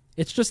love them.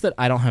 It's just that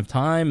I don't have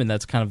time, and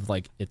that's kind of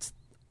like it's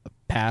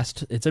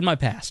past. It's in my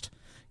past.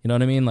 You know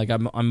what I mean? Like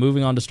I'm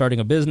moving on to starting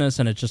a business,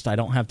 and it's just I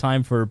don't have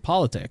time for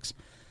politics.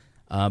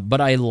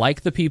 But I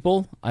like the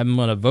people. I'm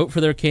going to vote for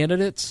their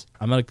candidates.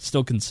 I'm going to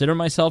still consider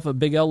myself a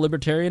big L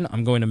libertarian.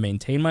 I'm going to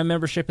maintain my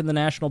membership in the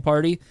National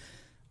Party.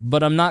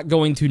 But I'm not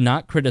going to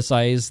not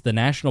criticize the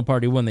National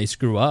Party when they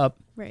screw up,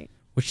 Right.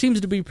 which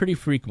seems to be pretty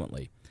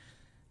frequently.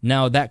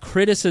 Now, that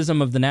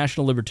criticism of the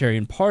National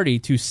Libertarian Party,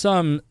 to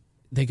some,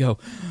 they go,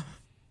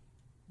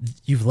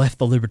 you've left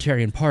the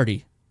Libertarian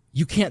Party.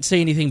 You can't say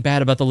anything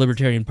bad about the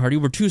Libertarian Party.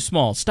 We're too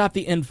small. Stop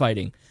the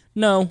infighting.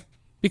 No,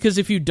 because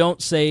if you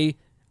don't say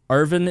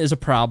Arvin is a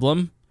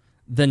problem,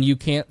 then you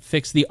can't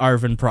fix the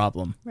Arvin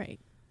problem. Right.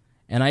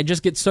 And I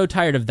just get so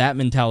tired of that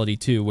mentality,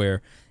 too,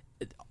 where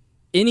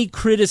any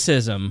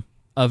criticism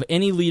of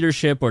any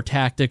leadership or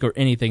tactic or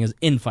anything is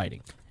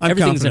infighting.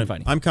 Everything's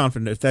infighting. I'm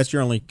confident if that's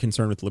your only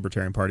concern with the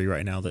Libertarian Party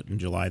right now, that in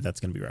July that's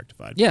going to be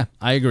rectified. Yeah,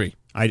 I agree.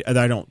 I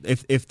don't.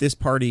 If this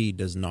party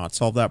does not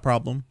solve that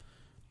problem,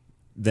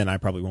 then I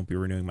probably won't be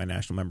renewing my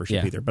national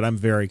membership either. But I'm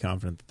very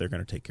confident that they're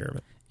going to take care of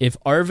it. If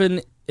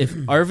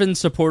Arvin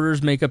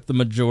supporters make up the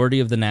majority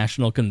of the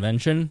national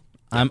convention,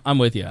 I'm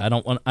with you. I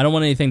don't want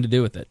anything to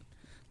do with it.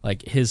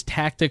 Like, his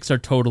tactics are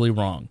totally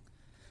wrong.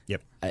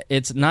 Yep.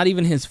 It's not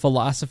even his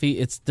philosophy.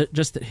 It's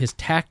just that his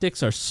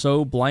tactics are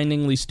so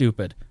blindingly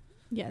stupid.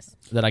 Yes.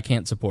 That I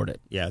can't support it.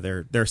 Yeah,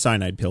 they're a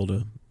cyanide pill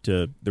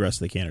to the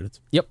rest of the candidates.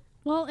 Yep.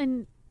 Well,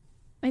 and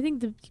I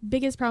think the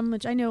biggest problem,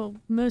 which I know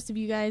most of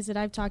you guys that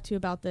I've talked to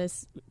about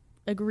this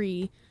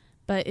agree,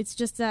 but it's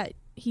just that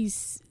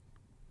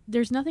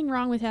there's nothing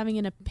wrong with having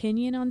an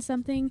opinion on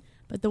something,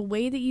 but the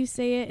way that you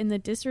say it and the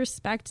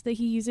disrespect that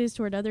he uses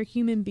toward other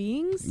human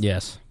beings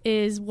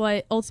is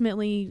what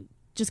ultimately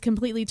just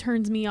completely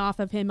turns me off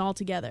of him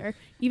altogether,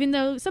 even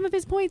though some of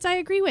his points I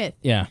agree with.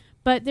 Yeah.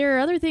 But there are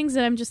other things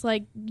that I'm just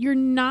like, you're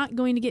not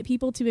going to get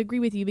people to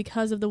agree with you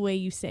because of the way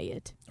you say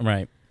it.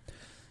 Right.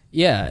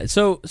 Yeah.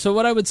 So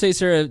what I would say,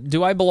 Sarah,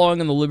 do I belong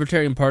in the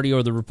Libertarian Party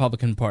or the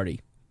Republican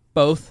Party?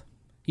 Both.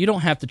 You don't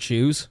have to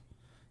choose.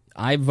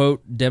 I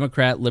vote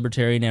Democrat,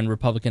 Libertarian, and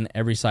Republican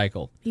every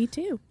cycle. Me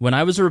too. When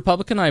I was a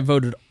Republican, I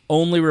voted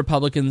only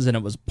Republicans, and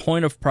it was a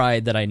point of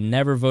pride that I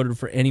never voted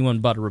for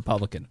anyone but a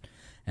Republican.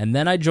 And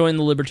then I joined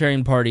the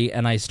Libertarian Party,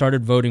 and I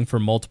started voting for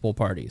multiple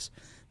parties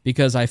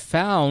because I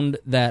found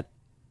that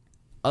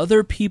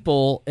other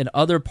people in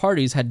other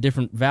parties had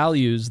different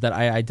values that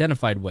I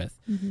identified with.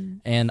 Mm-hmm.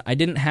 And I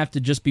didn't have to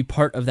just be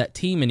part of that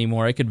team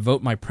anymore. I could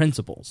vote my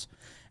principles.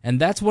 And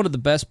that's one of the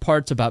best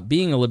parts about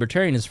being a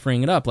libertarian is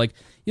freeing it up. Like,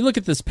 you look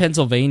at this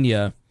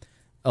Pennsylvania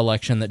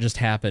election that just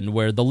happened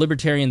where the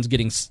libertarian's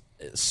getting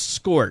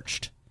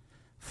scorched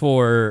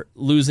for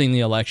losing the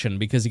election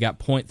because he got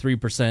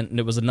 0.3%, and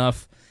it was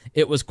enough.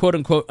 It was,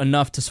 quote-unquote,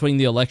 enough to swing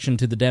the election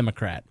to the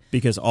Democrat.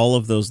 Because all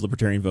of those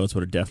libertarian votes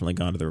would have definitely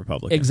gone to the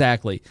Republican.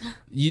 Exactly.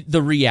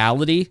 The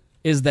reality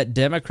is that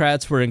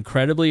Democrats were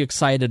incredibly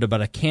excited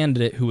about a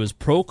candidate who was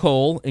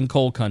pro-coal in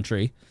coal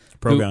country,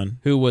 pro-gun,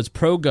 who was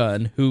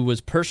pro-gun, who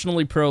was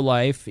personally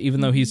pro-life,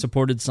 even though he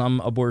supported some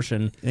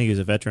abortion. I think he was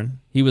a veteran.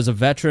 He was a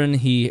veteran.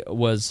 He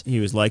was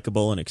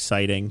likable and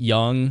exciting,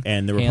 young,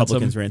 and the handsome.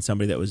 Republicans ran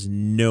somebody that was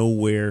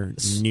nowhere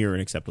near an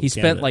acceptable. He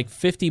spent candidate. like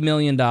 $50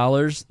 million.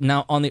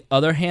 Now, on the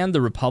other hand,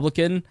 the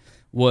Republican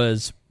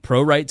was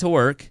pro-right to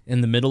work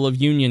in the middle of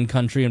Union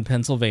country in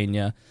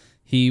Pennsylvania.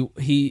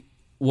 He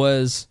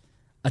was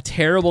a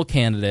terrible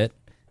candidate.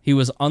 He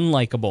was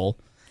unlikable,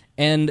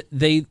 and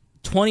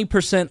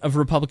 20% of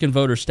Republican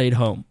voters stayed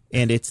home.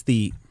 And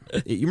you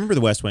remember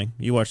the West Wing?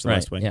 You watched the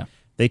West Wing. Yeah.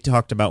 They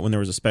talked about when there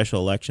was a special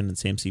election and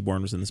Sam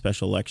Seaborn was in the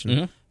special election.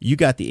 Mm-hmm. You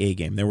got the A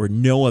game. There were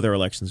no other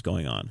elections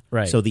going on.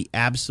 Right. So the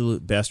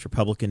absolute best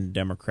Republican and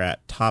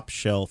Democrat top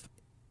shelf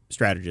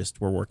strategists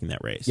were working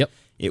that race. Yep.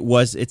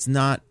 It's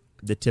not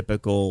the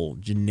typical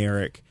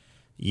generic,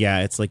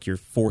 it's like your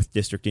 4th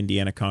District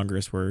Indiana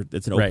Congress where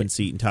it's an open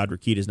seat and Todd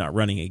Rokita is not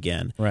running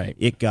again. Right.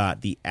 It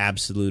got the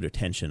absolute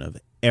attention of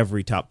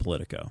every top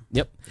Politico.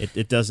 Yep.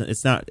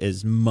 It's not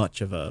as much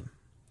of a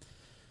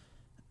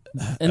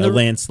And a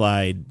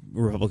landslide,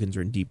 Republicans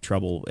are in deep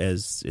trouble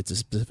as it's a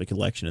specific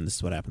election, and this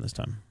is what happened this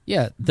time.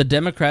 Yeah, the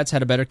Democrats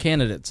had a better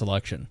candidate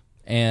selection,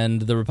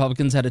 and the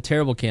Republicans had a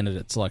terrible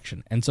candidate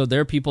selection, and so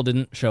their people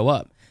didn't show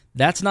up.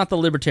 That's not the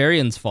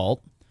Libertarians'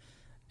 fault,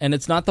 and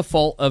it's not the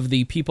fault of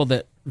the people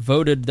that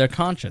voted their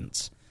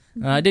conscience.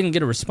 And I didn't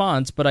get a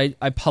response, but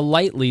I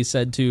politely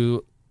said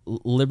to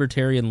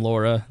Libertarian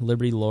Laura,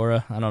 Liberty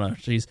Laura, I don't know,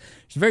 she's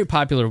very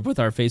popular with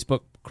our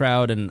Facebook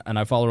crowd, and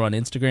I follow her on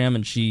Instagram,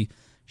 and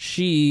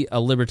she,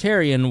 a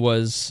libertarian,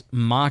 was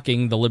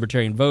mocking the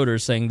libertarian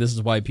voters, saying this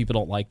is why people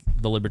don't like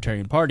the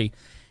Libertarian Party.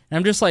 And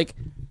I'm just like,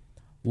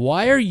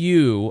 why are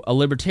you, a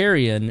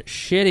libertarian,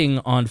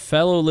 shitting on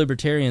fellow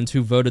libertarians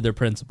who voted their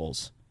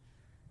principles,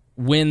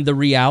 when the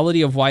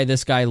reality of why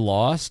this guy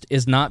lost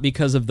is not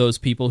because of those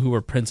people who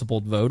were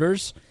principled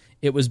voters?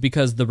 It was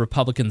because the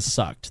Republicans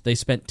sucked. They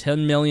spent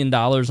 $10 million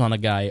on a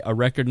guy, a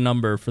record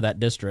number for that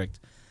district,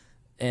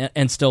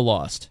 and still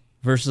lost,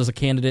 versus a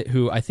candidate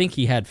who I think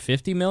he had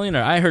 50 million,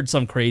 or I heard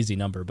some crazy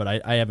number, but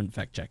I haven't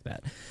fact-checked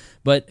that.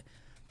 But,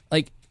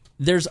 like,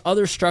 there's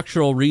other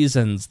structural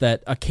reasons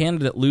that a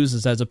candidate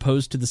loses as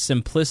opposed to the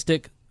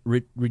simplistic,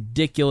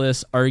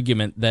 ridiculous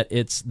argument that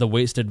it's the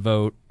wasted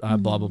vote, blah,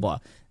 blah, blah.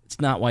 It's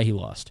not why he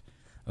lost.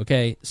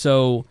 Okay?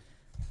 So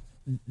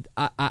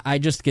I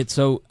just get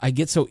so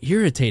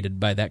irritated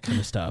by that kind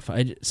of stuff.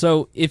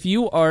 So if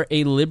you are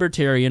a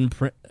libertarian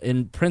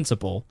in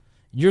principle,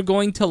 you're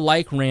going to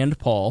like Rand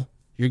Paul,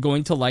 you're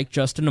going to like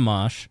Justin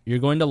Amash, you're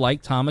going to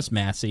like Thomas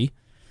Massey,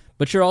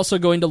 but you're also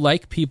going to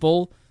like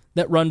people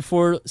that run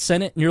for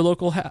Senate in your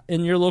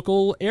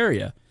local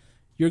area.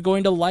 You're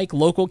going to like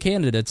local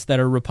candidates that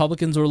are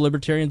Republicans or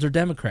Libertarians or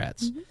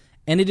Democrats. Mm-hmm.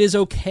 And it is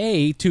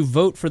okay to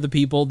vote for the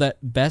people that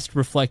best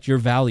reflect your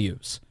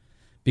values,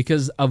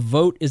 because a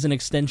vote is an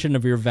extension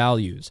of your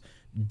values.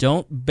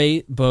 Don't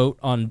vote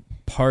on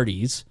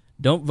parties.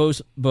 Don't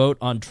vote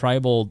on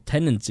tribal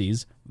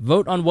tendencies.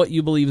 Vote on what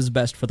you believe is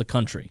best for the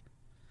country.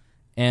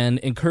 And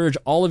encourage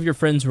all of your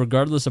friends,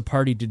 regardless of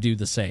party, to do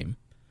the same.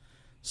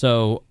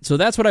 So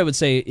that's what I would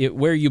say,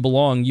 where you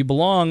belong. You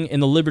belong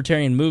in the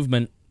libertarian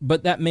movement,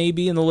 but that may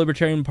be in the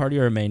Libertarian Party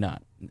or it may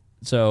not.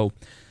 So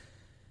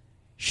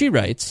she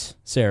writes,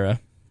 Sarah,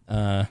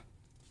 her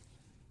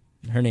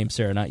name's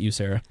Sarah, not you,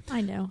 Sarah.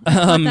 I know. I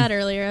thought that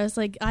earlier. I was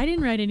like, I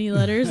didn't write any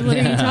letters. What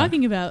are you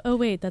talking about? Oh,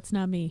 wait, that's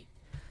not me.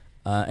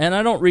 And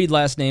I don't read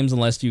last names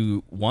unless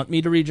you want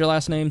me to read your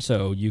last name,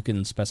 so you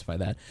can specify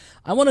that.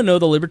 I want to know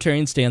the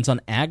libertarian stance on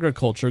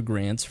agriculture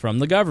grants from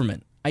the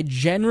government. I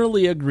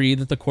generally agree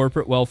that the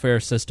corporate welfare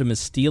system is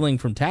stealing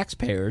from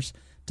taxpayers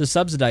to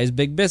subsidize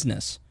big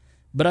business.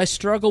 But I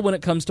struggle when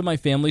it comes to my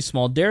family's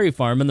small dairy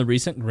farm and the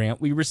recent grant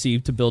we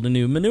received to build a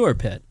new manure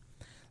pit.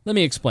 Let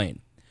me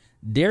explain.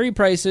 Dairy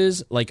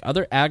prices, like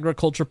other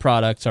agriculture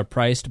products, are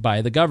priced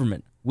by the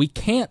government. We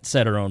can't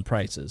set our own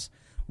prices.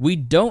 We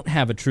don't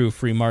have a true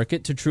free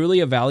market to truly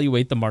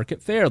evaluate the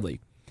market fairly.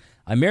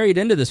 I married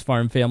into this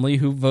farm family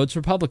who votes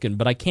Republican,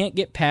 but I can't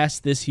get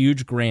past this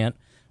huge grant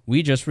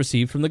we just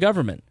received from the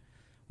government.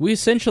 We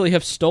essentially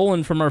have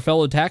stolen from our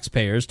fellow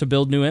taxpayers to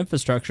build new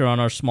infrastructure on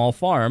our small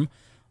farm.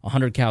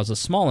 100 cows is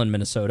small in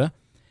Minnesota.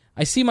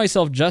 I see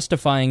myself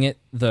justifying it,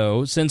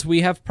 though, since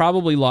we have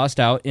probably lost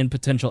out in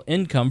potential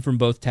income from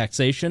both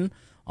taxation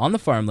on the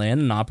farmland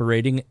and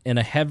operating in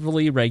a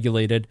heavily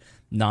regulated,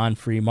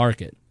 non-free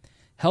market.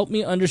 Help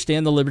me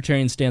understand the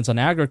libertarian stance on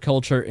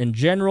agriculture in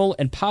general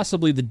and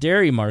possibly the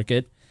dairy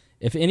market,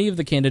 if any of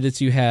the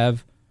candidates you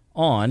have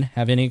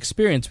any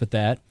experience with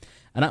that.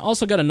 And I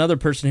also got another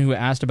person who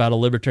asked about a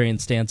libertarian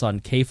stance on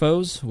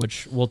CAFOs,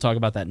 which we'll talk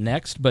about that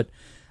next, but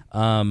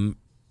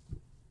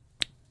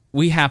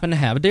we happen to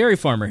have a dairy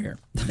farmer here.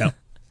 No.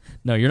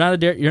 No, you're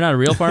not a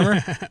real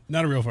farmer?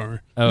 Not a real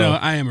farmer. Oh. No,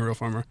 I am a real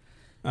farmer.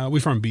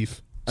 We farm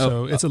beef,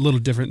 so it's a little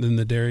different than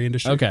the dairy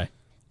industry. Okay.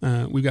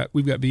 We've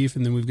got beef,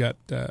 and then we've got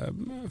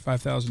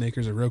 5,000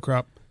 acres of row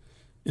crop,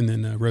 and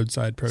then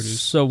roadside produce.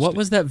 So what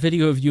was that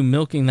video of you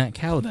milking that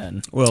cow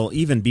then? Well,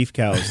 even beef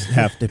cows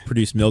have to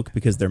produce milk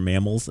because they're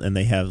mammals and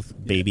they have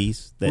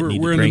babies that need to drink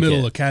it. We're in the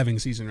middle of calving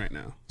season right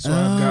now.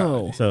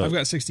 So I've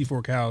got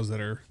 64 cows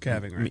that are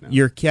calving right now.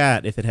 Your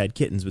cat, if it had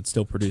kittens, would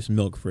still produce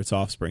milk for its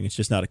offspring. It's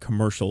just not a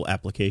commercial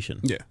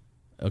application. Yeah.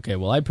 Okay,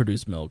 well, I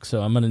produce milk,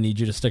 so I'm going to need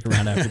you to stick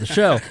around after the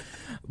show.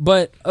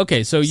 But,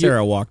 okay, so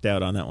Sarah walked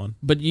out on that one.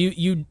 But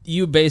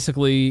you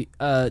basically,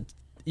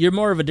 you're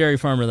more of a dairy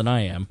farmer than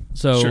I am.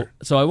 So, Sure.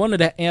 So I wanted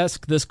to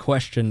ask this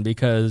question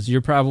because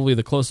you're probably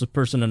the closest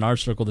person in our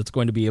circle that's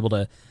going to be able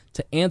to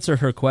answer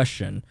her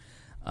question.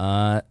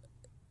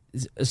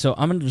 So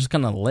I'm just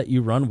going to let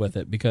you run with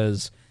it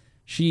because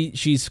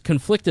she's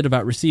conflicted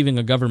about receiving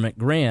a government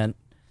grant,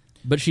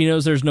 but she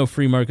knows there's no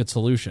free market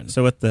solution.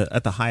 So at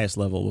the highest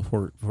level,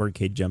 before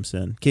Cade jumps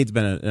in, Cade's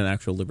been an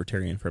actual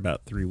libertarian for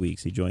about 3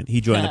 weeks. He joined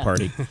the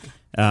party.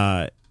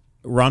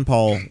 Ron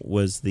Paul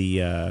was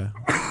the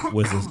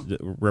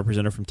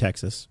representative from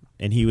Texas,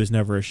 and he was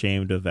never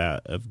ashamed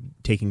of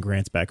taking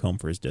grants back home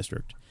for his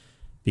district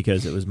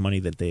because it was money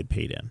that they had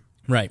paid in.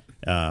 Right.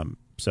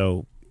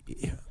 So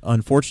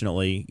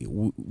unfortunately,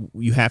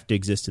 you have to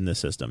exist in this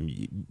system.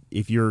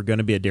 If you're going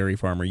to be a dairy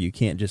farmer, you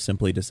can't just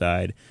simply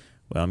decide,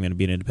 well, I'm going to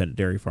be an independent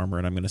dairy farmer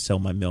and I'm going to sell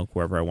my milk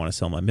wherever I want to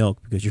sell my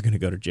milk, because you're going to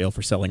go to jail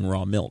for selling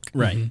raw milk.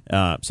 Right.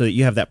 So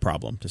you have that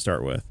problem to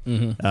start with.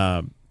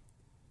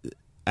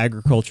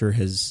 Agriculture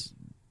has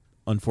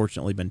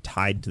unfortunately been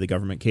tied to the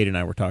government. Kate and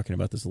I were talking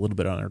about this a little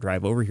bit on our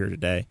drive over here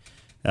today,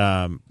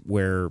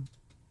 where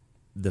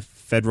the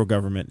federal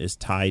government is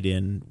tied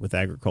in with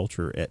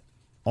agriculture at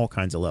all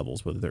kinds of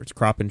levels, whether it's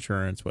crop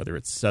insurance, whether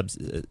it's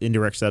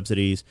indirect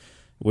subsidies,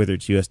 whether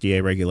it's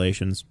USDA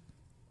regulations.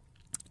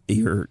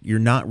 You're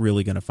not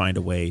really going to find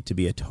a way to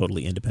be a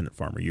totally independent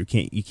farmer. You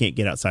can't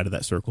get outside of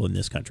that circle in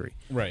this country.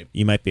 Right.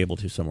 You might be able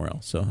to somewhere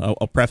else. So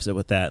I'll preface it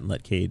with that and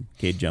let Cade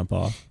jump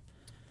off.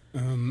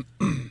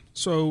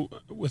 So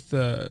with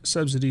the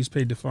subsidies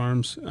paid to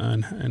farms,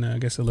 and I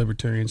guess a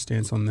libertarian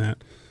stance on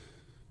that,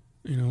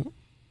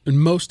 in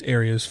most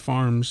areas,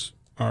 farms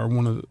are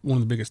one of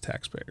the biggest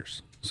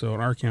taxpayers. So in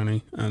our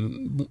county,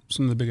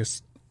 some of the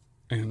biggest,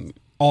 and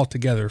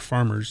altogether,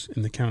 farmers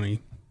in the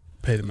county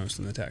pay the most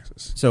in the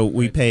taxes. So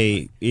we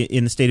pay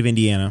in the state of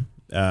Indiana,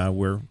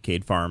 where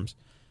Cade farms.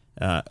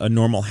 A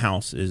normal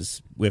house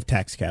we have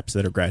tax caps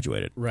that are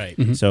graduated. Right.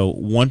 So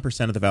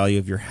 1% of the value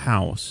of your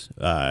house,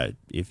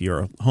 if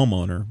you're a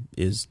homeowner,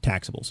 is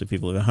taxable. So if you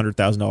live in a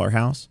 $100,000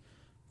 house,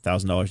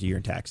 $1,000 a year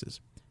in taxes.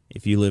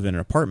 If you live in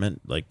an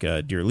apartment like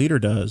Deer Leader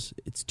does,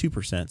 it's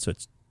 2%, so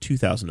it's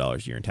 $2,000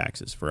 a year in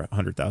taxes for a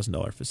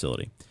 $100,000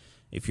 facility.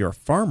 If you're a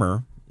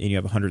farmer and you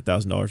have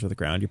 $100,000 worth of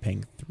ground, you're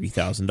paying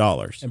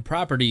 $3,000. And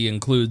property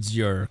includes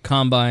your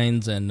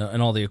combines and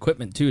all the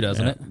equipment too,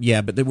 doesn't it?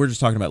 Yeah, but we're just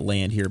talking about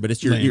land here. But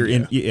it's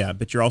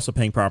but you're also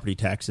paying property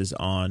taxes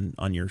on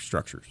your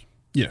structures.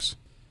 Yes.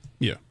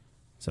 Yeah.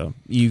 So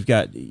you've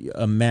got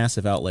a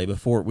massive outlay.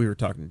 Before, we were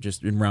talking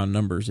just in round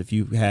numbers. If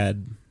you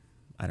had,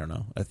 I don't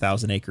know,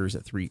 1,000 acres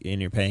at and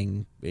you're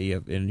paying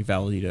and you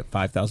valued at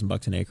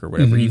 $5,000 an acre or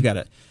whatever, you've got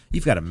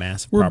a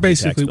massive.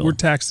 We're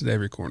taxed at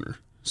every corner.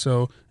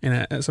 So,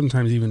 and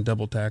sometimes even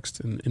double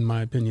taxed. And in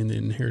my opinion, the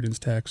inheritance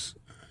tax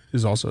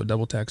is also a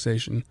double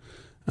taxation.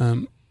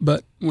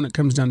 But when it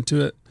comes down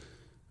to it,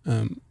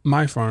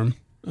 my farm,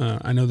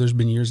 I know there's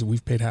been years that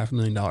we've paid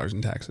 $500,000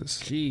 in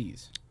taxes.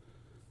 Jeez.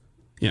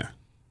 Yeah.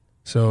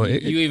 So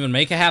you even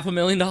make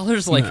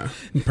 $500,000? Like,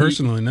 no,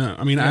 personally, no.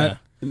 I mean, yeah.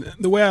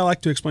 The way I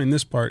like to explain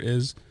this part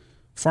is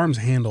farms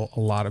handle a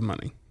lot of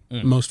money.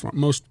 Most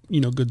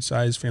good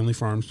sized family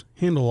farms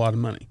handle a lot of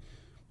money.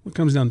 When it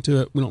comes down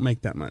to it, we don't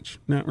make that much.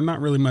 Now, we're not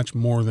really much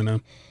more than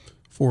a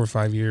 4 or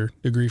 5 year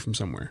degree from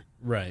somewhere.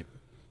 Right.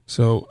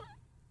 So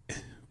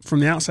from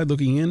the outside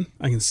looking in,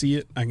 I can see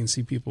it. I can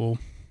see people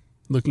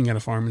looking at a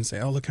farm and say,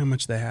 "Oh, look how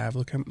much they have.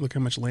 Look how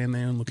much land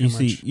they own.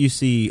 You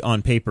see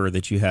on paper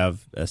that you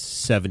have a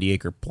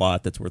 70-acre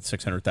plot that's worth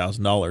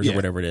 $600,000 or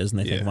whatever it is, and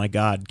they think, "My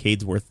God,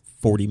 Cade's worth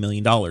 $40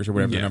 million or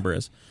whatever the number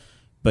is."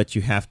 But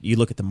you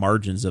look at the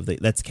margins of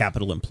that's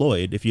capital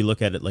employed. If you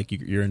look at it like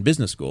you're in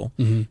business school,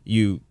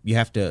 you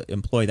have to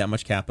employ that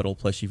much capital.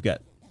 Plus, you've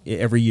got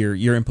every year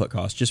your input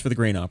costs just for the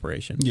grain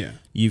operation. Yeah,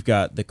 you've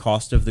got the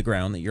cost of the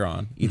ground that you're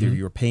on. Either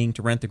you're paying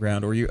to rent the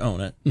ground or you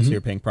own it, so you're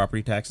paying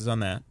property taxes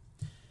on that.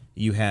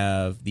 You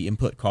have the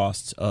input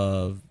costs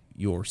of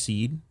your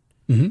seed,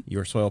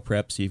 your soil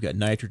prep. So you've got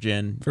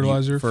nitrogen,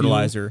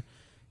 fertilizer.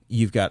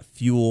 You've got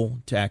fuel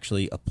to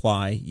actually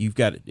apply. You've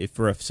got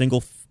for a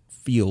single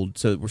field.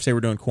 So say we're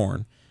doing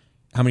corn.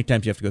 How many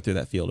times do you have to go through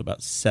that field?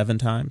 About 7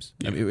 times.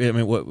 Yeah. I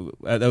mean, what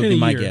that would be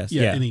my guess.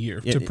 Yeah, in a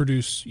year to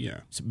produce. Yeah,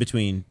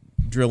 between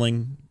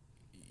drilling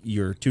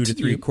your 2 to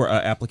 3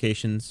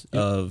 applications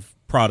of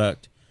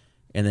product,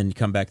 and then you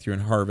come back through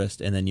and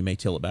harvest, and then you may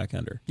till it back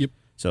under. Yep.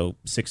 So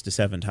 6 to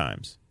 7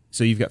 times.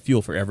 So you've got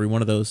fuel for every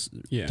one of those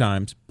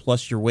times,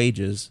 plus your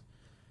wages.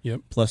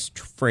 Yep. Plus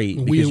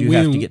freight, because you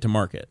have to get to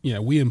market. Yeah,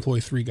 we employ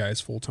 3 guys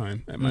full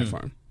time at my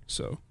farm.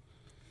 So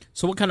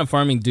what kind of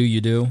farming do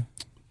you do?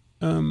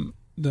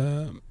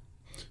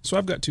 So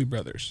I've got 2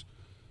 brothers.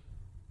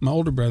 My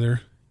older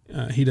brother,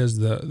 he does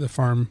the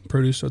farm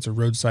produce, so it's a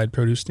roadside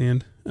produce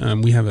stand.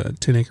 We have a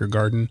 10-acre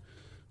garden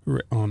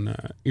on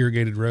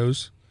irrigated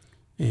rows,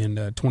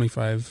 and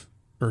 25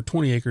 or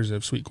 20 acres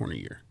of sweet corn a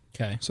year.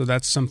 Okay. So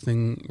that's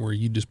something where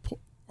you just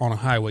on a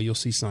highway, you'll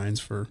see signs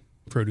for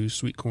produce,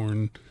 sweet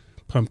corn,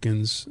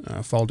 pumpkins,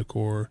 fall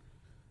decor,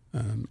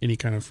 any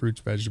kind of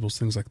fruits, vegetables,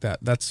 things like that.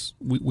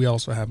 We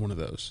also have one of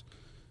those,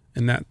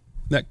 and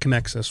that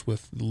connects us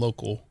with a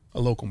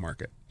local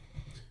market.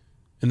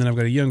 And then I've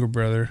got a younger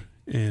brother,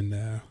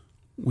 and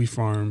we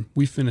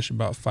finish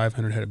about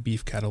 500 head of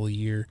beef cattle a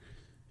year,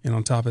 and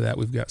on top of that,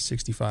 we've got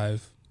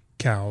 65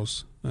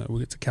 cows.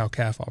 It's a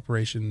cow-calf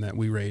operation that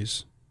we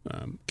raise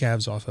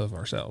calves off of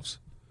ourselves.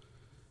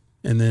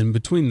 And then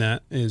between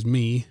that is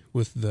me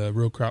with the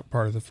row crop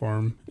part of the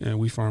farm, and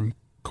we farm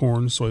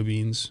corn,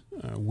 soybeans,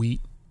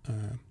 wheat,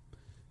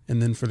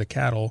 and then for the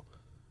cattle,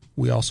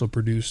 we also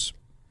produce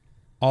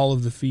all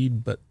of the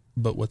feed, but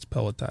what's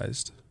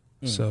pelletized.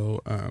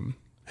 So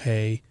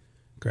hay,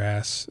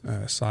 grass,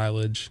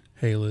 silage,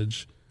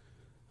 haylage,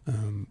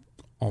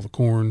 all the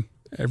corn,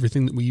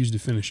 everything that we use to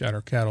finish out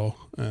our cattle,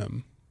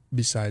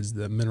 besides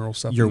the mineral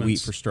supplements. Your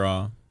wheat for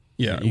straw.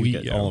 Yeah, you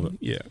get all of it.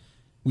 Yeah,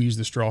 we use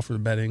the straw for the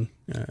bedding.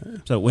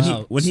 So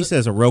when he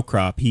says a row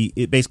crop,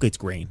 basically it's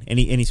grain,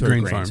 any sort Grain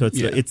of grain. farm, So it's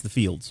yeah. it's the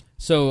fields.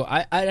 So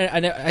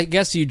I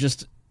guess you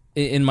just,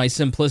 in my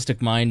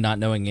simplistic mind, not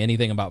knowing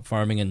anything about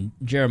farming, and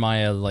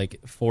Jeremiah, like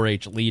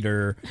 4-H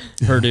leader,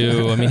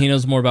 Purdue, I mean, he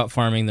knows more about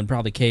farming than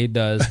probably Cade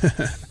does.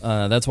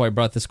 That's why I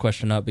brought this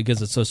question up, because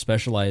it's so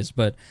specialized.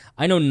 But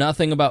I know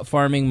nothing about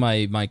farming.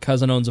 My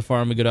cousin owns a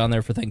farm. We go down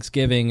there for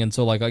Thanksgiving, and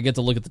so like I get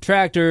to look at the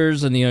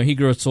tractors, and he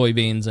grows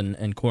soybeans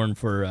and corn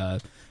for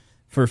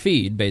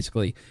feed,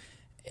 basically.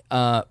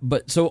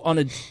 But so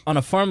on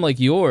a farm like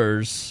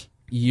yours,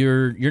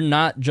 you're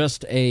not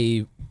just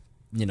a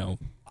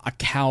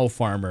cow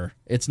farmer.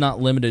 It's not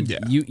limited. Yeah.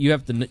 You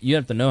have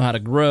to know how to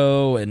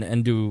grow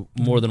and do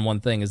more than one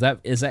thing. Is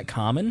that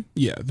common?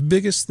 Yeah, the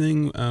biggest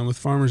thing with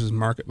farmers is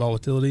market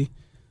volatility.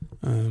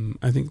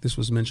 I think this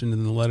was mentioned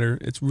in the letter.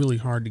 It's really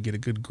hard to get a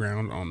good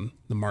ground on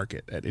the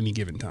market at any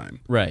given time.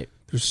 Right.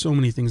 There's so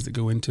many things that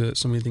go into it,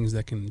 so many things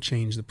that can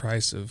change the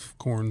price of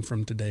corn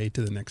from today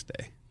to the next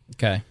day.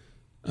 Okay.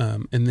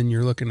 And then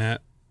you're looking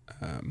at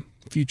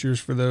futures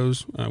for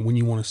those, when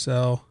you want to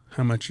sell,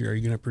 how much are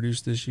you going to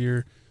produce this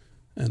year?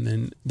 And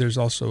then there's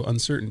also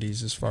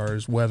uncertainties as far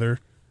as weather.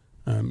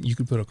 You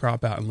could put a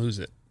crop out and lose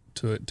it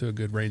to a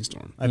good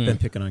rainstorm. I've been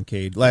picking on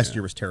Cade. Last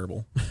year was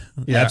terrible.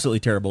 Yeah. Absolutely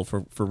terrible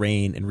for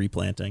rain and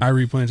replanting. I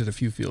replanted a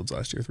few fields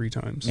last year 3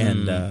 times.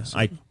 And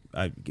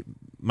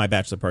my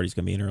bachelor party's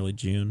going to be in early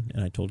June,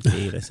 and I told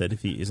Cade, I said,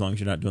 as long as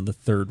you're not doing the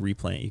 3rd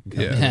replant, you can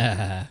come.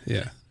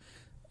 Yeah.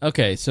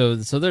 Okay, so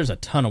there's a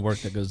ton of work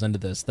that goes into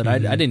this that I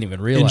didn't even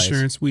realize.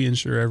 Insurance, we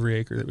insure every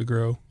acre that we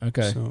grow.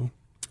 Okay. So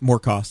More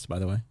costs, by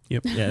the way.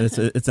 Yep. Yeah,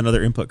 it's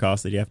another input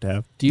cost that you have to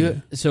have. Do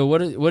you? So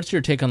what's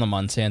your take on the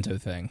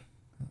Monsanto thing?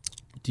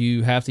 Do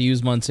you have to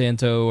use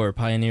Monsanto or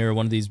Pioneer or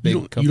one of these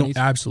big companies?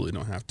 You absolutely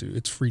don't have to.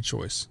 It's free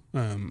choice.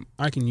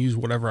 I can use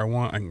whatever I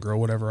want. I can grow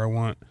whatever I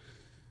want.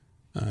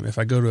 If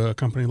I go to a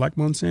company like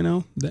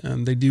Monsanto,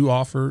 they do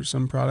offer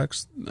some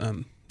products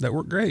that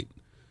work great.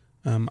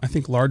 I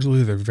think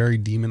largely they're very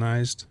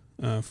demonized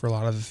for a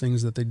lot of the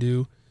things that they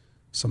do.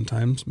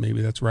 Sometimes,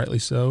 maybe that's rightly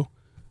so.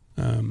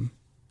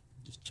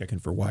 Just checking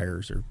for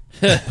wires or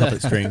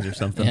puppet strings or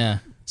something. Yeah.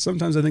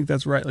 Sometimes I think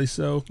that's rightly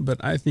so, but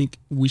I think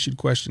we should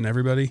question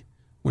everybody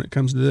when it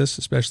comes to this,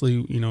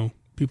 especially,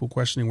 people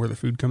questioning where the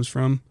food comes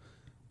from.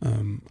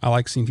 I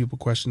like seeing people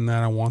question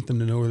that. I want them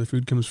to know where the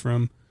food comes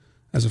from.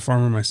 As a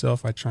farmer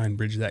myself, I try and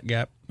bridge that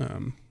gap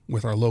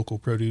with our local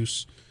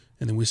produce.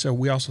 And then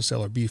we also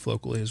sell our beef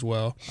locally as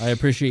well. I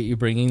appreciate you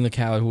bringing the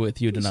cow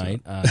with you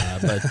tonight,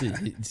 but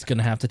it's going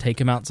to have to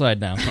take him outside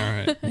now.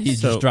 All right. He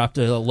just dropped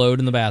a load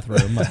in the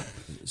bathroom.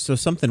 So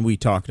something we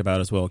talked about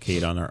as well,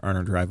 Kate, on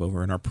our drive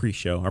over in our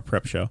pre-show, our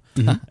prep show.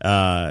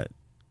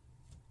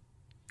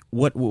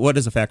 What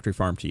is a factory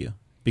farm to you?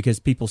 Because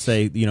people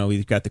say,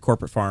 we've got the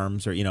corporate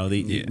farms, or we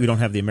don't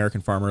have the American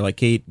farmer. Like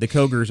Kate, the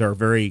Kogers are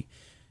very,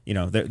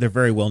 they're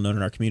very well known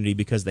in our community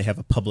because they have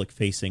a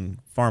public-facing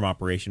farm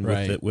operation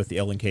with the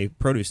L&K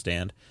produce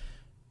stand.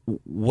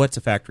 What's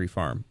a factory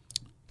farm?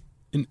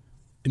 In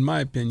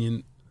my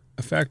opinion,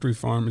 a factory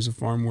farm is a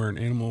farm where an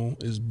animal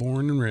is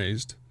born and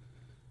raised,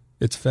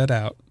 it's fed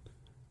out,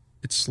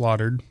 it's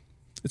slaughtered,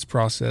 it's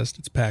processed,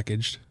 it's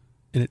packaged,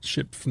 and it's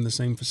shipped from the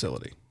same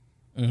facility.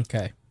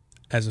 Okay.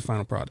 As a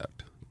final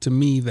product. To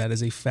me, that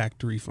is a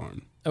factory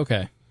farm.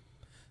 Okay.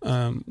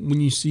 When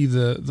you see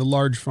the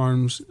large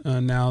farms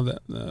now,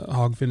 the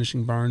hog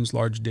finishing barns,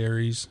 large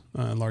dairies,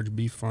 large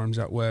beef farms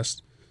out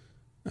west,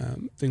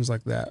 things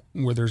like that,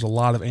 where there's a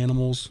lot of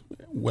animals,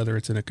 whether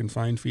it's in a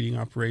confined feeding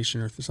operation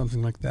or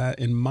something like that,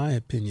 in my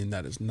opinion,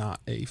 that is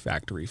not a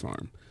factory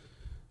farm.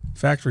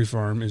 Factory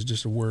farm is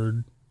just a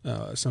word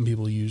some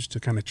people use to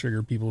kind of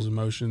trigger people's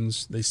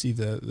emotions. They see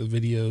the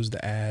videos,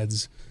 the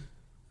ads,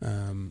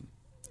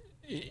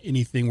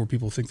 anything where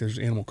people think there's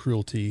animal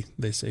cruelty,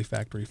 they say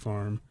factory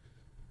farm.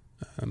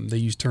 They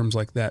use terms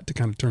like that to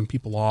kind of turn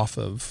people off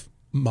of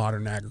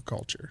modern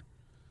agriculture.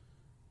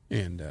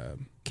 And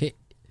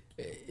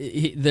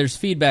there's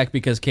feedback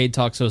because Cade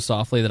talks so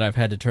softly that I've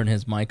had to turn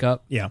his mic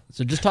up. Yeah.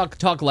 So just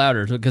talk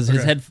louder because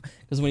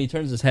because when he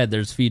turns his head,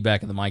 there's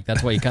feedback in the mic.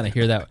 That's why you kind of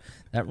hear that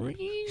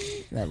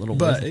little.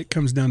 But it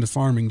comes down to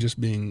farming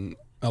just being,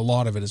 a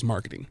lot of it is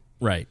marketing.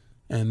 Right.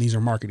 And these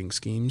are marketing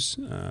schemes.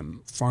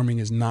 Farming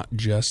is not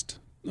just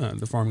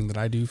the farming that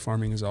I do.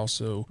 Farming is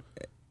also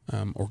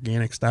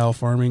organic style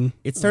farming.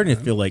 It's starting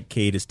to feel like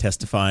Cade is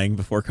testifying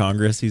before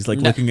Congress. He's like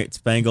looking at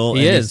Spangle.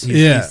 He is.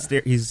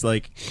 He's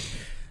like,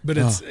 but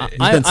it's he's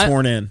been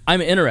sworn in.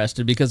 I'm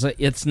interested because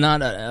it's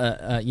not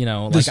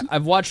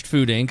I've watched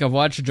Food Inc. I've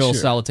watched Joel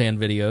Salatin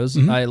videos.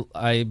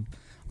 Mm-hmm.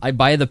 I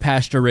buy the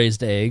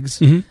pasture-raised eggs.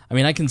 Mm-hmm. I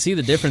mean, I can see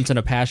the difference in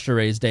a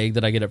pasture-raised egg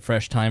that I get at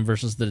Fresh Time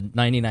versus the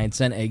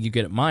 99-cent egg you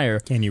get at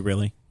Meijer. Can you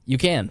really? You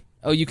can.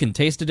 Oh, you can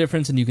taste a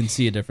difference and you can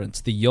see a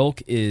difference. The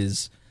yolk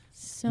is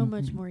so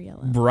much more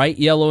yellow. Bright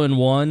yellow in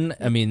one.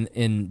 I mean,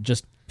 in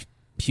just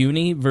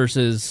puny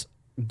versus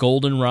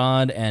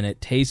goldenrod, and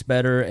it tastes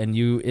better, and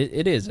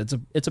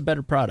it's a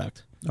better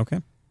product.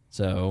 Okay.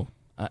 So,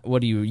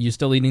 what are you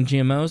still eating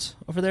GMOs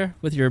over there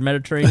with your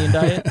Mediterranean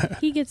diet?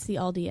 He gets the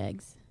Aldi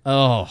eggs.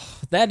 Oh,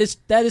 that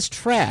is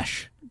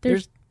trash.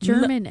 There's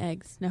German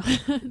eggs. No,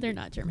 they're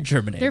not German.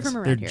 German They're eggs.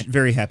 from They're around here.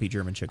 very happy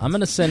German chickens. I'm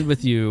going to send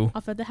with you.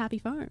 Off of the Happy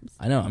Farms.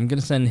 I know. I'm going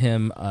to send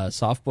him a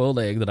soft-boiled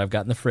egg that I've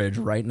got in the fridge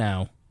right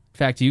now. In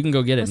fact, you can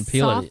go get it and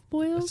peel it.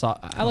 Soft-boiled?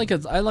 I like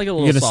it. I like it a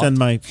little. You're going to soft. send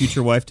my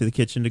future wife to the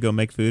kitchen to go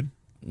make food?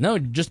 No,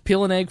 just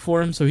peel an egg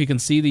for him so he can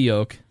see the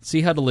yolk,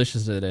 see how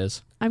delicious it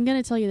is. I'm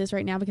going to tell you this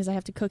right now because I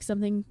have to cook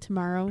something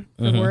tomorrow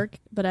for work,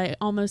 but I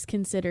almost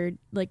considered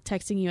like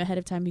texting you ahead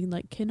of time being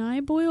like, can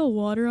I boil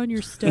water on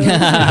your stove so you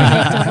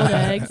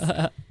can make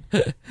deviled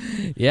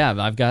eggs? Yeah,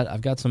 I've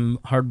got some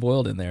hard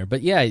boiled in there.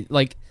 But yeah,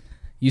 like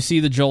you see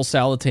the Joel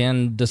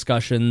Salatin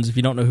discussions. If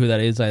you don't know who that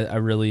is, I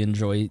really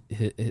enjoy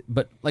it.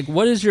 But like,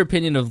 what is your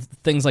opinion of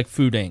things like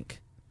Food Inc.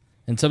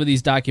 and some of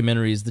these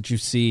documentaries that you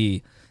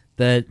see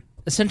that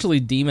essentially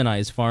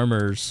demonize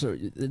farmers,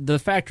 the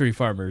factory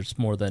farmers,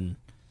 more than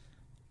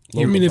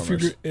You local mean if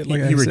farmers? you're He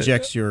I said,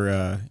 rejects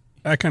your...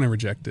 I kind of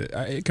reject it.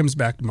 It comes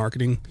back to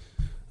marketing.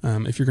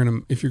 If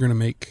you're gonna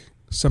make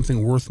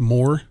something worth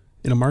more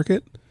in a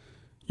market,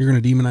 you're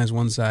gonna demonize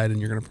one side and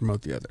you're gonna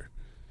promote the other.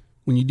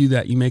 When you do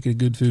that, you make it a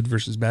good food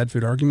versus bad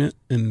food argument,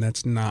 and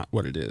that's not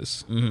what it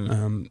is.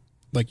 Mm-hmm.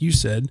 Like you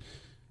said,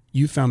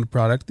 you found a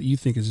product that you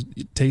think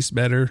it tastes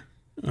better.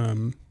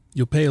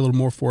 You'll pay a little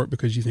more for it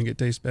because you think it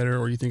tastes better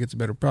or you think it's a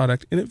better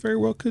product, and it very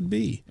well could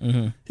be.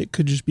 Mm-hmm. It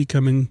could just be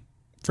coming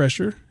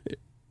fresher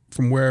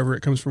from wherever it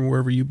comes from,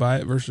 wherever you buy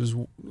it versus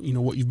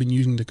what you've been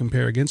using to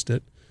compare against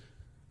it.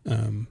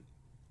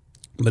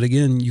 But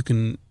again, you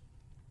can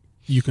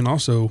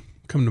also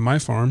come to my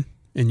farm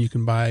and you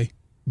can buy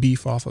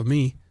beef off of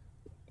me,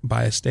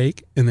 buy a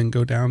steak, and then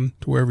go down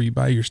to wherever you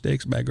buy your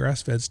steaks, buy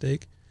grass-fed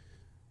steak,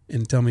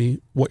 and tell me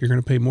what you're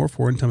going to pay more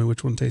for and tell me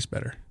which one tastes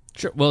better.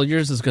 Sure. Well,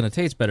 yours is going to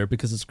taste better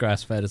because it's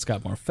grass-fed. It's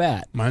got more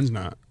fat. Mine's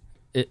not.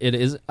 It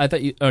is. I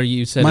thought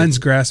you said mine's it's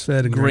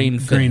grass-fed and grain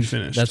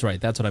finished. That's right.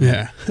 That's what I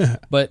meant. Yeah.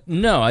 But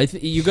no,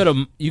 you go to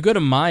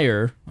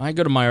Meijer. I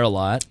go to Meijer a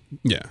lot.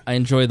 Yeah. I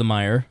enjoy the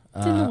Meijer.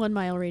 It's in the 1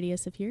 mile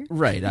radius of here.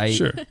 Right.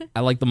 Sure.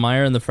 I like the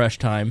Meijer and the Fresh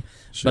Time.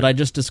 Sure. But I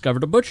just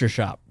discovered a butcher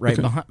shop right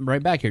Okay.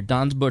 right back here.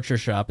 Don's Butcher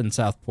Shop in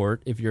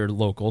Southport, if you're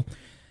local.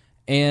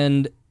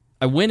 And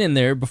I went in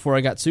there before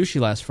I got sushi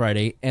last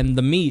Friday, and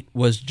the meat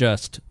was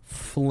just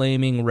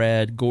flaming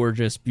red,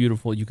 gorgeous,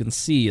 beautiful. You can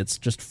see it's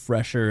just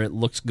fresher. It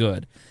looks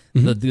good.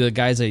 Mm-hmm. The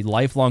guy's a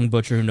lifelong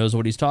butcher who knows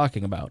what he's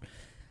talking about.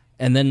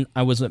 And then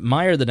I was at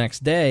Meijer the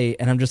next day,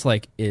 and I'm just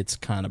like, it's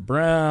kind of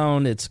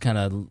brown. It's kind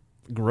of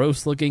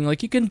gross looking.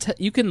 Like you can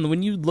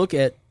when you look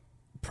at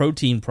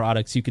protein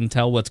products, you can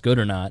tell what's good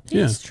or not.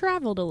 Yeah. It's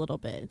traveled a little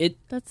bit.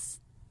 That's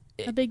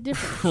a big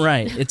difference.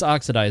 Right. It's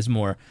oxidized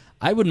more.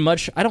 I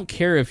don't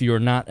care if you're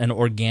not an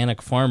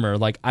organic farmer.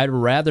 Like, I'd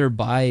rather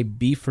buy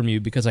beef from you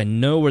because I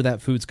know where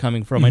that food's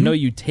coming from. Mm-hmm.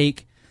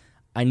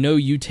 I know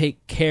you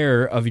take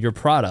care of your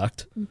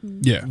product.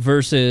 Mm-hmm. Yeah.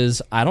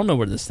 Versus, I don't know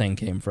where this thing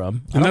came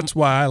from. And that's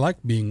why I like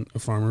being a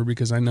farmer,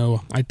 because I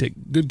know I take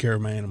good care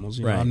of my animals.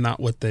 You know, Right. I'm not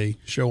what they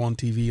show on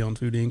TV on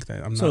Food Inc.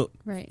 I'm So not.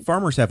 Right.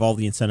 farmers have all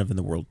the incentive in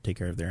the world to take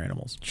care of their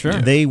animals. Sure.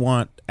 They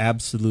want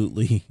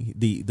absolutely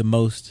the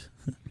most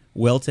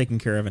well taken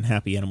care of and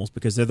happy animals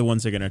because they're the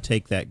ones that are going to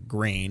take that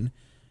grain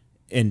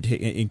and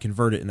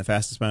convert it in the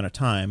fastest amount of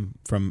time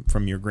from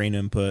your grain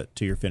input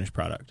to your finished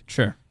product.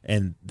 Sure.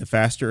 And the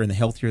faster and the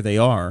healthier they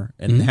are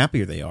and the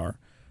happier they are,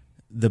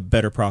 the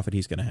better profit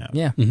he's going to have.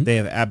 Yeah. They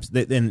have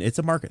and it's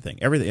a market thing.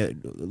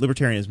 Everything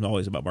libertarianism is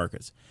always about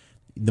markets.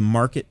 The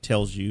market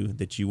tells you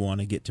that you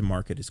want to get to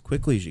market as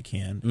quickly as you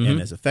can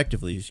and as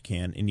effectively as you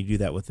can, and you do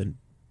that with a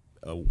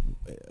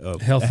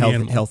healthy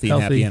and happy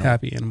animal.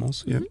 happy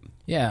animals. Yeah.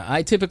 Yeah,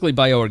 I typically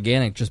buy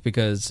organic just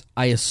because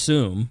I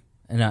assume,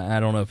 and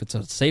I don't know if it's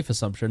a safe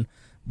assumption,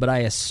 but I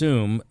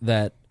assume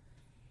that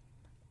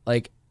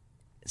like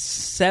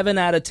 7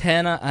 out of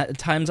 10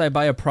 times I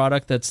buy a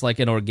product that's like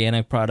an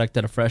organic product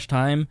at a Fresh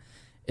Time,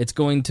 it's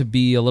going to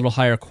be a little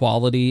higher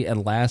quality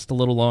and last a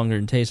little longer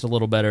and taste a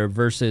little better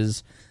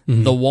versus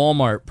the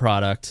Walmart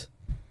product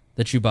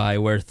that you buy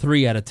where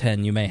 3 out of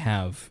 10 you may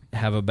have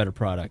a better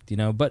product, you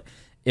know? But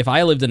if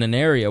I lived in an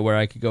area where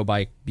I could go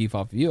buy beef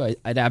off of you,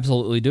 I'd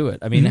absolutely do it.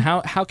 I mean,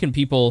 how can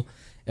people,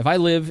 if I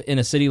live in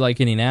a city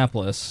like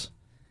Indianapolis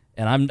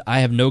and I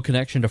have no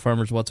connection to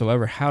farmers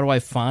whatsoever, how do I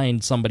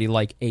find somebody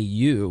like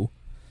AU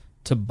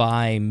to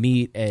buy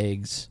meat,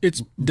 eggs?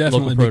 It's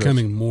definitely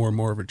becoming more and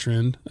more of a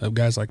trend of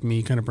guys like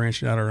me kind of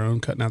branching out our own,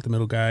 cutting out the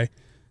middle guy,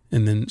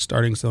 and then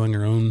starting selling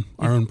our own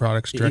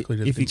products directly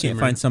to the consumer. If you can't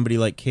find somebody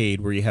like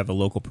Cade, where you have a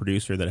local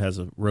producer that has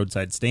a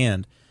roadside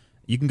stand,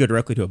 you can go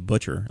directly to a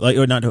butcher, like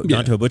or not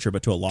to a butcher,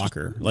 but to a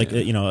locker, like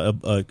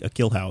a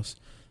kill house.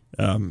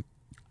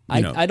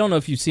 I don't know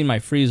if you've seen my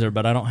freezer,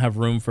 but I don't have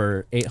room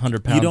for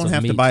 800 pounds of meat. You don't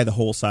have to buy the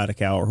whole side of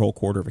cow or whole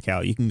quarter of a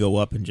cow. You can go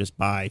up and just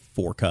buy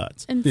 4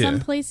 cuts. And some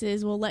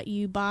places will let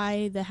you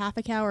buy the half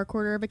a cow or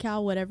quarter of a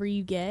cow, whatever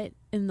you get,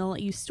 and they'll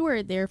let you store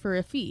it there for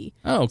a fee.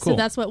 Oh, cool. So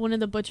that's what one of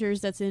the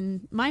butchers that's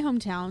in my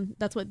hometown,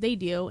 that's what they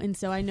do. And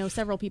so I know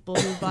several people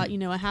who bought,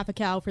 a half a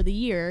cow for the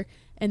year,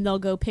 and they'll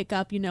go pick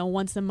up,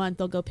 once a month,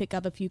 they'll go pick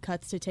up a few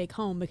cuts to take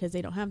home because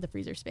they don't have the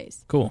freezer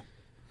space. Cool.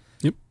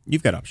 Yep.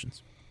 You've got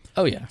options.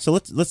 Oh, yeah. So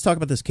let's talk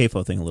about this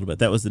CAFO thing a little bit.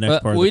 That was the next part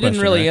of the question. We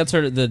didn't really right?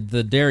 answer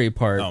the dairy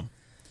part.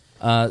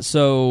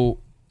 So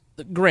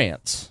the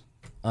grants.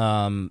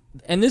 And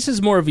this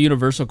is more of a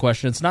universal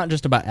question. It's not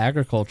just about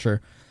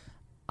agriculture.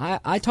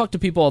 I talk to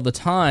people all the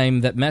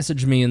time that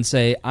message me and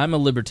say, I'm a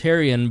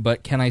libertarian,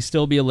 but can I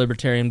still be a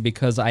libertarian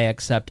because I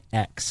accept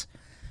X?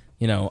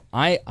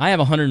 I have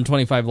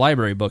 125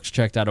 library books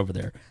checked out over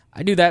there.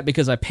 I do that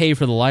because I pay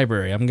for the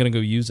library. I'm going to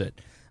go use it.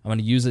 I'm going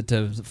to use it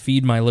to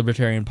feed my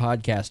libertarian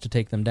podcast to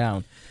take them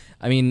down.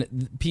 I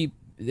mean,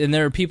 and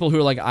there are people who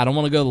are like, I don't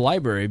want to go to the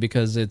library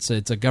because it's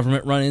a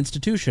government-run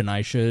institution.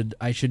 I should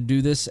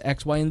do this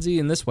X, Y, and Z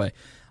in this way.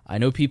 I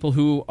know people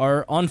who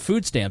are on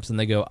food stamps and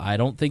they go, I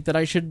don't think that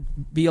I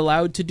should be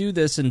allowed to do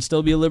this and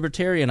still be a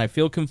libertarian. I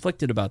feel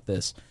conflicted about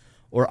this.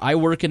 Or I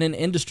work in an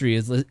industry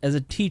as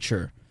a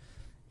teacher.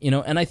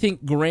 And I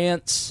think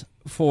grants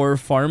for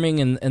farming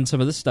and some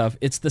of this stuff,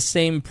 it's the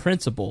same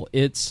principle.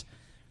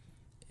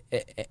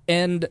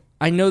 And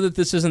I know that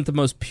this isn't the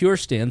most pure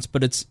stance,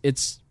 but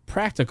it's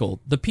practical.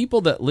 The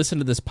people that listen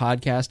to this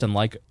podcast and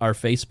like our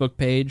Facebook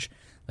page,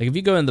 like if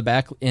you go in the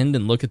back end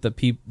and look at the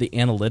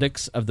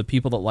analytics of the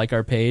people that like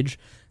our page,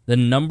 the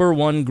number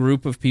one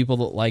group of people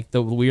that like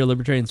the We Are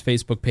Libertarians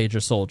Facebook page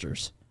are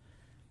soldiers.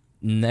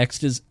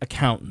 Next is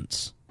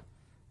accountants.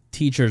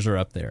 Teachers are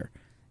up there.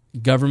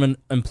 Government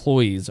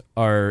employees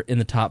are in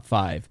the top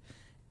 5.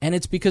 And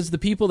it's because the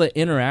people that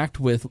interact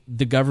with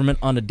the government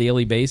on a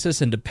daily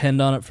basis and depend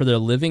on it for their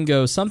living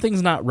go,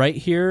 something's not right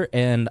here,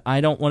 and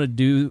I don't want to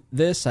do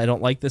this. I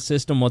don't like the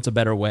system. What's a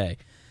better way?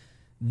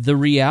 The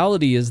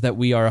reality is that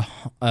we are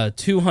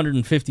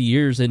 250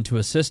 years into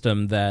a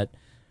system that,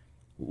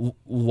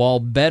 while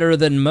better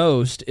than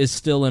most, is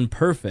still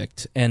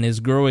imperfect and is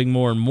growing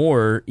more and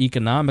more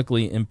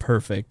economically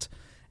imperfect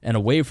and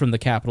away from the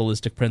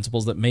capitalistic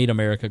principles that made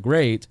America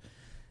great.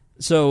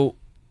 So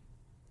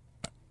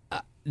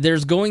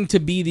there's going to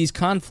be these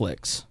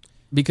conflicts,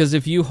 because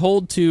if you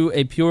hold to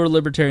a pure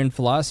libertarian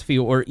philosophy,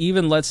 or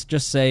even let's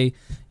just say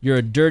you're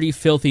a dirty,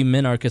 filthy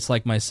minarchist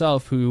like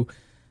myself who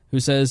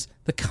says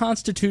the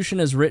Constitution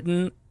as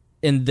written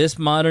in this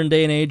modern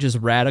day and age is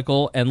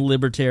radical and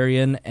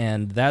libertarian,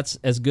 and that's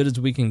as good as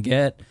we can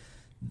get.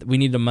 We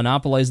need to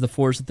monopolize the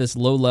force at this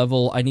low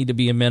level. I need to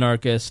be a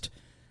minarchist.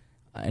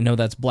 I know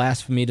that's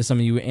blasphemy to some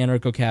of you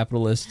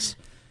anarcho-capitalists,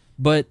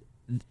 but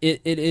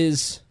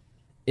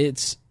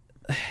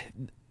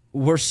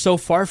we're so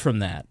far from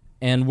that,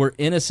 and we're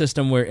in a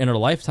system where in our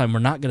lifetime we're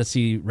not going to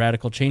see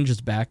radical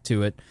changes back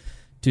to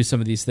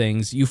some of these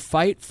things. You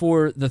fight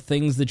for the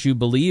things that you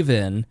believe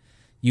in.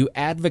 You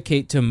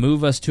advocate to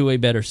move us to a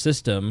better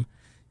system.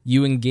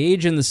 You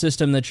engage in the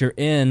system that you're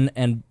in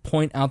and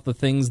point out the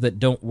things that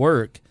don't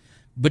work,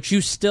 but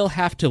you still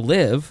have to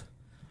live.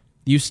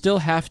 You still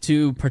have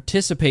to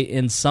participate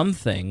in some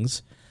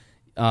things.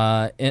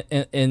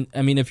 And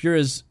I mean, if you're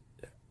as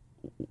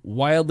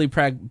wildly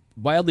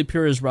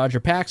pure as Roger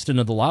Paxton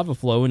of the Lava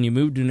Flow, and you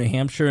move to New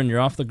Hampshire and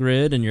you're off the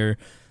grid and you're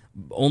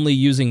only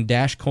using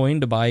Dash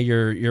Coin to buy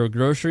your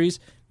groceries,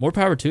 more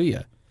power to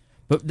you.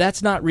 But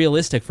that's not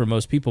realistic for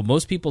most people.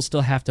 Most people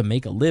still have to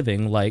make a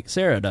living, like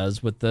Sarah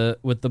does with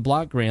the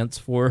block grants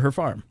for her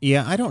farm.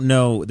 Yeah, I don't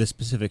know the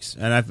specifics,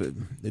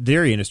 and the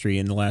dairy industry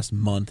in the last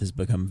month has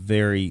become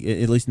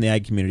very, at least in the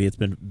ag community, it's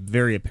been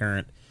very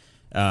apparent.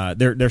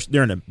 They're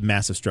in a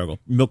massive struggle.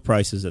 Milk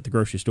prices at the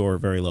grocery store are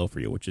very low for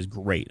you, which is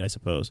great, I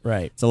suppose.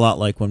 Right. It's a lot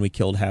like when we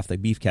killed half the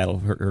beef cattle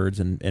herds,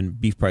 and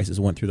beef prices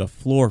went through the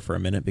floor for a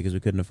minute because we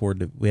couldn't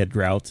afford to. We had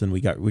droughts, and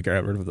we got rid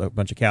of a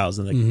bunch of cows,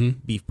 and the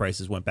beef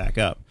prices went back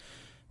up.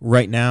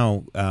 Right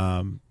now,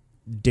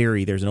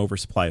 dairy, there's an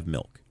oversupply of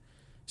milk,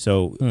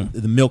 so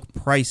the milk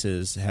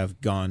prices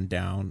have gone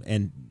down,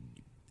 and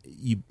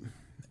you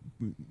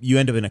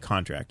end up in a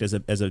contract as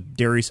a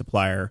dairy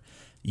supplier.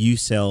 You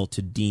sell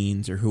to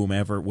Dean's or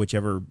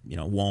whichever,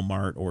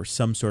 Walmart or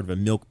some sort of a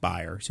milk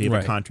buyer. So you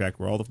have a contract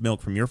where all the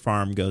milk from your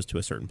farm goes to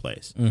a certain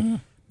place. Mm-hmm.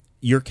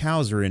 Your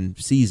cows are in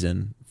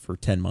season for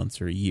 10 months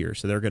or a year,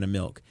 so they're going to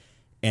milk.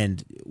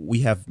 And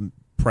we have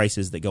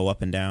prices that go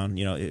up and down,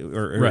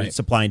 or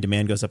supply and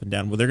demand goes up and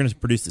down. Well, they're going to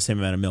produce the same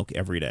amount of milk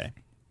every day.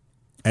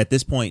 At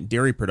this point,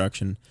 dairy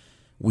production,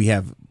 we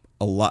have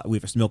a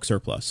milk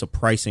surplus. So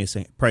pricing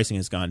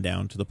has gone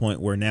down to the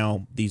point where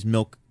now these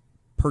milk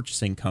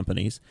purchasing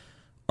companies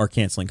are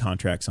canceling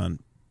contracts on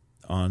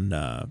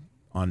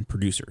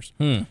producers.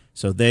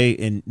 So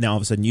now all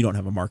of a sudden you don't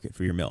have a market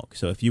for your milk.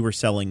 So if you were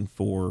selling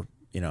for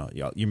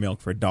your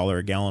milk for $1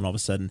 a gallon, all of a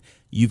sudden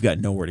you've got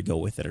nowhere to go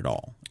with it at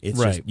all. It's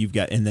just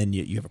and then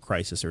you have a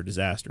crisis or a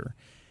disaster.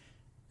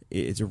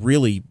 It's a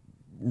really,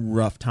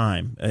 rough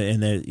time,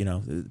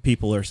 and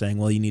people are saying,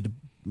 well, you need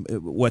to.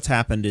 What's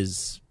happened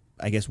is,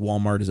 I guess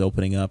Walmart is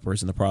opening up or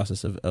is in the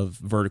process of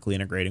vertically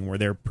integrating, where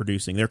they're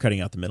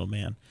cutting out the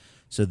middleman.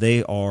 So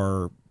they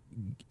are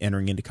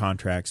entering into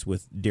contracts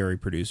with dairy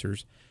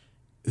producers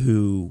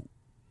who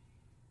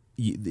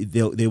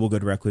they will go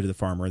directly to the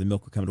farmer. The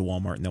milk will come to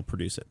Walmart and they'll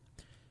produce it,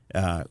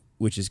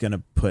 which is going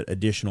to put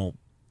additional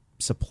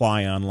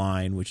supply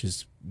online, which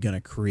is going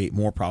to create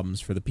more problems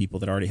for the people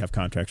that already have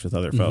contracts with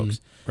other folks.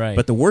 Right.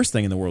 But the worst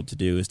thing in the world to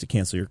do is to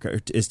cancel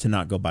is to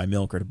not go buy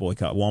milk or to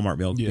boycott Walmart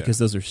milk, because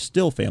those are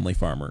still family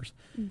farmers.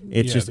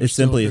 It's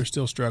simply they're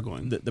still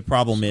struggling. The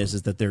problem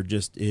is that there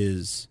just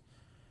is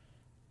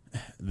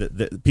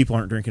the people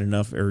aren't drinking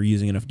enough or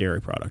using enough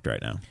dairy product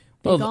right now.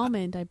 Big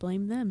almond, I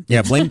blame them.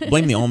 Yeah, blame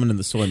the almond and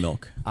the soy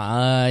milk.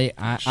 I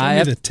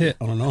have a tit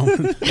on an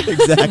almond.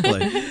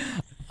 Exactly.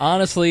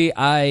 Honestly,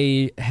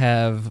 I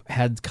have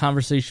had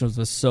conversations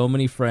with so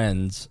many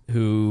friends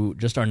who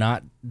just are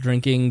not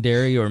drinking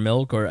dairy or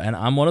milk, and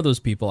I'm one of those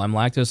people. I'm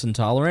lactose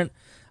intolerant.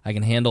 I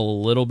can handle a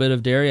little bit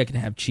of dairy. I can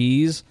have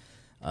cheese.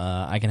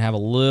 I can have a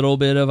little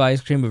bit of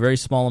ice cream, a very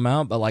small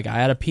amount. But I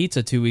had a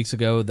pizza 2 weeks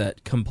ago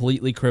that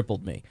completely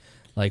crippled me,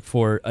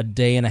 for a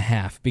day and a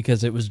half,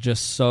 because it was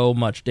just so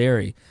much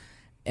dairy,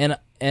 and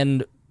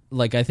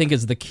I think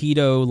it's the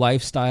keto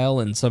lifestyle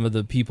and some of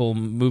the people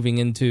moving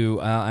into,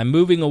 I'm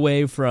moving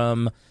away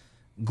from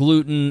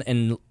gluten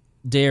and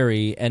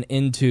dairy and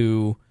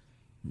into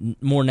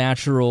more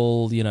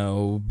natural,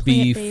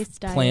 beef,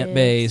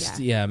 plant-based,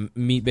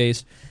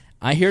 meat-based.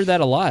 I hear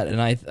that a lot,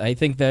 and I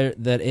think that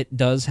it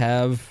does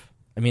have,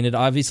 it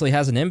obviously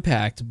has an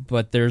impact,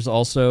 but there's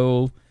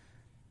also,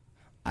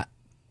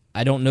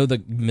 I don't know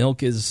that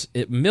milk is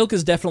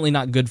definitely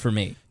not good for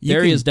me.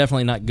 Dairy is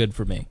definitely not good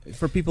for me.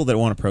 For people that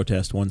want to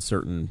protest one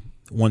certain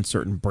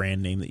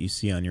brand name that you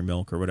see on your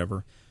milk or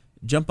whatever,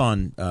 jump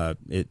on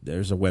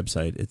there's a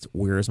website. It's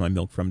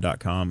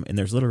whereismymilkfrom.com, and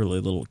there's literally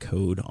a little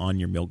code on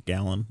your milk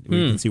gallon where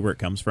you can see where it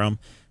comes from.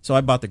 So I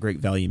bought the Great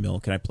Value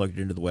milk and I plugged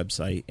it into the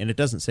website, and it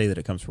doesn't say that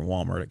it comes from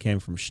Walmart. It came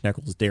from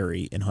Schneckels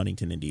Dairy in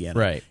Huntington, Indiana.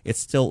 Right. It's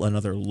still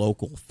another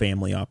local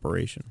family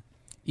operation.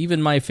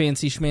 Even my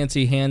fancy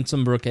schmancy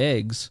Handsome Brook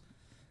eggs,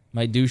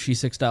 my douchey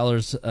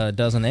 $6 a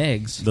dozen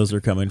eggs. Those are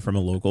coming from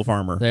a local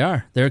farmer. They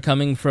are. They're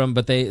coming from,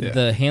 but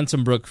the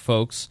Handsome Brook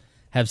folks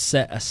have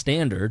set a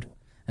standard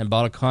and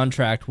bought a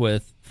contract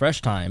with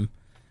Fresh Time,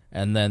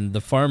 and then the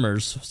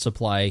farmers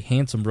supply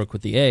Handsome Brook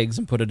with the eggs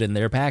and put it in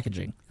their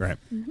packaging. Right.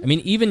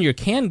 Mm-hmm. Even your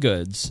canned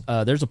goods,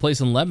 there's a place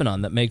in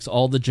Lebanon that makes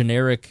all the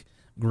generic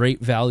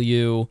Great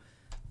Value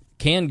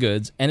canned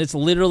goods, and it's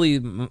literally,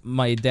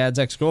 my dad's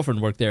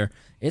ex-girlfriend worked there,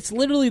 it's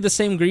literally the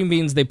same green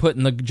beans they put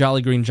in the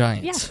Jolly Green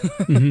Giants.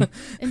 Yeah.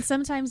 And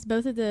sometimes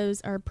both of those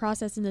are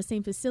processed in the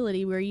same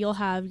facility, where you'll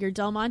have your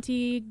Del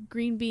Monte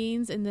green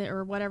beans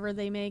or whatever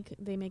they make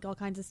all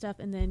kinds of stuff,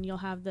 and then you'll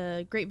have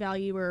the Great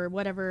Value or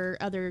whatever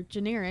other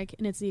generic,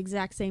 and it's the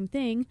exact same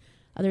thing,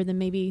 other than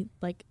maybe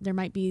there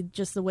might be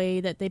just the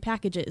way that they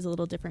package it is a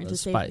little different to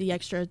save the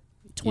extra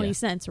 20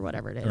 cents or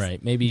whatever it is.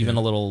 Right, maybe even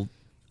a little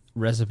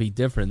recipe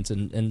difference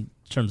in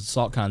terms of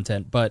salt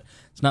content, but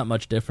it's not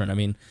much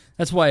different.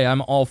 That's why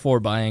I'm all for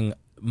buying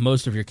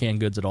most of your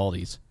canned goods at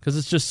Aldi's, because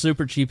it's just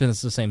super cheap and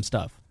it's the same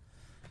stuff.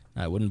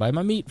 I wouldn't buy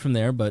my meat from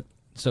there, but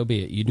so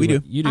be it. You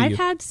do. I've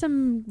had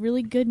some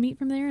really good meat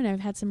from there, and I've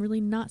had some really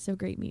not so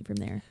great meat from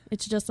there.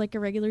 It's just like a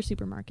regular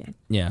supermarket.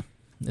 Yeah,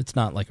 it's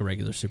not like a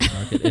regular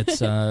supermarket.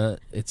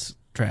 It's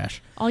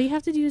trash. All you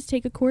have to do is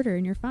take a quarter,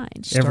 and you're fine.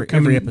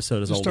 Every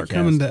episode is just Aldi start Cast.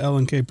 coming to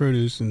L&K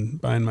Produce and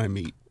buying my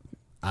meat.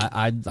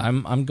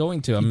 I'm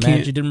going to. I'm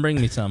mad you didn't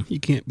bring me some. You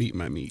can't beat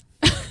my meat.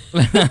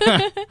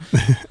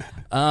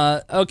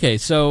 Okay,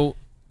 so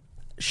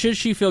should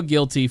she feel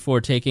guilty for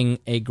taking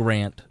a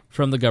grant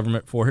from the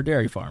government for her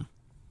dairy farm?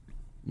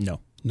 No.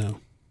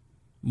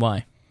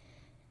 Why?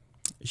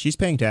 She's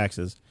paying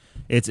taxes.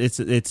 It's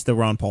the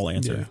Ron Paul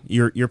answer.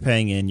 Yeah. You're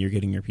paying in, you're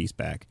getting your piece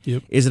back.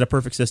 Yep. Is it a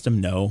perfect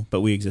system? No,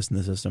 but we exist in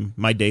the system.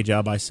 My day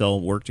job, I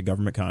sell work to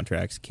government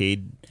contracts.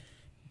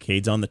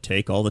 Cade's on the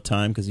take all the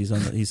time because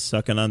he's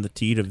sucking on the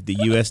teat of the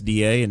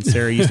USDA, and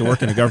Sarah used to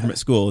work in a government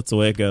school. It's the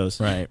way it goes.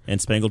 Right.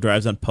 And Spangle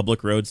drives on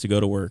public roads to go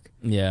to work.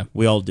 Yeah.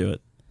 We all do it.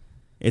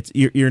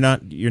 You're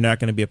not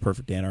going to be a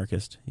perfect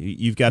anarchist.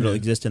 You've got to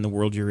exist in the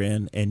world you're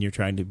in, and you're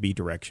trying to be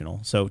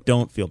directional. So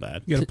don't feel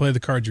bad. You got to play the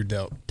cards you're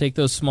dealt. Take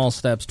those small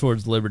steps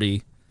towards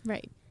liberty.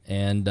 Right.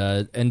 And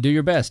do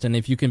your best. And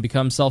if you can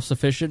become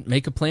self-sufficient,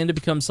 make a plan to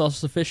become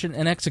self-sufficient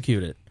and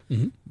execute it.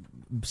 Mm-hmm.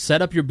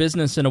 Set up your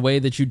business in a way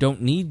that you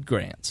don't need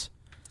grants.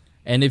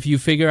 And if you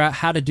figure out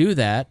how to do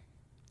that,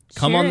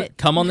 come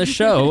on the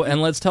show and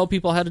let's tell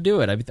people how to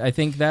do it. I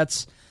think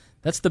that's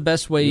the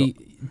best way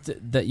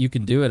that you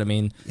can do it.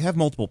 You have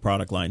multiple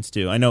product lines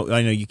too. I know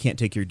you can't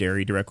take your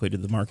dairy directly to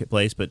the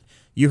marketplace, but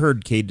you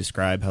heard Cade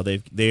describe how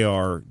they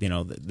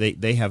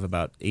have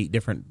about 8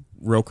 different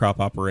row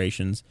crop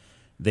operations.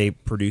 They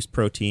produce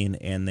protein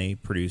and they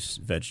produce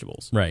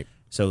vegetables. Right.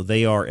 So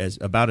they are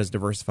about as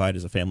diversified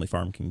as a family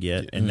farm can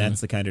get, and that's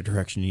the kind of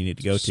direction you need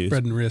to go to.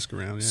 Spreading risk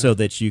around, yeah. So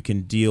that you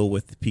can deal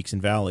with the peaks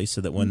and valleys,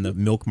 so that when the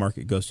milk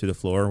market goes through the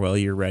floor, well,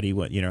 you're ready.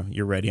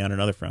 You're ready on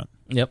another front.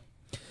 Yep.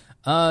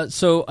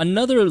 So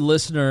another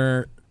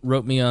listener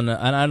wrote me on,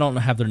 and I don't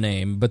have their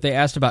name, but they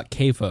asked about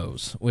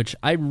CAFOs, which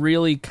I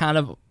really kind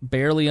of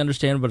barely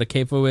understand what a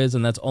CAFO is,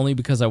 and that's only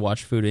because I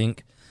watch Food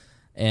Inc.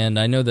 And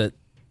I know that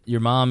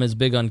your mom is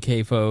big on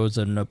CAFOs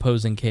and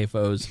opposing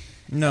CAFOs.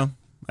 No,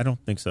 I don't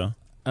think so.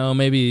 Oh,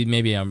 maybe Well,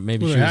 she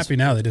they're was happy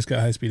now. They just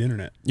got high-speed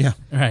internet. Yeah,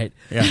 right.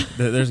 Yeah,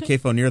 there's a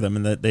CAFO near them,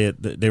 and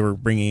they were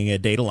bringing a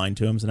data line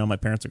to them. So now my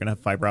parents are going to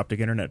have fiber optic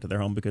internet to their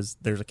home because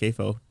there's a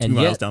CAFO 2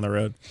 miles down the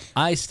road.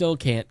 I still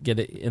can't get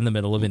it in the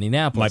middle of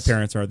Indianapolis. My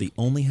parents are the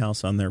only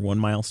house on their 1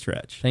 mile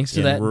stretch. Thanks to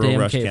in that rural damn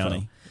Rush CAFO.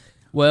 County.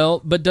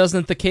 Well, but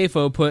doesn't the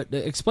CAFO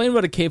explain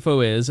what a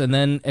CAFO is, and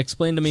then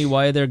explain to me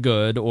why they're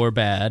good or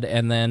bad,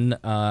 and then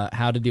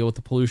how to deal with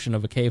the pollution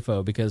of a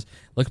CAFO, because it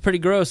looks pretty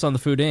gross on the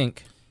Food Inc.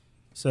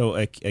 So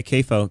a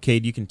CAFO,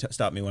 Cade, you can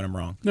stop me when I'm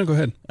wrong. No, go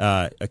ahead.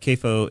 A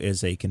CAFO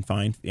is a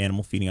confined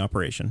animal feeding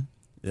operation.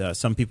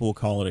 Some people will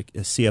call it a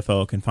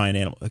CFO, confined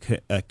animal, a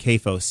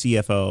CAFO,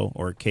 CFO,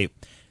 or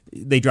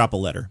they drop a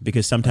letter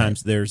because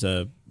sometimes there's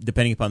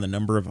depending upon the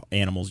number of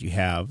animals you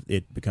have,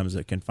 it becomes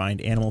a confined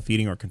animal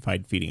feeding or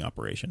confined feeding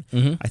operation.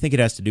 Mm-hmm. I think it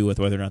has to do with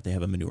whether or not they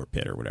have a manure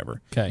pit or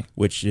whatever. Okay.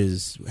 Which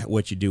is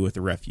what you do with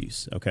the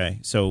refuse. Okay.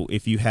 So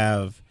if you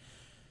have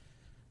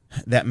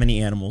that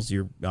many animals,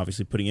 you're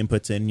obviously putting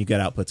inputs in, you got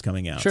outputs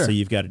coming out. Sure. So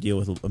you've got to deal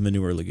with a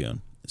manure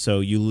lagoon. So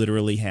you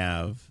literally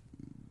have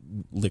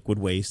liquid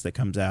waste that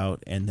comes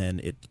out, and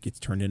then it gets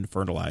turned into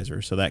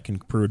fertilizer. So that can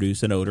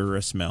produce an odor or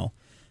a smell.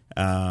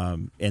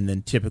 And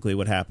then typically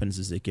what happens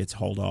is it gets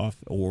hauled off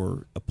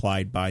or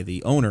applied by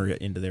the owner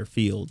into their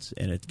fields,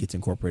 and it gets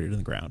incorporated in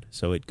the ground.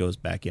 So it goes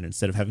back in.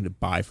 Instead of having to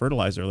buy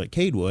fertilizer like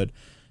Cade would,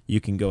 you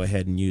can go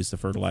ahead and use the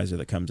fertilizer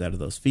that comes out of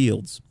those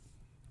fields,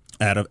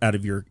 out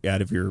of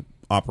your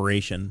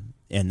operation,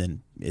 and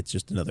then it's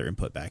just another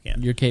input back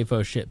in. Your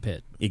CAFO shit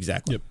pit.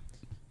 Exactly. Yep.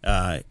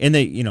 And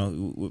they,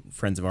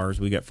 friends of ours,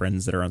 we got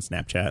friends that are on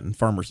Snapchat, and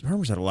farmers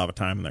have a lot of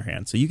time on their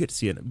hands. So you get to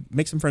see it,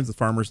 make some friends with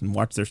farmers and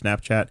watch their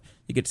Snapchat.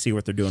 You get to see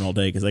what they're doing all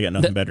day because they got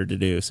nothing better to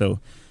do.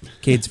 So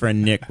Cade's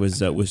friend Nick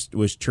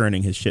was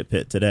churning his shit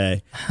pit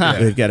today.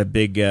 They've got a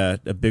big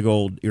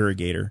old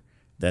irrigator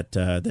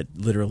that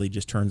literally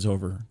just turns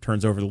over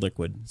the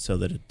liquid so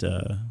that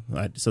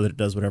it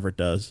does whatever it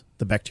does.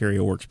 The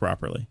bacteria works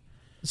properly.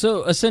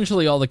 So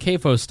essentially all the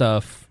CAFO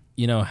stuff,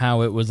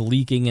 how it was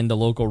leaking into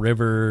local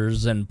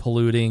rivers and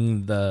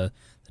polluting the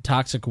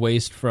toxic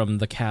waste from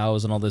the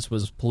cows and all this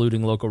was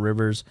polluting local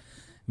rivers.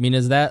 I mean,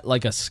 is that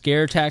like a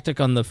scare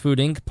tactic on the Food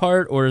Inc.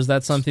 part, or is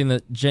that something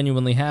that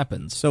genuinely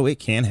happens? So it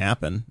can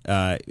happen,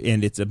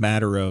 and it's a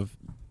matter of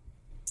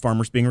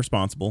farmers being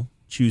responsible,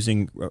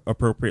 choosing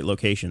appropriate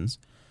locations.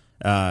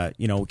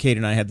 Kate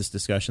and I had this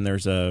discussion.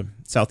 There's a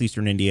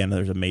southeastern Indiana.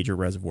 There's a major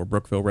reservoir.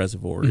 Brookville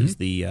Reservoir is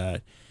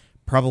the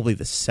probably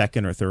the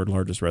second or third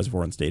largest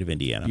reservoir in the state of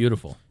Indiana.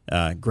 Beautiful.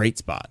 Great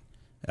spot.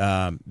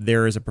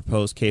 There is a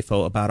proposed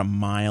CAFO about a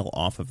mile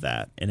off of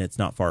that, and it's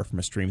not far from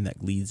a stream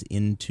that leads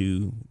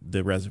into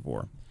the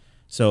reservoir.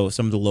 So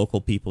some of the local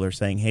people are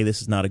saying, hey,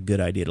 this is not a good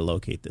idea to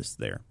locate this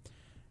there.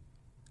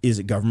 Is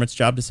it government's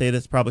job to say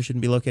this probably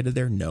shouldn't be located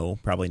there? No,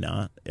 probably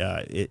not.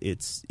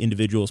 It's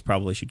individuals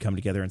probably should come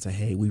together and say,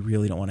 hey, we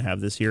really don't want to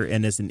have this here.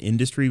 And as an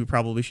industry, we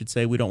probably should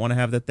say we don't want to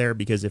have that there,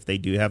 because if they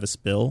do have a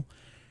spill,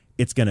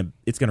 it's gonna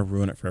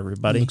ruin it for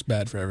everybody. It looks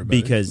bad for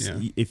everybody. Because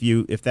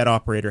if that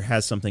operator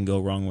has something go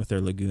wrong with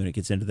their lagoon, it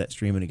gets into that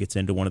stream and it gets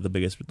into one of the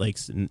biggest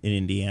lakes in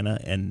Indiana,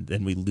 and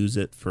then we lose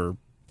it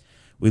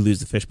we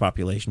lose the fish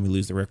population, we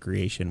lose the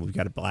recreation, we've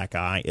got a black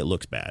eye, it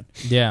looks bad.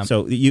 Yeah.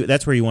 So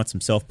that's where you want some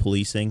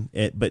self-policing.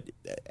 But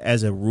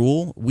as a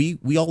rule, we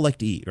all like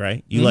to eat,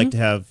 right? You like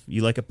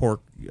a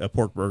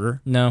pork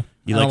burger. No,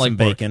 you I like don't some like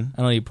bacon. Pork.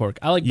 I don't eat pork.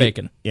 I like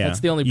bacon. Yeah. That's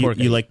the only pork.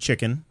 You like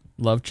chicken.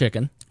 Love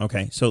chicken.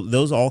 Okay, so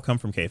those all come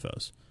from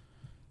CAFOs.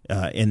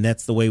 And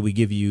that's the way we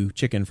give you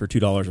chicken for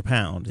 $2 a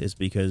pound, is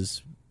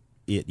because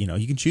you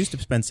can choose to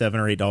spend $7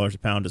 or $8 a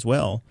pound as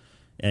well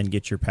and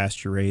get your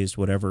pasture raised,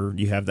 whatever,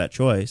 you have that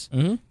choice.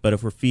 Mm-hmm. But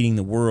if we're feeding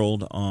the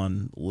world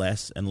on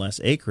less and less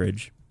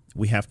acreage,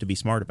 we have to be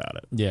smart about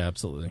it. Yeah,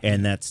 absolutely.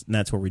 And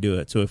that's where we do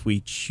it. So if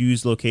we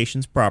choose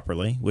locations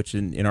properly, which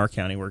in our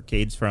county where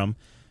Cade's from,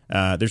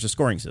 there's a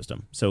scoring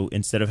system. So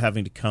instead of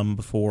having to come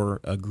before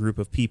a group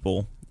of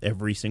people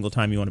every single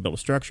time you want to build a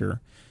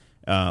structure,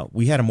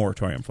 we had a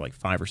moratorium for like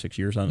 5 or 6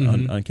 years on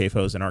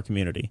CAFOs in our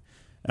community.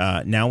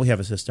 Now we have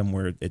a system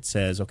where it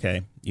says,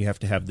 okay, you have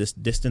to have this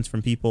distance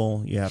from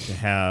people, you have to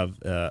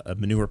have a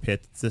manure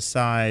pit that's this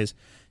size,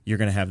 you're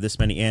going to have this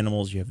many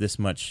animals, you have this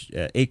much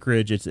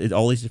acreage.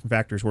 All these different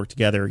factors work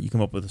together, you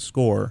come up with a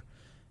score,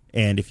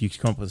 And if you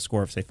come up with a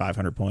score of, say,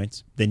 500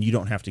 points, then you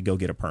don't have to go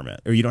get a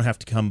permit, or you don't have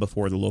to come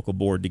before the local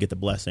board to get the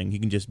blessing. You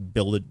can just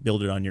build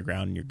it on your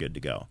ground, and you're good to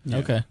go.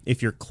 Okay.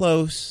 If you're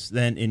close,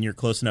 and you're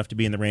close enough to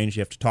be in the range,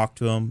 you have to talk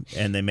to them,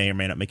 and they may or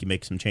may not make you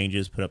make some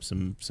changes, put up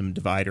some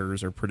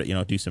dividers, or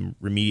do some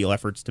remedial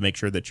efforts to make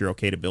sure that you're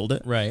okay to build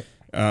it. Right.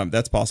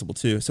 That's possible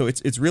too. So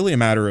it's really a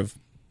matter of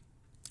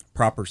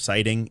proper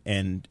siting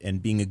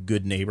and being a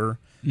good neighbor.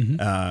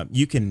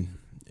 You can.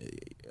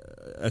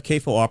 A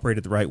CAFO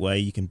operated the right way,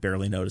 you can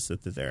barely notice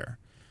that they're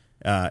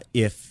there.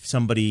 If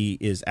somebody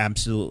is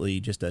absolutely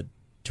just a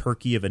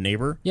turkey of a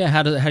neighbor,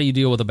 How do you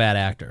deal with a bad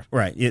actor?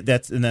 right?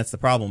 That's the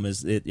problem.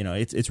 Is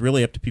it's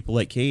really up to people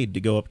like Cade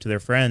to go up to their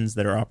friends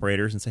that are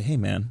operators and say, "Hey,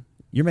 man,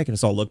 you're making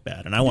us all look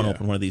bad, and I want to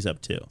open one of these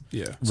up too."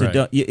 Yeah. So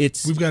Right.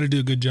 We've got to do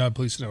a good job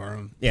policing our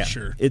own. Yeah,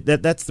 Sure.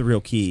 That's the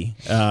real key,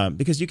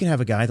 because you can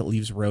have a guy that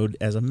leaves road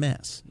as a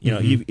mess.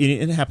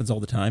 It happens all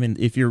the time. And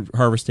if you're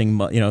harvesting,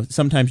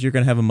 sometimes you're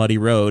going to have a muddy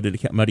road,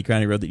 a muddy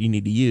county road that you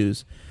need to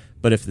use.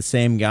 But if the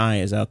same guy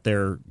is out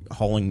there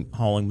hauling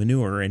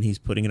manure and he's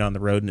putting it on the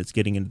road and it's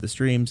getting into the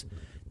streams,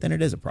 then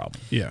it is a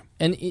problem. Yeah.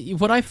 And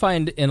what I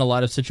find in a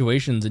lot of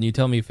situations, and you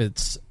tell me if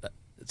it's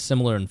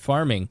similar in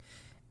farming,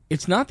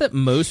 it's not that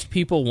most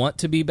people want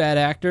to be bad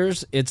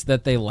actors, it's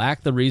that they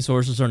lack the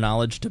resources or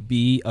knowledge to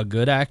be a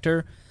good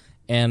actor.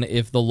 And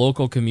if the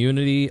local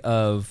community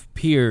of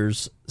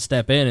peers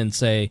step in and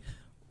say,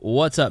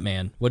 "What's up,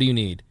 man? What do you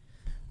need?"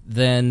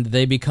 then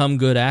they become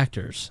good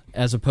actors,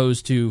 as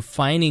opposed to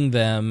fining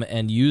them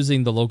and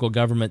using the local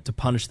government to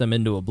punish them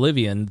into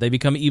oblivion. They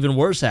become even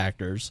worse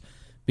actors,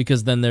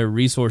 because then their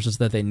resources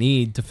that they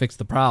need to fix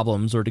the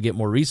problems, or to get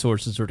more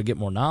resources, or to get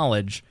more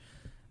knowledge,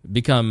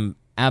 become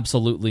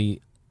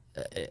absolutely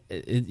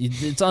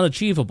it's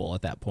unachievable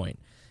at that point.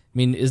 I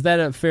mean, is that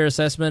a fair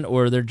assessment,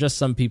 or are there just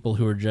some people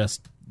who are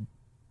just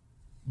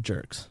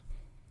jerks?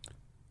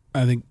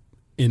 I think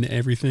in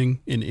everything,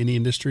 in any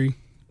industry,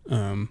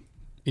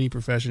 any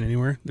profession,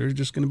 anywhere, there's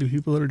just going to be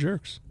people that are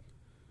jerks.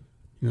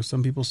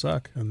 Some people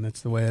suck, and that's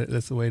the way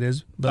it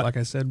is. But like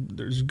I said,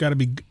 there's got to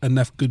be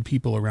enough good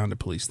people around to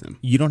police them.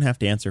 You don't have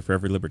to answer for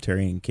every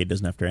libertarian. Kate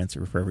doesn't have to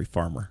answer for every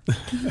farmer.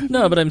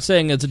 No, but I'm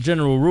saying as a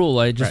general rule,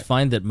 I just Right.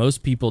 find that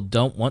most people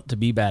don't want to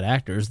be bad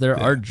actors. There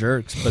are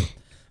jerks, but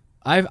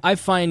I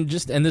find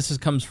and this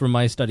comes from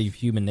my study of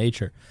human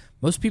nature,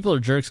 most people are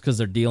jerks because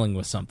they're dealing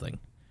with something.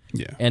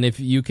 Yeah. And if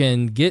you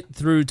can get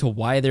through to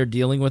why they're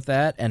dealing with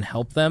that and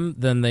help them,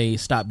 then they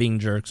stop being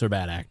jerks or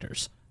bad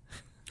actors.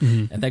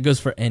 And that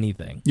goes for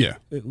anything. Yeah.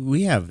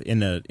 We have in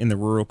the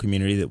rural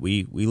community that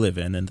we live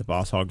in, and the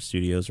Boss Hog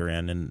Studios are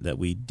in, and that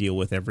we deal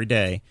with every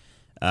day.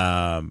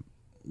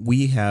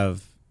 We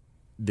have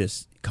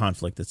this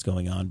conflict that's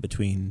going on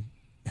between.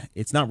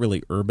 It's not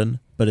really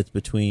urban, but it's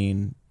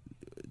between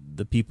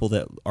the people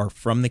that are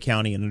from the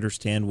county and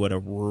understand what a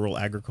rural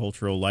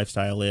agricultural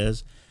lifestyle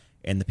is,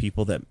 and the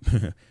people that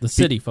The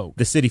city folk.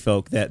 the city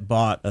folk that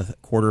bought a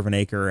quarter of an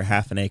acre or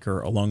half an acre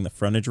along the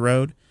frontage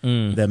road.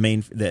 And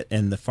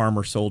the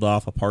farmer sold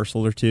off a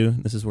parcel or two.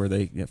 This is where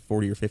they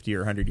 40 or 50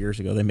 or 100 years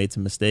ago they made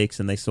some mistakes,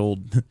 and they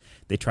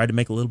tried to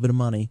make a little bit of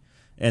money,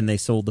 and they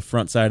sold the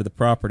front side of the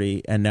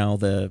property, and now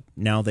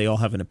they all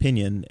have an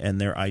opinion,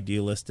 and their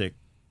idealistic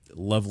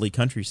lovely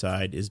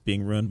countryside is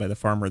being ruined by the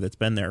farmer that's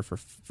been there for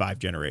 5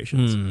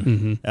 generations.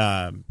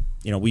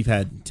 We've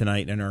had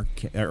tonight in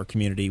our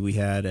community, we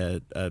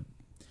had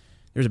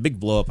there's a big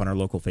blow up on our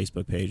local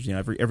Facebook page.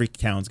 Every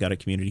town's got a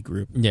community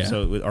group. Yeah.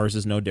 So ours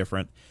is no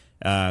different.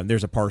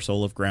 There's a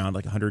parcel of ground,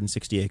 like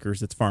 160 acres,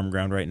 that's farm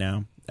ground right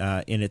now,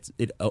 and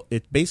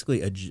it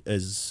basically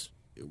is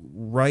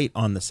right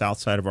on the south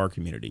side of our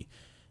community.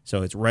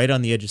 So it's right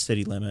on the edge of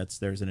city limits.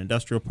 There's an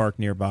industrial park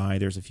nearby.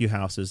 There's a few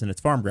houses, and it's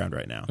farm ground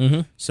right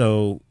now.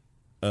 So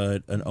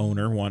an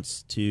owner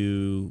wants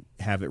to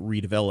have it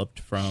redeveloped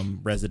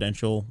from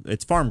residential.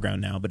 It's farm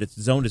ground now, but it's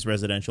zoned as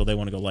residential. They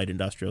want to go light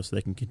industrial so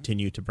they can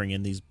continue to bring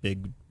in these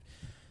big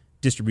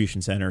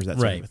distribution centers, that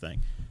sort of a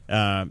thing.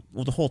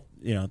 Well, the whole,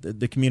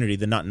 the community,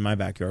 the not in my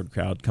backyard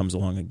crowd comes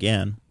along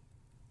again.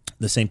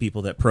 The same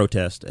people that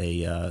protest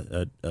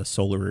a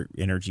solar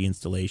energy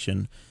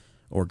installation,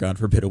 or God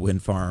forbid a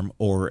wind farm,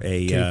 or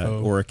a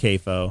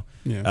CAFO.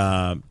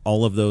 Yeah.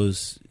 All of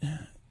those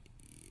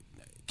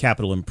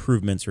capital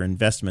improvements or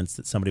investments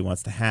that somebody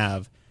wants to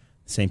have,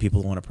 the same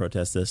people want to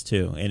protest this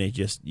too. And it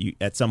just,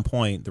 at some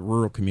point, the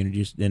rural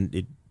communities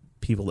and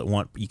people that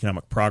want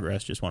economic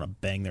progress just want to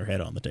bang their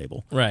head on the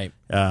table. Right.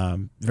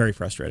 Very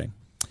frustrating.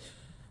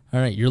 All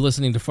right, you're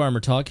listening to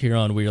Farmer Talk here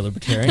on We Are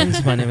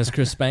Libertarians. My name is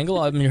Chris Spangle.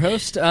 I'm your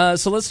host.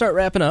 So let's start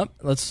wrapping up.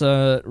 Let's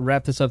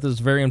wrap this up. This is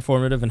very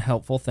informative and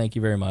helpful. Thank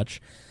you very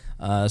much.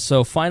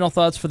 So final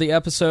thoughts for the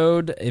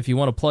episode. If you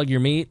want to plug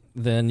your meat,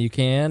 then you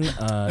can.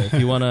 If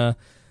you want to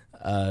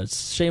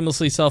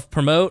shamelessly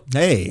self-promote,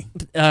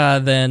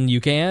 then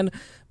you can.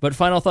 But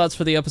final thoughts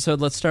for the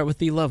episode. Let's start with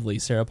the lovely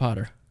Sarah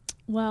Potter.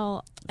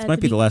 Well, This might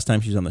be the last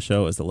time she's on the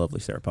show as the lovely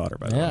Sarah Potter,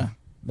 by the way.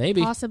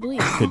 Maybe. Possibly.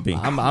 Could be.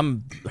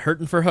 I'm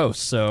hurting for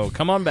hosts, so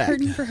come on back.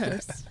 Hurting for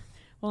hosts.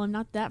 Well, I'm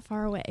not that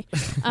far away.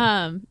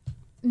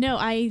 no,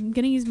 I'm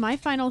going to use my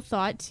final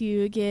thought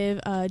to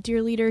give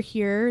dear leader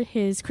here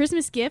his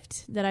Christmas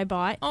gift that I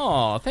bought.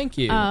 Oh, thank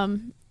you.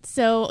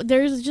 So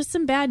there's just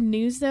some bad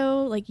news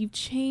though. Like you've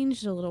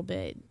changed a little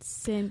bit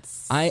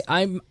since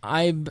I'm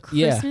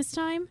Christmas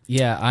time.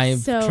 Yeah, I'm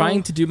So-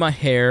 trying to do my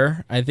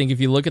hair. I think if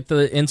you look at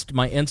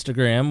my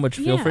Instagram, which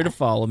feel free to Yeah.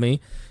 follow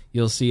me,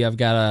 you'll see I've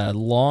got a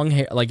long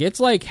hair. Like it's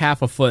like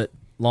half a foot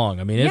long.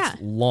 I mean, it's Yeah.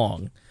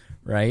 long,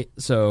 right?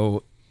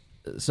 So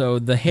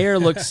the hair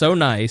looks so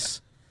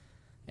nice.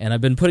 And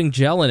I've been putting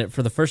gel in it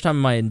for the first time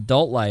in my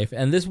adult life.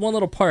 And this one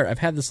little part, I've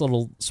had this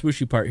little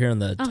swooshy part here in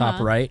the top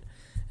right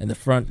and the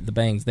front, the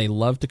bangs. They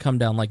love to come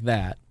down like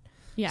that.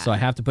 Yeah. So I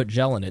have to put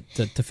gel in it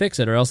to fix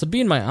it, or else it'd be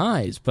in my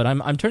eyes. But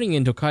I'm turning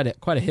into quite a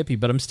hippie.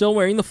 But I'm still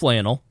wearing the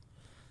flannel.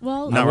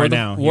 Well, Not I wore right the,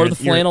 now. Wore You're- the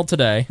flannel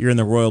today. You're in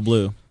the royal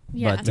blue,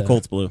 yeah. but, the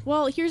Colts blue.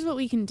 Well, here's what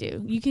we can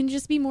do. You can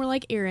just be more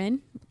like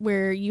Aaron,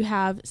 where you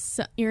have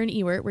Aaron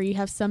Ewert, where you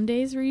have some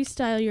days where you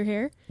style your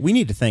hair. We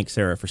need to thank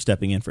Sarah for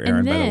stepping in for Aaron,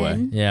 And by the way.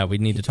 then Yeah, we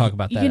need to talk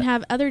about you that. can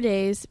have other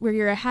days where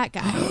you're a hat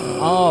guy.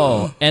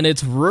 Oh, and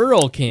it's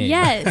Rural King.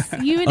 Yes,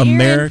 you and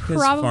America's Aaron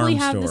probably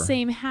farm have the store.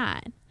 same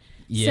hat.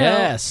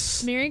 Yes.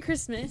 So, Merry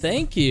Christmas.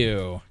 Thank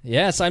you.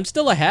 Yes, I'm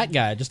still a hat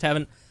guy.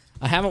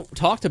 I haven't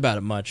talked about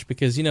it much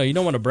because you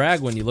don't want to brag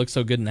when you look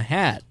so good in a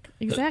hat.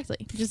 Exactly.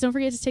 Just don't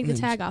forget to take the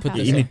tag off. put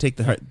after. the- You need to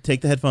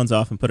take the headphones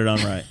off and put it on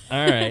right.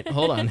 All right,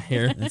 hold on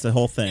here. It's a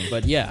whole thing.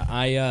 But yeah,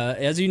 I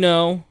as you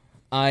know,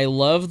 I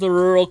love the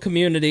rural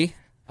community.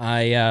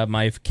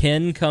 My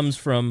kin comes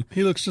from.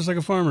 He looks just like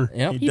a farmer.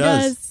 Yep. He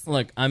does.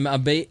 Look, I'm a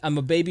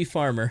baby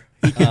farmer.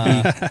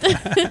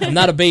 I'm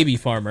not a baby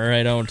farmer.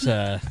 I don't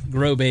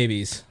grow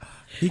babies.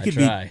 He could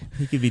try. be.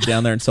 He could be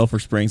down there in Sulphur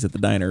Springs at the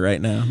diner right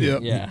now.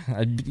 Yep. Yeah,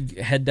 I'd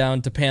head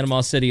down to Panama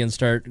City and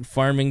start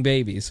farming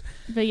babies.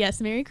 But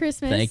yes, Merry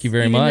Christmas. Thank you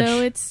very Even much.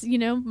 though it's,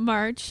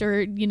 March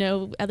or,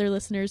 other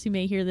listeners who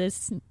may hear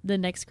this the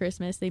next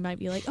Christmas, they might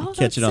be like, oh, Catch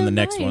that's it on so the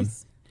next one.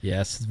 nice.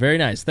 Yes, it's very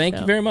nice. Thank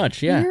you So, very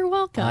much. Yeah, You're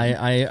welcome.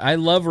 I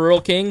love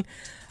Rural King.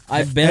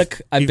 I've been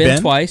You've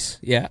been? twice.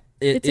 Yeah,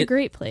 it's a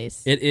great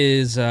place. It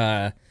is.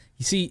 You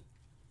see,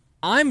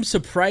 I'm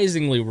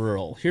surprisingly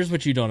rural. Here's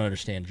what you don't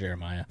understand,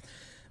 Jeremiah.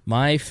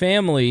 My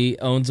family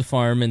owns a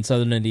farm in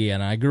southern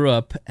Indiana. I grew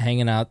up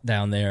hanging out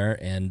down there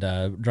and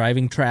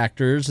driving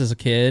tractors as a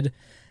kid.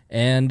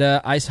 And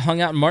I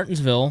hung out in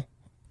Martinsville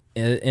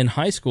in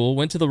high school,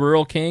 went to the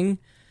Rural King.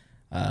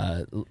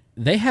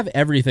 They have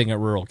everything at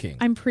Rural King.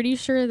 I'm pretty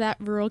sure that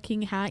Rural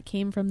King hat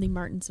came from the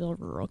Martinsville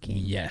Rural King.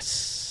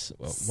 Yes.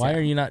 Well, why are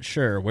you not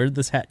sure? Where did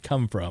this hat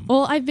come from?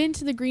 Well, I've been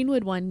to the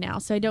Greenwood one now,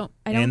 so I don't.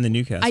 And the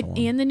Newcastle one.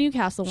 And the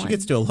Newcastle one. She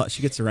gets to a lot.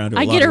 She gets around to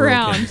a I lot get of rural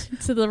around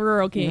kids. to the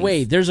Rural King.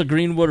 Wait, there's a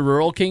Greenwood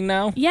Rural King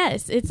now?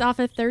 Yes, it's off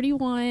of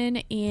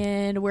 31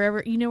 and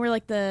wherever, where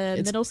like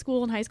the middle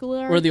school and high school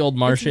are. Where the old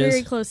marsh it's is?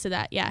 very close to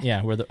that, yeah.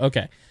 Yeah,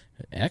 okay.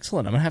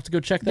 Excellent. I'm going to have to go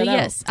check that But out.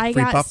 yes, I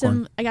Free got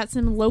popcorn.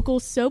 some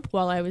local soap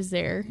while I was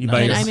there. You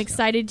buy And your- I'm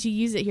excited to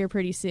use it here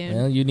pretty soon.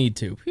 Well, you need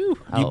to. Whew.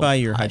 Do you buy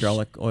your Gosh.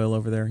 hydraulic oil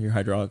over there? Your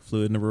hydraulic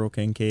fluid in the Rural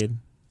King, Cade?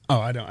 Oh,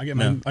 I don't. I get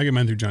mine. I get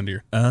mine through John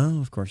Deere.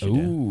 Oh, of course you do.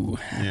 Ooh.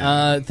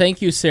 Yeah.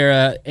 Thank you,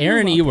 Sarah.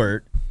 Aaron You're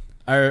Ewert,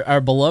 our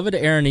beloved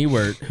Aaron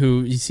Ewert,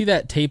 who, you see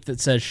that tape that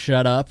says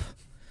 "Shut Up"?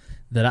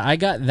 That I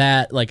got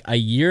that like a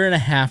year and a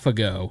half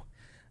ago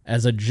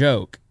as a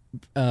joke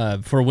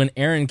for when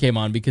Aaron came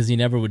on, because he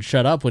never would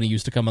shut up when he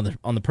used to come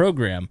on the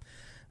program.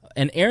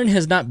 And Aaron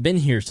has not been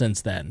here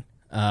since then.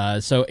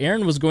 So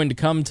Aaron was going to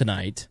come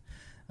tonight.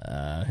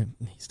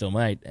 He still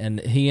might. And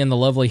he and the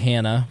lovely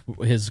Hannah,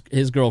 his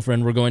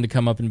girlfriend, were going to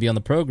come up and be on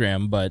the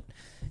program, but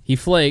he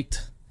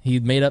flaked. He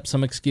made up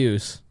some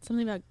excuse.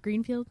 Something about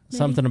Greenfield? Maybe?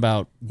 Something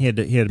about, He had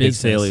a big Business.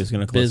 sale he was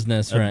going to close.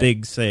 Business, a right.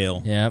 big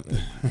sale. yeah.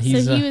 So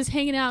He's, he was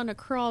hanging out in a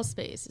crawl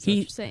space, is what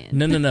you're saying.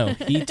 No.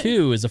 He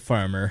too is a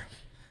farmer.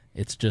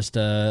 It's just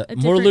A more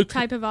different lucrative.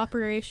 type of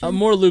operation. A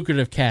more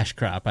lucrative cash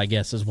crop, I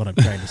guess, is what I'm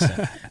trying to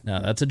say. No,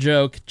 that's a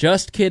joke.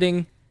 Just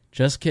kidding.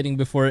 Just kidding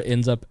before it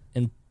ends up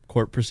in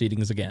court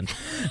proceedings again.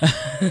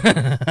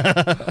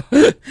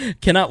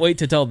 Cannot wait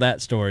to tell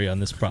that story on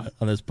this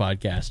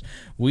podcast.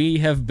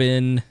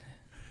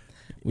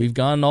 We've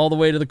gone all the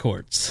way to the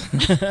courts.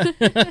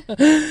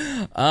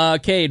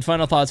 Cade,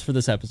 final thoughts for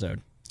this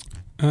episode.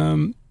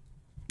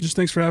 Just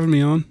thanks for having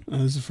me on.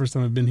 This is the first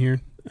time I've been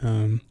here.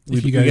 We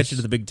if you guys, get you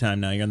to the big time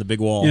now. You're on the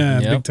big wall. yeah,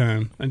 Yep. big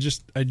time. I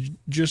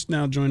just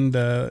now joined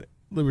the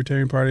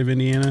Libertarian Party of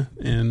Indiana,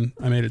 and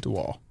I made it to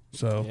Wall.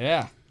 So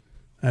Yeah.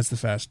 that's the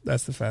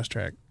fast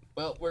track.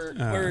 Well,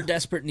 we're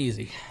desperate and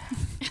easy.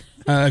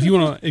 If you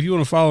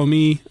wanna follow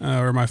me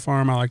or my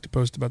farm, I like to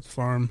post about the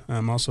farm.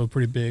 I'm also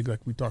pretty big, like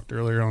we talked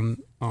earlier on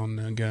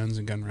guns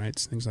and gun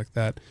rights, things like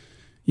that.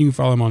 You can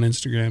follow him on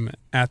Instagram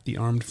at The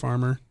Armed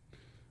Farmer,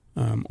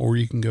 or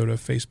you can go to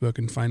Facebook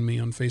and find me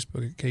on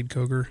Facebook at Cade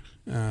Coger.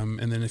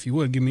 And then if you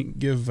would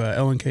give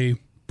L&K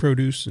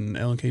Produce and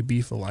L&K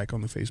Beef a like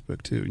on the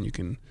Facebook too, and you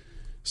can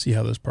see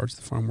how those parts of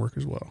the farm work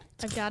as well.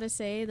 I've got to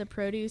say, the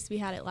produce, we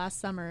had it last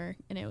summer,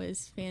 and it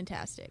was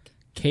fantastic.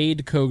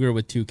 Cade Coger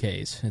with 2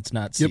 Ks. It's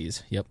not Yep.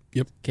 C's. Yep.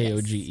 Yep.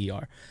 Koger.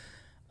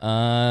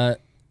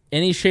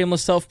 Any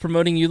shameless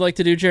self-promoting you'd like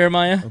to do,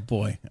 Jeremiah? Oh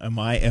boy, am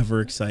I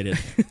ever excited.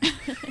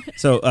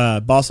 So,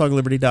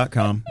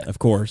 bosshogliberty.com, of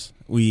course.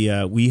 We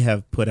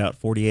have put out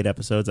 48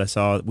 episodes. I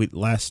saw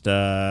last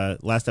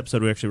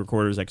episode we actually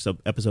recorded was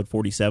episode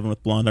 47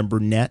 with Blonde and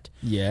Brunette.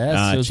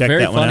 Yes, it was check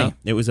very that one funny. out.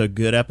 It was a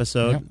good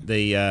episode. Yep.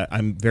 They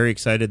I'm very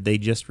excited. They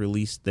just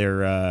released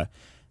their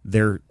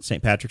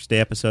St. Patrick's Day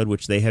episode,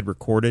 which they had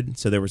recorded.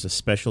 So there was a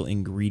special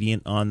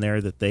ingredient on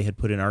there that they had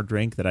put in our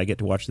drink that I get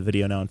to watch the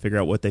video now and figure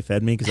out what they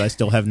fed me because I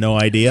still have no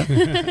idea.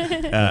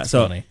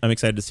 So funny. I'm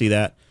excited to see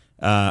that.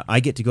 I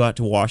get to go out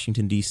to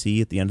Washington,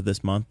 D.C. at the end of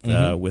this month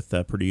with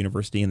Purdue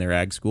University and their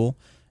ag school.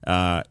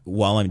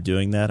 While I'm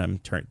doing that,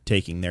 I'm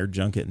taking their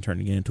junket and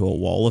turning it into a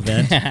wall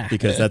event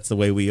because that's the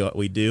way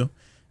we do.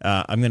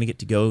 I'm going to get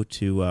to go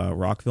to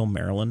Rockville,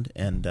 Maryland,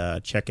 and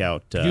check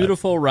out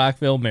Beautiful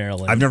Rockville,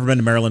 Maryland. I've never been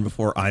to Maryland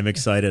before. I'm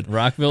excited.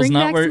 Rockville's Bring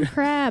not back where some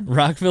crab.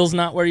 Rockville's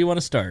not where you want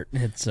to start.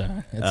 It's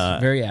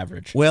very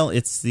average. Well,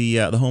 it's the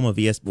home of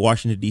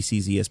Washington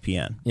D.C.'s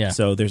ESPN. Yeah.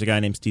 So there's a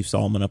guy named Steve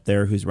Solomon up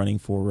there who's running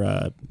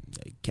for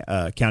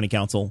county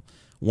council.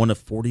 One of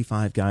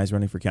 45 guys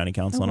running for county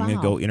council, and I'm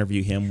going to wow. go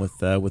interview him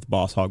with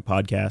Boss Hog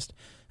Podcast.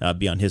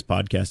 Be on his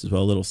podcast as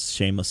well. A little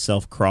shameless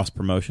self cross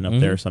promotion up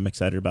there, so I'm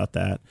excited about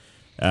that.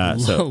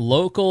 So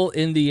Local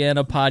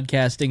Indiana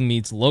podcasting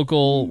meets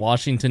local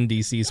Washington,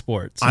 D.C.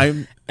 sports.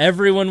 I'm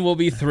Everyone will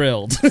be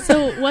thrilled.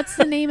 So, what's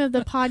the name of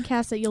the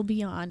podcast that you'll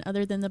be on,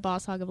 other than the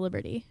Boss Hog of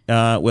Liberty?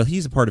 well,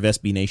 he's a part of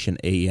SB Nation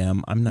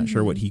AM. I'm not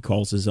sure what he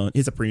calls his own.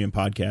 It's a premium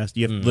podcast.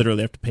 You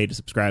literally have to pay to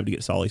subscribe to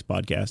get Solly's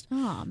podcast.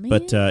 Oh man!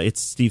 But it's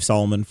Steve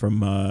Solomon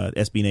from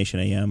SB Nation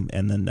AM,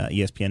 and then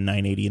ESPN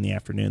 980 in the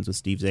afternoons with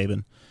Steve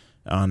Zabin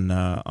on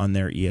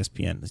their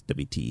ESPN, it's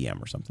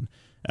WTEM or something.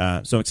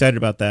 So I'm excited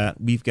about that.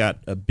 We've got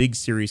a big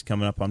series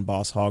coming up on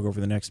Boss Hog over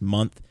the next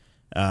month.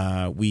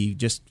 We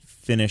just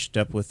finished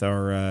up with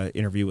our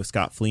interview with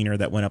Scott Fleener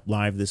that went up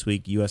live this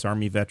week. U.S.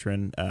 Army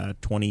veteran,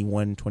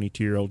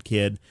 22-year-old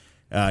kid,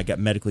 got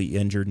medically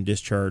injured and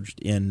discharged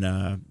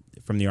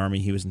from the Army.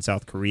 He was in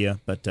South Korea,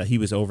 but he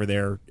was over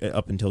there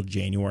up until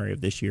January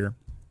of this year.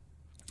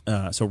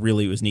 So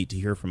really it was neat to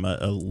hear from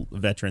a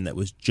veteran that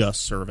was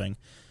just serving.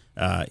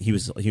 He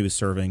was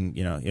serving,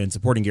 and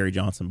supporting Gary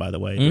Johnson, by the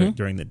way,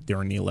 during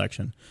the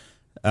election.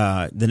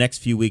 The next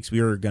few weeks, we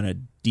are going to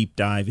deep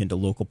dive into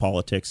local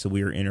politics. So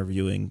we are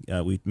interviewing.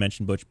 We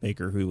mentioned Butch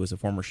Baker, who was a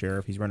former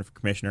sheriff. He's running for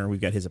commissioner.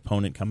 We've got his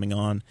opponent coming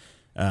on.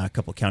 A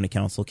couple of county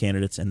council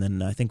candidates, and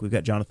then I think we've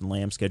got Jonathan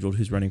Lamb scheduled,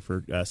 who's running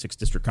for 6th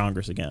District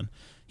Congress again.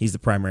 He's the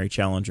primary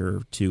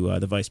challenger to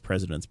the vice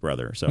president's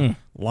brother. So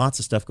lots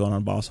of stuff going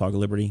on. Boss Hog of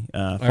Liberty.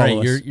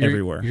 Follow us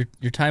everywhere.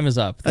 Your time is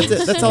up. That's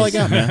it. That's all I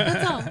got, man.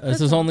 That's all.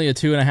 This is only a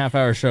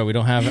 2.5-hour show. We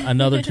don't have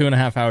another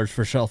 2.5 hours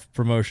for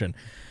self-promotion.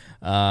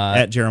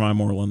 At Jeremiah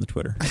Morrill on the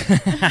Twitter.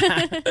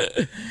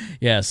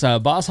 Yes,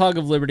 Boss Hog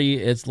of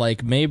Liberty. It's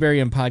like Mayberry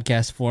in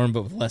podcast form,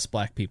 but with less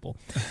black people.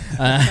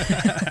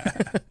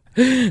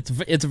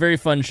 It's a very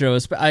fun show.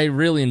 I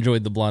really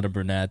enjoyed the Blonde and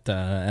Brunette,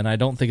 and I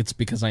don't think it's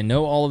because I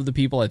know all of the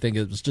people. I think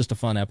it was just a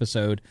fun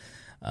episode,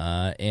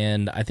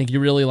 and I think you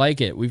really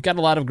like it. We've got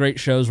a lot of great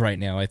shows right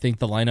now. I think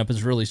the lineup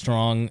is really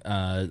strong.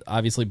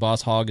 Obviously,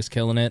 Boss Hog is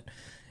killing it.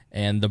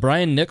 And the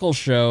Brian Nichols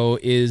Show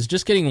is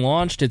just getting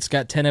launched. It's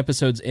got 10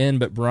 episodes in,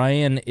 but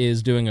Brian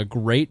is doing a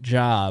great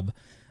job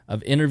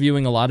of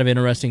interviewing a lot of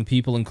interesting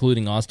people,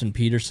 including Austin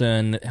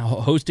Peterson,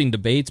 hosting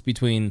debates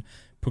between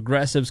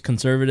progressives,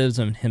 conservatives,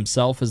 and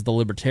himself as the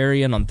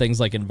libertarian on things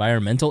like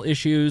environmental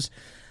issues.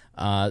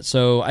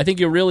 So I think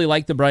you'll really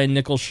like the Brian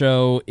Nichols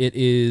Show. It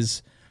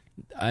is,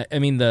 I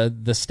mean, the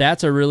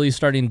stats are really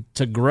starting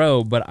to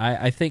grow, but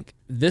I think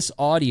this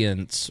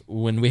audience,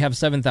 when we have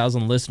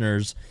 7,000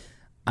 listeners,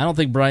 I don't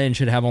think Brian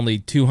should have only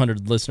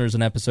 200 listeners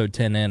in episode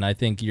 10 in. I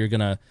think you're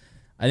gonna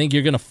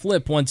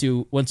flip once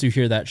you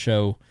hear that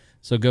show.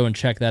 So go and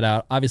check that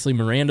out. Obviously,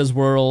 Miranda's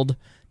World.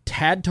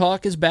 Tad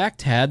Talk is back.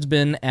 Tad's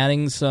been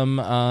adding some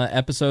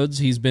episodes.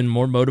 He's been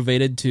more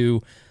motivated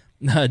to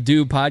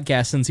do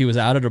podcasts since he was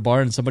out at a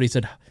bar, and somebody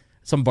said,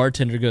 some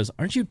bartender goes,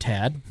 "Aren't you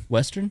Tad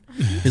Western?"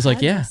 He's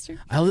like, "Yeah,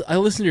 I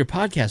listen to your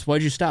podcast.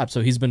 Why'd you stop?"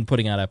 So he's been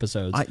putting out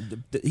episodes.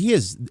 He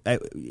is.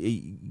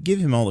 Give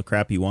him all the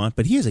crap you want,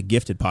 but he is a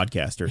gifted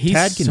podcaster. He's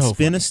Tad can so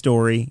spin funny. a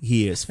story.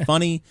 He is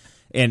funny.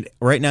 And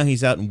right now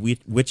he's out in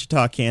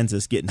Wichita,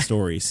 Kansas, getting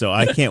stories. So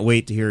I can't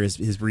wait to hear his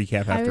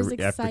recap I was after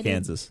excited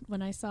Kansas.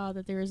 when I saw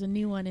that there was a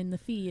new one in the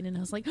feed, and I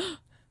was like,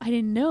 I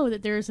didn't know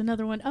that there's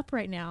another one up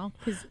right now,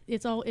 because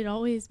it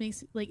always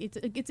makes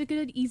it's a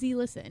good easy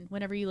listen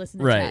whenever you listen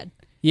to Tad.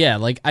 Yeah,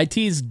 like I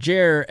tease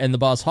Jer and the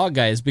Boss Hog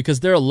guys because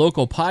they're a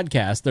local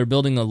podcast. They're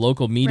building a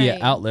local media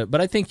outlet,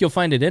 but I think you'll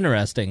find it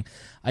interesting.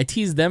 I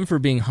tease them for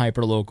being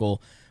hyper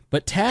local,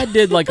 but Tad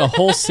did like a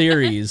whole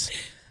series.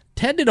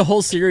 Ted did a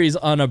whole series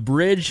on a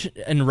bridge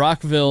in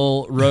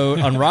Rockville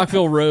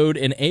Road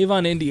in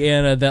Avon,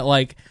 Indiana, that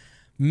like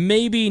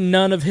maybe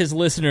none of his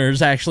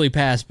listeners actually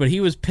passed, but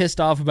he was pissed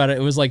off about it.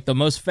 It was like the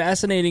most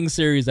fascinating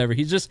series ever.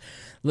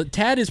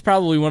 Tad is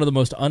probably one of the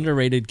most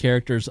underrated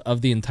characters of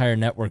the entire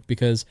network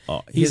because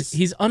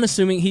he's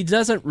unassuming. He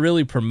doesn't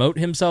really promote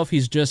himself.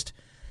 He's just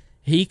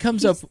He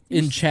comes up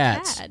in he's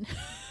chats. sad.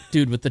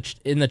 Dude,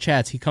 in the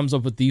chats, he comes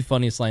up with the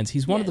funniest lines.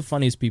 He's one of the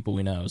funniest people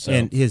we know. So.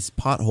 And his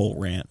pothole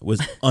rant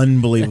was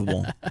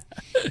unbelievable.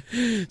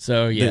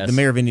 So, yes. The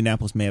mayor of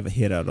Indianapolis may have a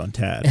hit out on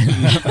Tad.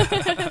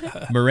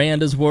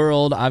 Miranda's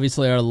World,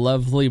 obviously our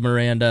lovely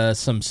Miranda.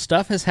 Some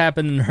stuff has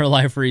happened in her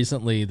life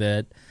recently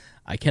that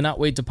I cannot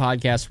wait to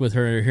podcast with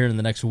her here in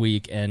the next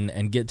week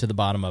and get to the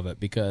bottom of it,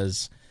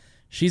 because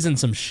she's in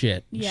some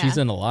shit. Yeah. She's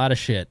in a lot of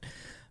shit.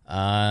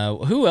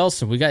 Who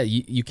else have we got?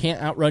 You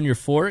Can't Outrun Your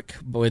Fork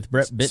with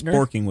Brett Bittner.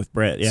 Sporking with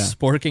Brett, yeah.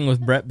 Sporking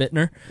with Brett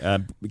Bittner.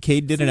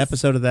 Cade did an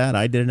episode of that.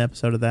 I did an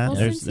episode of that. Well,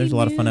 there's a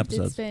lot of fun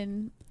episodes.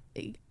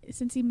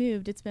 Since he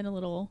moved, it's been a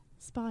little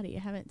spotty. I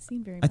haven't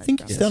seen very much. I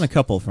think from he's him. done a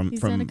couple He's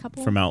done a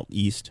couple? from out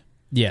east.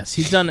 Yes,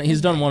 he's done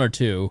one or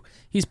two.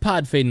 He's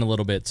pod fading a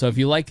little bit. So if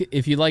you like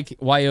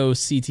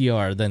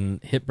YOCTR,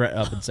 then hit Brett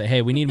up and say,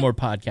 hey, we need more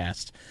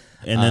podcasts.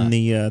 And then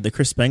the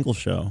Chris Spangle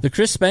Show. The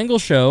Chris Spangle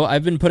Show,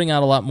 I've been putting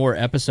out a lot more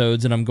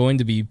episodes, and I'm going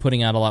to be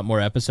putting out a lot more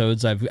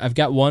episodes. I've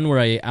got one where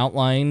I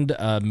outlined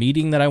a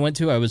meeting that I went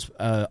to. I was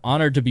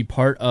honored to be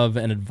part of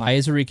an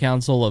advisory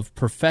council of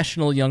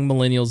professional young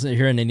millennials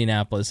here in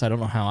Indianapolis. I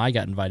don't know how I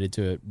got invited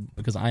to it,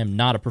 because I am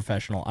not a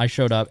professional. I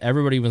showed up.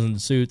 Everybody was in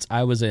suits.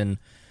 I was in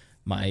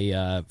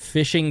my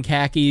fishing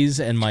khakis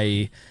and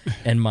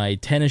my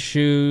tennis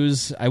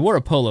shoes. I wore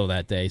a polo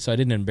that day, so I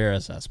didn't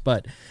embarrass us,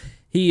 but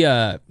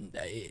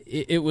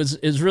it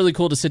was really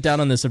cool to sit down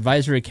on this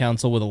advisory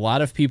council with a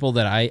lot of people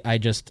that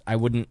I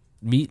wouldn't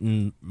meet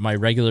in my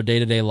regular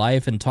day-to-day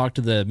life, and talk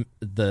to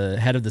the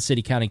head of the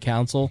city county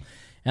council,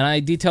 and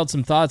I detailed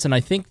some thoughts, and I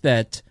think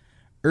that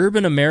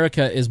urban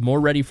America is more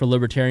ready for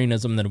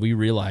libertarianism than we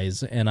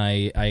realize, and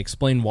I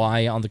explained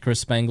why on the Chris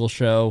Spangle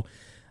Show.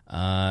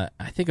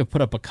 I think I've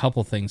put up a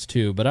couple things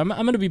too, but I'm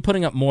going to be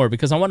putting up more,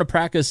 because I want to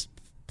practice.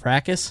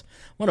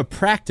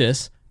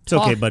 It's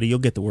okay, buddy. You'll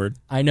get the word.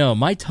 I know.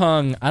 My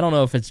tongue, I don't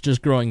know if it's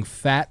just growing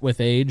fat with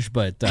age,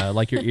 but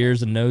like your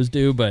ears and nose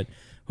do, but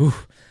whew.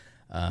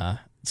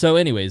 So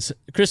anyways,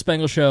 Chris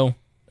Spangle Show,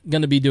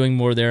 going to be doing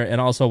more there, and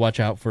also watch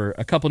out for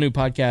a couple new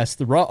podcasts.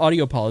 The Raw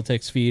Audio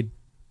Politics feed.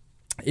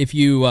 If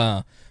you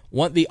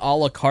want the a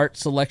la carte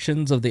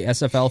selections of the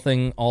SFL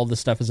thing, all the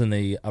stuff is in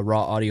the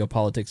Raw Audio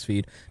Politics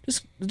feed.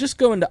 Just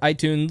go into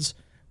iTunes,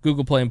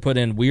 Google Play, and put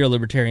in We Are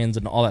Libertarians,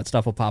 and all that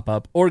stuff will pop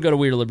up, or go to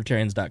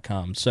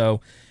wearelibertarians.com.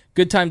 So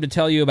good time to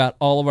tell you about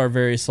all of our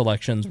various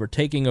selections. We're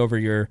taking over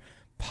your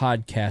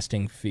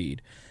podcasting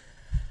feed.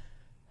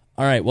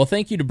 All right. Well,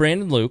 thank you to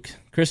Brandon Luke,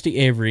 Christy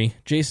Avery,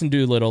 Jason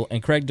Doolittle,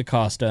 and Craig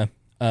DaCosta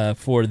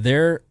for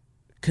their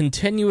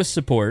continuous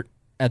support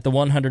at the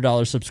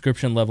 $100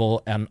 subscription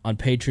level on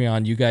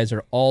Patreon. You guys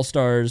are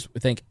all-stars. We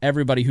thank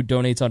everybody who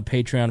donates on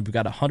Patreon. We've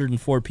got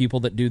 104 people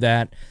that do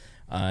that,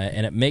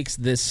 and it makes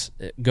this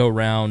go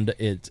round.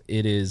 It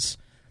is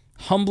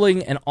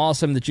humbling and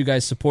awesome that you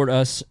guys support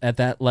us at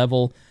that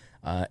level.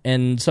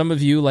 And some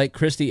of you, like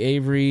Christy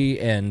Avery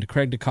and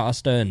Craig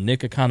DaCosta and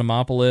Nick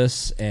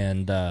Economopoulos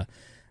and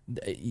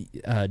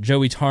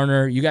Joey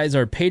Tarner, you guys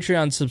are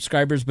Patreon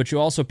subscribers, but you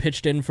also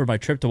pitched in for my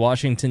trip to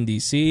Washington,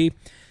 D.C.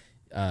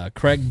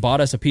 Craig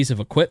bought us a piece of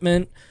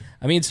equipment.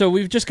 I mean, so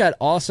we've just got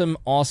awesome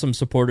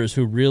supporters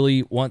who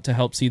really want to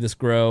help see this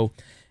grow.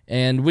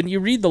 And when you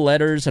read the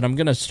letters, and I'm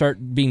going to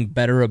start being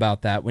better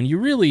about that, when you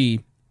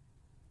really...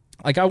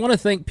 Like, I want to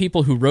thank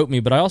people who wrote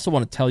me, but I also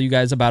want to tell you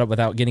guys about it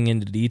without getting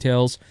into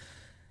details.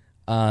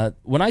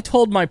 When I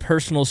told my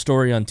personal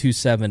story on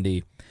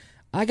 270,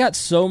 I got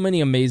so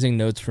many amazing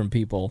notes from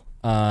people,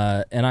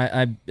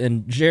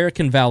 and Jared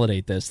can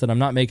validate this, that I'm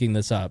not making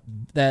this up,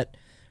 that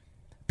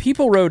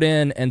people wrote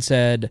in and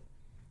said,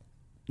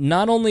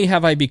 not only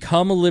have I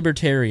become a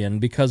libertarian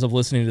because of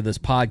listening to this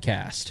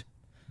podcast,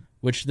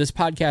 which this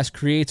podcast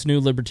creates new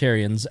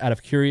libertarians out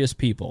of curious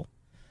people,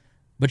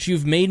 but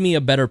you've made me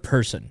a better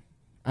person.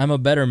 I'm a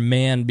better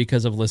man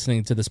because of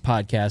listening to this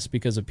podcast,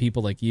 because of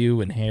people like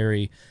you and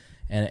Harry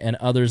and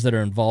others that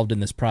are involved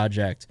in this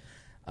project.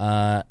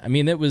 I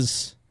mean, it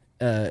was,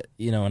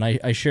 and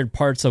I shared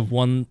parts of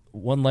one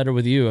letter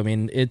with you. I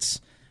mean, it's,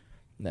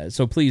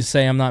 so please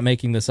say I'm not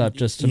making this up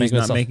just to make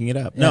myself. He's not making it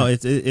up. Yeah.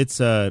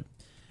 No,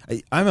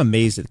 I'm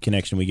amazed at the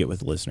connection we get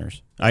with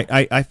listeners.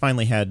 I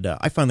finally had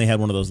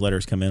one of those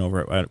letters come in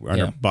over at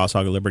our Boss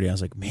Hog of Liberty. I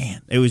was like,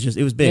 man, it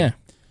was big. Yeah.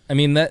 I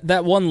mean,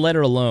 that one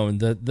letter alone,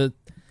 the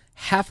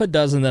half a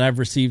dozen that I've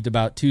received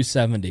about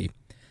 270,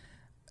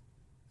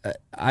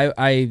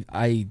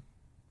 I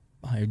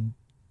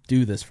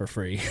do this for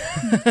free,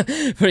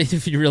 but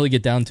if you really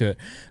get down to it.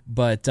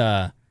 But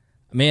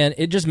man,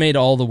 it just made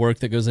all the work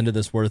that goes into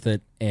this worth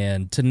it.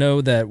 And to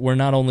know that we're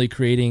not only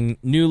creating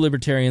new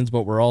libertarians,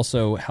 but we're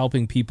also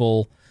helping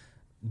people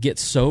get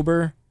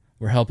sober.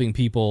 We're helping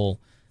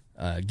people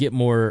get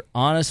more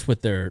honest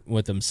with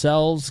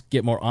themselves,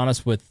 get more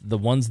honest with the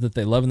ones that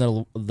they love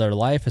in their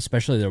life,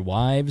 especially their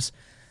wives.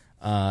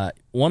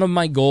 One of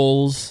my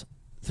goals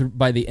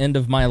by the end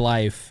of my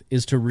life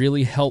is to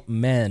really help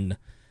men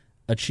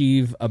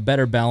achieve a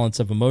better balance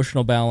of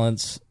emotional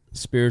balance,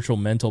 spiritual,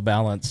 mental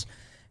balance.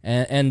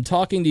 And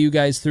talking to you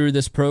guys through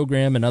this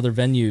program and other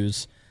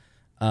venues,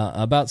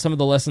 about some of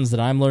the lessons that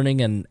I'm learning,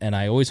 and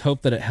I always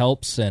hope that it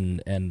helps,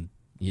 and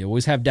you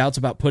always have doubts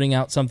about putting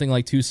out something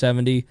like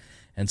 270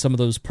 and some of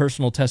those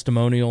personal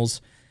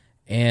testimonials.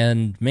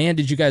 And man,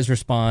 did you guys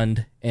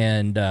respond,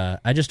 and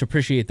I just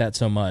appreciate that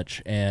so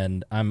much.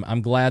 And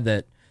I'm glad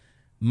that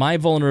my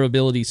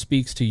vulnerability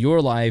speaks to your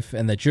life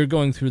and that you're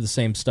going through the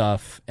same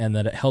stuff and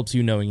that it helps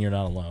you knowing you're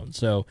not alone.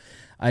 So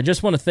I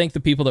just want to thank the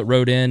people that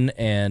wrote in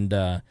and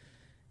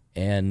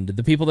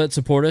the people that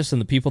support us and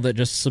the people that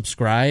just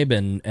subscribe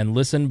and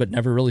listen but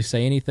never really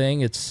say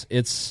anything.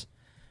 It's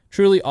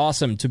truly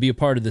awesome to be a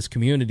part of this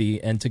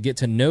community and to get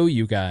to know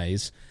you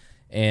guys.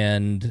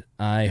 And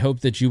I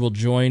hope that you will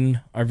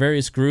join our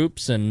various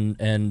groups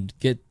and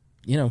get,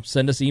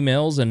 send us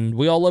emails. And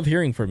we all love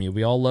hearing from you.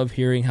 We all love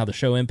hearing how the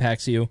show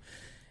impacts you.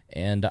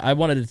 And I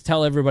wanted to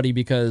tell everybody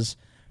because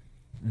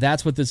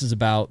that's what this is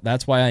about.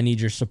 That's why I need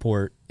your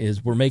support,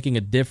 is we're making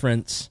a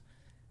difference.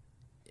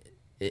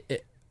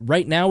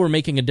 Right now, we're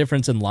making a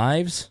difference in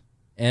lives.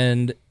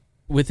 And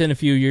within a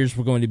few years,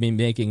 we're going to be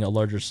making a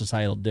larger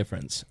societal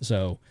difference.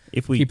 So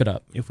keep it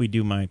up. If we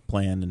do my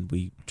plan and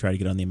we try to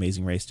get on The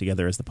Amazing Race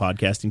together as the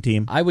podcasting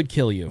team, I would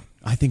kill you.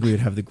 I think we would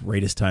have the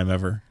greatest time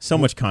ever. So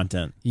much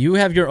content. You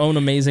have your own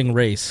Amazing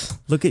Race.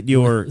 Look at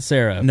your...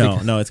 Sarah.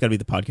 No, it's got to be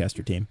the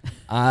podcaster team.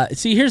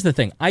 See, here's the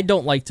thing. I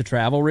don't like to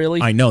travel,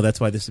 really. I know. That's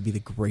why this would be the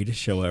greatest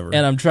show ever.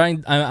 And I'm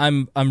trying...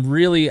 I'm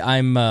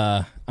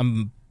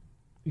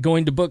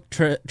going to book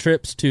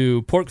trips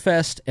to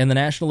PorkFest and the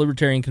National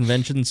Libertarian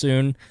Convention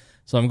soon.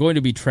 So I'm going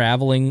to be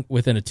traveling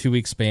within a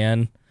 2-week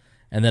span.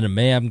 And then in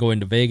May, I'm going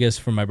to Vegas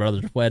for my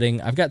brother's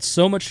wedding. I've got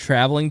so much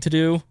traveling to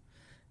do,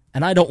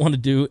 and I don't want to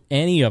do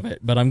any of it,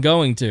 but I'm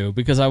going to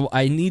because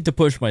I need to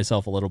push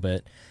myself a little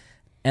bit.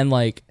 And,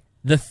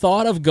 the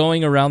thought of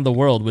going around the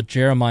world with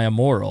Jeremiah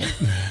Morrill.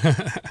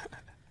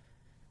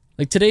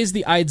 Today's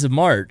the Ides of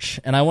March,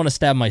 and I want to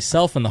stab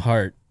myself in the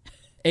heart.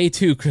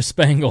 A2 Chris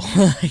Spangle.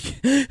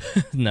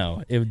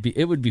 No,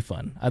 it would be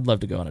fun. I'd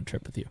love to go on a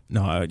trip with you.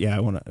 No, yeah,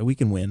 we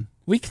can win.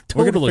 We can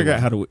totally.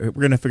 We're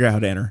gonna figure out how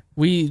to enter.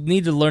 We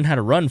need to learn how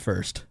to run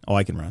first. Oh,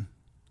 I can run.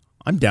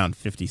 I'm down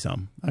 50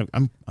 some.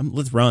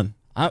 Let's run.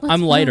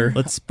 I'm lighter.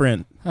 Let's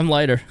sprint. I'm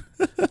lighter.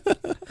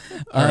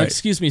 Right.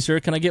 Excuse me, sir.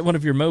 Can I get one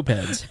of your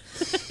mopeds?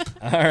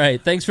 All right.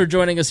 Thanks for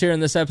joining us here in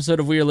this episode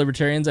of We Are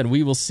Libertarians, and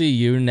we will see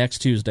you next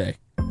Tuesday.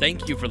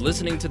 Thank you for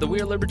listening to the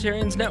We Are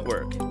Libertarians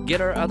Network.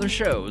 Get our other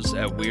shows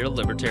at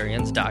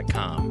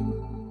WeareLibertarians.com.